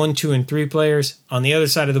have 1, 2, and 3 players. On the other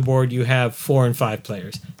side of the board, you have 4 and 5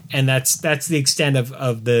 players. And that's the extent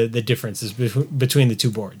of the differences between the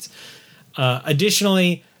two boards.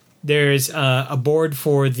 Additionally, there's a board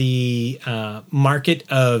for the Market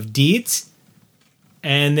of Deeds.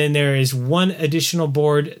 And then there is one additional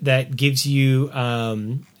board that gives you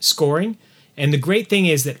scoring. And the great thing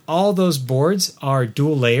is that all those boards are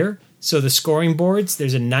dual layer. So the scoring boards,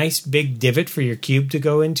 there's a nice big divot for your cube to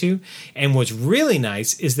go into. And what's really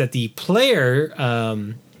nice is that the player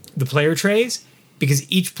trays,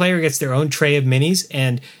 because each player gets their own tray of minis,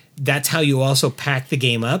 and that's how you also pack the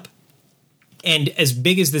game up. And as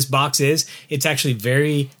big as this box is, it's actually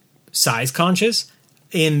very size conscious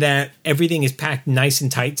in that everything is packed nice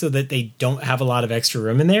and tight so that they don't have a lot of extra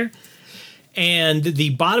room in there. And the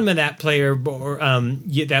bottom of that player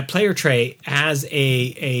tray has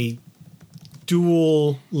a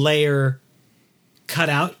dual layer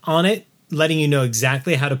cutout on it, letting you know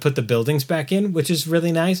exactly how to put the buildings back in, which is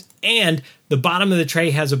really nice. And the bottom of the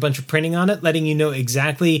tray has a bunch of printing on it, letting you know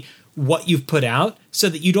exactly what you've put out so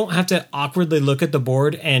that you don't have to awkwardly look at the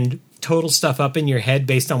board and total stuff up in your head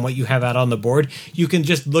based on what you have out on the board. You can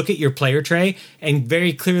just look at your player tray and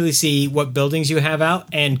very clearly see what buildings you have out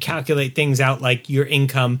and calculate things out like your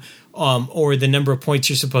income or the number of points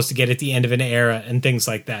you're supposed to get at the end of an era and things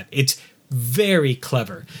like that. It's very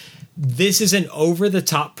clever. This is an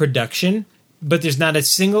over-the-top production, but there's not a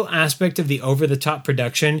single aspect of the over-the-top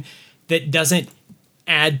production that doesn't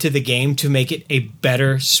add to the game to make it a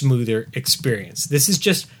better, smoother experience. This is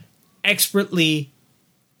just expertly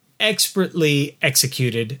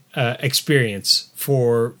executed experience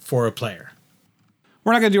for a player.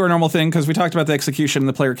 We're not going to do our normal thing because we talked about the execution and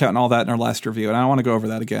the player count and all that in our last review, and I don't want to go over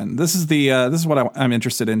that again. This is what I'm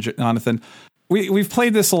interested in, Jonathan. we've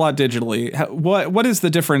played this a lot digitally. What is the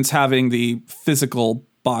difference having the physical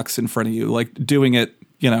box in front of you, like doing it,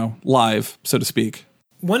 live, so to speak?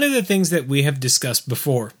 One of the things that we have discussed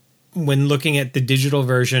before when looking at the digital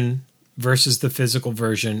version versus the physical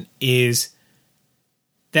version is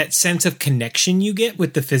that sense of connection you get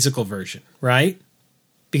with the physical version, right?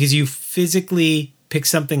 Because you physically pick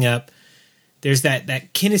something up. There's that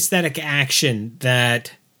kinesthetic action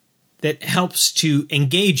that helps to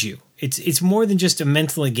engage you. It's more than just a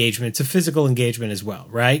mental engagement. It's a physical engagement as well,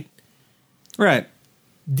 right? Right.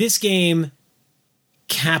 This game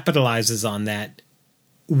capitalizes on that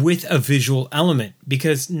with a visual element,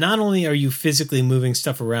 because not only are you physically moving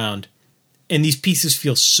stuff around, and these pieces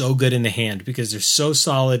feel so good in the hand because they're so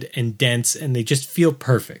solid and dense and they just feel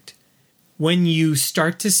perfect. When you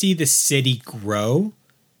start to see the city grow,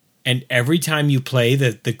 and every time you play,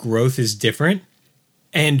 the growth is different,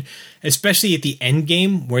 and especially at the end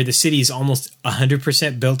game where the city is almost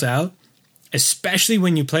 100% built out, especially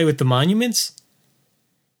when you play with the monuments,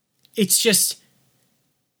 it's just,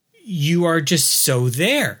 you are just so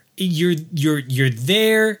there. You're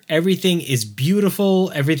there. Everything is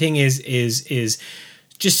beautiful. Everything is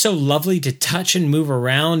just so lovely to touch and move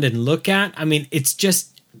around and look at. I mean, it's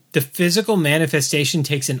just, the physical manifestation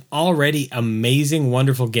takes an already amazing,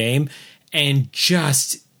 wonderful game and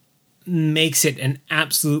just makes it an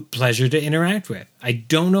absolute pleasure to interact with. I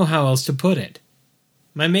don't know how else to put it.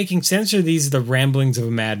 Am I making sense, or are these the ramblings of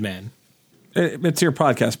a madman? It's your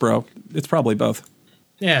podcast, bro. It's probably both.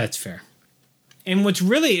 Yeah, that's fair. And what's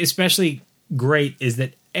really especially great is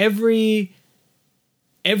that every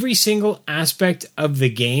single aspect of the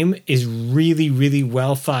game is really, really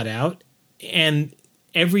well thought out, and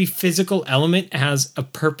every physical element has a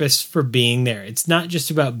purpose for being there. It's not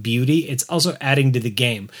just about beauty, it's also adding to the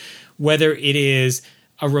game. Whether it is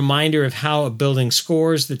a reminder of how a building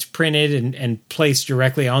scores that's printed and placed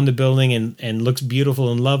directly on the building and looks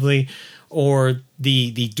beautiful and lovely, or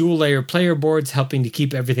the dual layer player boards helping to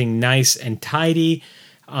keep everything nice and tidy,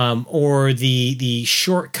 or the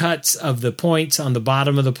shortcuts of the points on the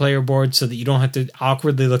bottom of the player board so that you don't have to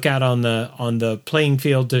awkwardly look out on the playing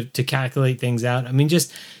field to calculate things out. I mean,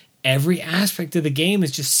 just every aspect of the game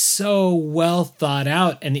is just so well thought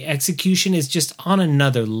out, and the execution is just on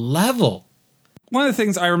another level. One of the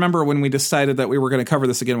things I remember when we decided that we were going to cover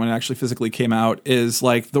this again when it actually physically came out is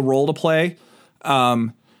like the role to play.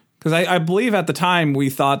 Because I believe at the time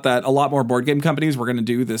we thought that a lot more board game companies were going to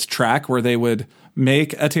do this track where they would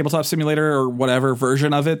make a tabletop simulator or whatever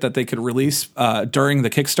version of it that they could release during the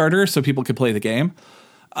Kickstarter so people could play the game.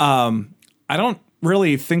 I don't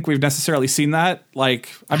really think we've necessarily seen that. Like,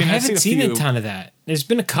 I mean, I haven't seen a a ton of that. There's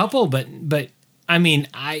been a couple, but I mean,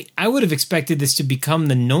 I would have expected this to become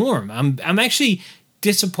the norm. I'm actually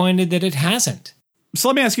disappointed that it hasn't. So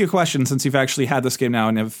let me ask you a question, since you've actually had this game now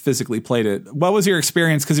and have physically played it. What was your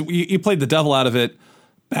experience? Because you played the devil out of it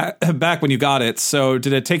back when you got it. So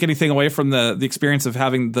did it take anything away from the experience of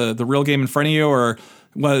having the real game in front of you, or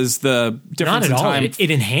was the difference Not at in time? all.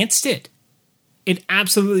 It enhanced it. It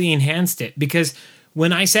absolutely enhanced it, because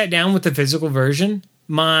when I sat down with the physical version,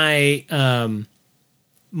 my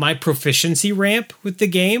proficiency ramp with the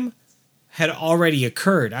game had already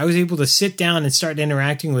occurred. I was able to sit down and start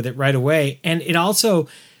interacting with it right away. And it also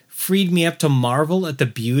freed me up to marvel at the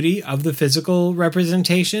beauty of the physical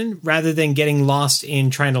representation rather than getting lost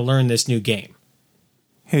in trying to learn this new game.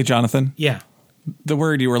 Hey, Jonathan. Yeah. The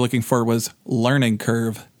word you were looking for was learning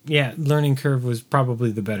curve. Yeah, learning curve was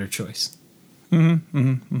probably the better choice.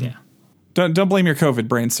 Yeah. Don't blame your COVID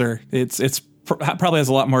brain, sir. It's probably has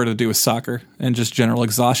a lot more to do with soccer and just general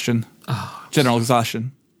exhaustion. General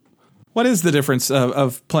exhaustion. What is the difference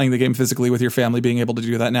of playing the game physically with your family, being able to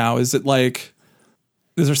do that now? Is it like,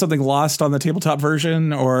 is there something lost on the tabletop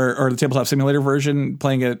version or the tabletop simulator version,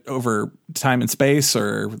 playing it over time and space,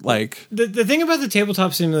 or like? The thing about the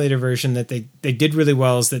tabletop simulator version that they did really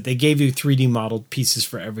well is that they gave you 3D modeled pieces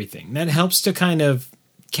for everything. That helps to kind of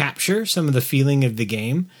capture some of the feeling of the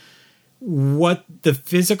game. What the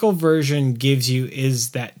physical version gives you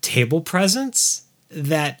is that table presence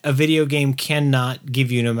that a video game cannot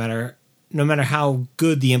give you, no matter how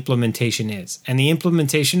good the implementation is. And the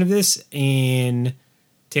implementation of this in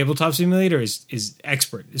Tabletop Simulator is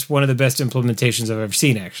expert. It's one of the best implementations I've ever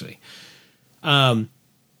seen, actually.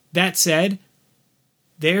 That said,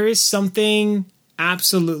 there is something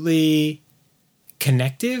absolutely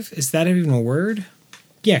connective. Is that even a word?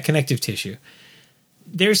 Yeah, connective tissue.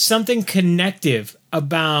 There's something connective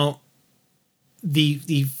about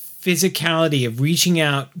the physicality of reaching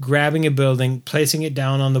out, grabbing a building, placing it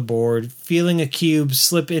down on the board, feeling a cube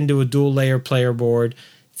slip into a dual layer player board,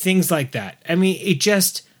 things like that. I mean,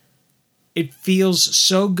 It feels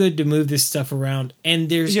so good to move this stuff around. And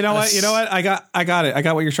there's You know what? I got it. I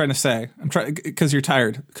got what you're trying to say. I'm trying because you're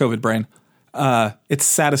tired, COVID brain. It's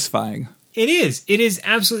satisfying. It is. It is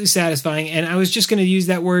absolutely satisfying. And I was just going to use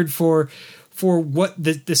that word for what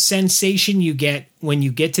the sensation you get when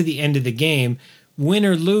you get to the end of the game. Win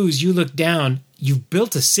or lose, you look down, you've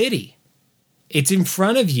built a city. It's in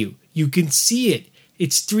front of you. You can see it.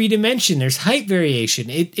 It's 3-dimension. There's height variation.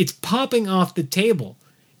 It's popping off the table.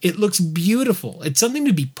 It looks beautiful. It's something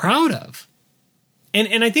to be proud of.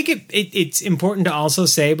 And I think it's important to also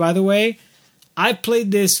say, by the way, I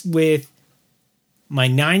played this with my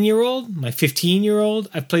 9-year-old, my 15-year-old.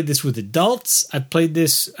 I've played this with adults. I've played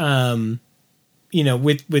this, with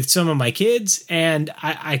some of my kids. And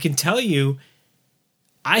I can tell you,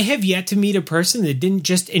 I have yet to meet a person that didn't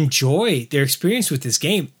just enjoy their experience with this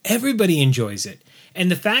game. Everybody enjoys it. And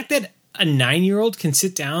the fact that a 9-year-old can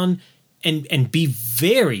sit down and be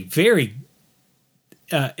very, very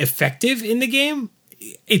effective in the game,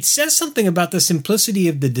 it says something about the simplicity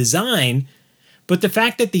of the design, but the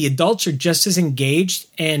fact that the adults are just as engaged.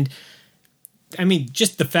 And I mean,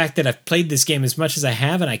 just the fact that I've played this game as much as I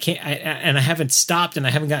have, and I haven't stopped and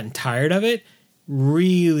I haven't gotten tired of it,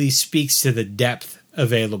 really speaks to the depth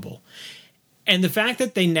available. And the fact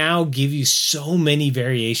that they now give you so many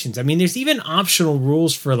variations. I mean, there's even optional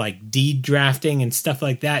rules for like deed drafting and stuff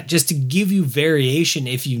like that, just to give you variation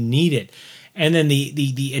if you need it. And then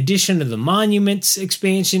the addition of the monuments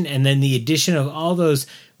expansion, and then the addition of all those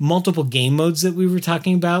multiple game modes that we were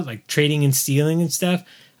talking about, like trading and stealing and stuff.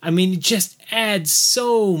 I mean, it just adds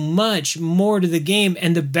so much more to the game.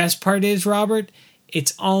 And the best part is, Robert,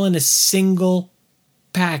 it's all in a single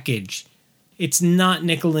package. It's not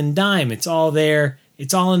nickel and dime. It's all there.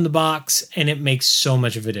 It's all in the box, and it makes so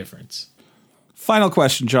much of a difference. Final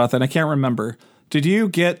question, Jonathan. I can't remember. Did you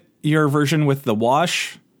get your version with the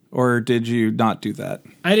wash, or did you not do that?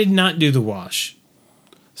 I did not do the wash.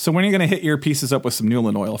 So when are you going to hit your pieces up with some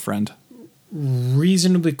Newland oil, friend?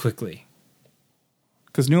 Reasonably quickly.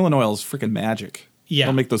 Because Newland oil is freaking magic. Yeah.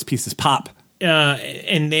 It'll make those pieces pop.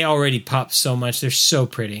 And they already pop so much. They're so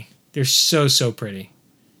pretty. They're so pretty.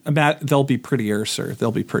 They'll be prettier, sir.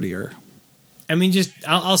 They'll be prettier. I mean,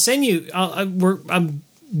 I'll send you.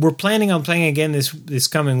 We're planning on playing again this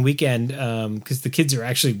coming weekend because the kids are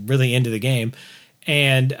actually really into the game,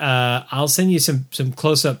 and I'll send you some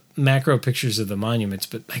close up macro pictures of the monuments.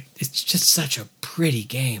 But like, it's just such a pretty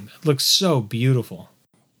game. It looks so beautiful.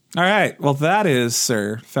 All right, well, that is,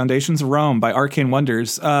 sir, Foundations of Rome by Arcane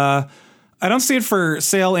Wonders. I don't see it for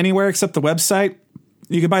sale anywhere except the website.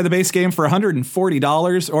 You can buy the base game for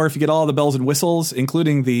 $140, or if you get all the bells and whistles,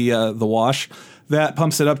 including the wash, that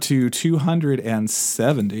pumps it up to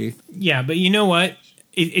 $270. Yeah, but you know what?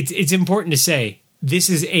 It's important to say this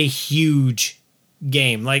is a huge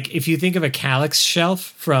game. Like if you think of a Kallax shelf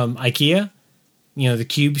from IKEA, the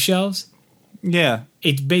cube shelves. Yeah,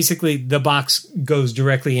 it's basically the box goes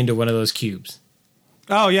directly into one of those cubes.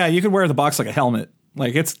 Oh yeah, you could wear the box like a helmet.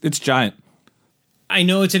 Like it's giant. I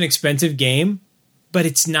know it's an expensive game, but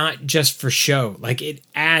it's not just for show. Like it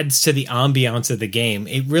adds to the ambiance of the game.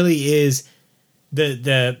 It really is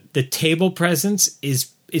the table presence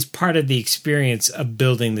is part of the experience of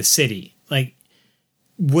building the city. Like,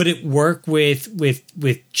 would it work with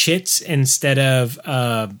chits instead of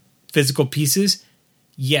physical pieces?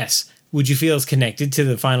 Yes. Would you feel as connected to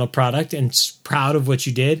the final product and proud of what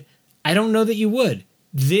you did? I don't know that you would.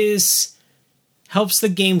 This helps the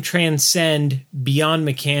game transcend beyond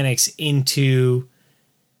mechanics into,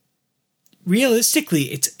 realistically,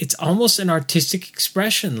 it's almost an artistic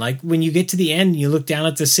expression. Like when you get to the end and you look down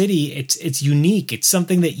at the city, it's unique. It's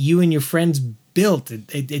something that you and your friends built.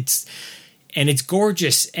 It's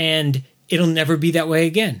gorgeous, and it'll never be that way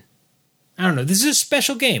again. I don't know. This is a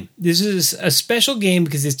special game. This is a special game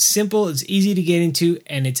because it's simple, it's easy to get into,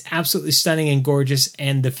 and it's absolutely stunning and gorgeous,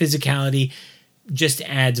 and the physicality just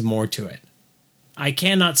adds more to it. I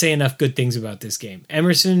cannot say enough good things about this game.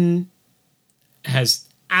 Emerson has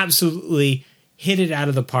absolutely hit it out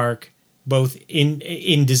of the park, both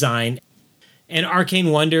in design, and Arcane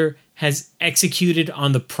Wonder has executed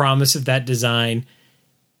on the promise of that design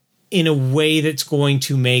in a way that's going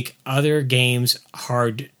to make other games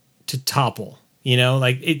hard to topple.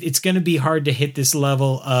 Like it's going to be hard to hit this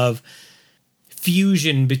level of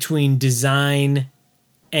fusion between design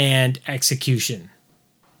and execution.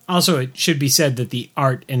 Also, it should be said that the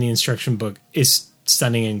art in the instruction book is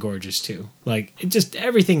stunning and gorgeous too. Like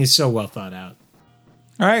everything is so well thought out.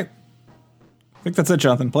 All right. I think that's it,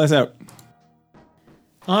 Jonathan. Play us out.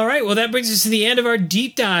 All right. Well, that brings us to the end of our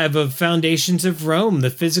deep dive of Foundations of Rome, the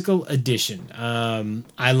physical edition.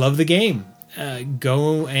 I love the game.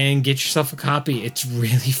 go and get yourself a copy. It's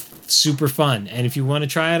really super fun. And if you want to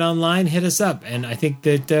try it online, hit us up. And I think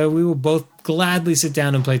that we will both gladly sit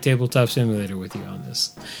down and play Tabletop Simulator with you on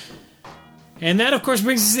this. And that, of course,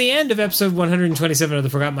 brings us to the end of episode 127 of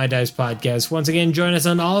the Forgot My Dice podcast. Once again, join us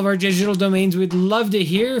on all of our digital domains. We'd love to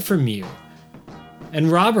hear from you.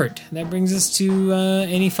 And Robert, that brings us to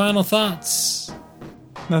any final thoughts?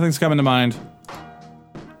 Nothing's coming to mind.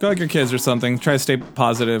 Go like your kids or something. Try to stay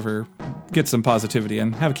positive or get some positivity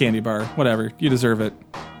in. Have a candy bar. Whatever. You deserve it.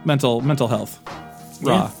 Mental health.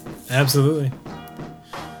 Raw. Yeah, absolutely.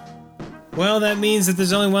 Well, that means that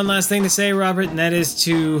there's only one last thing to say, Robert, and that is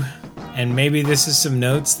to... And maybe this is some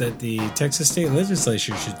notes that the Texas State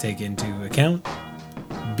Legislature should take into account.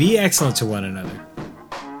 Be excellent to one another.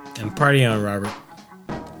 And party on, Robert.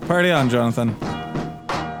 Party on, Jonathan.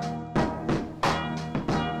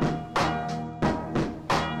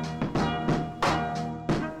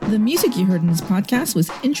 The music you heard in this podcast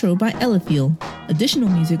was Intro by Eliphiel. Additional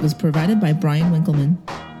music was provided by Brian Winkleman.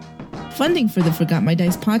 Funding for the Forgot My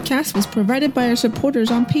Dice podcast was provided by our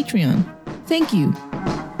supporters on Patreon. Thank you.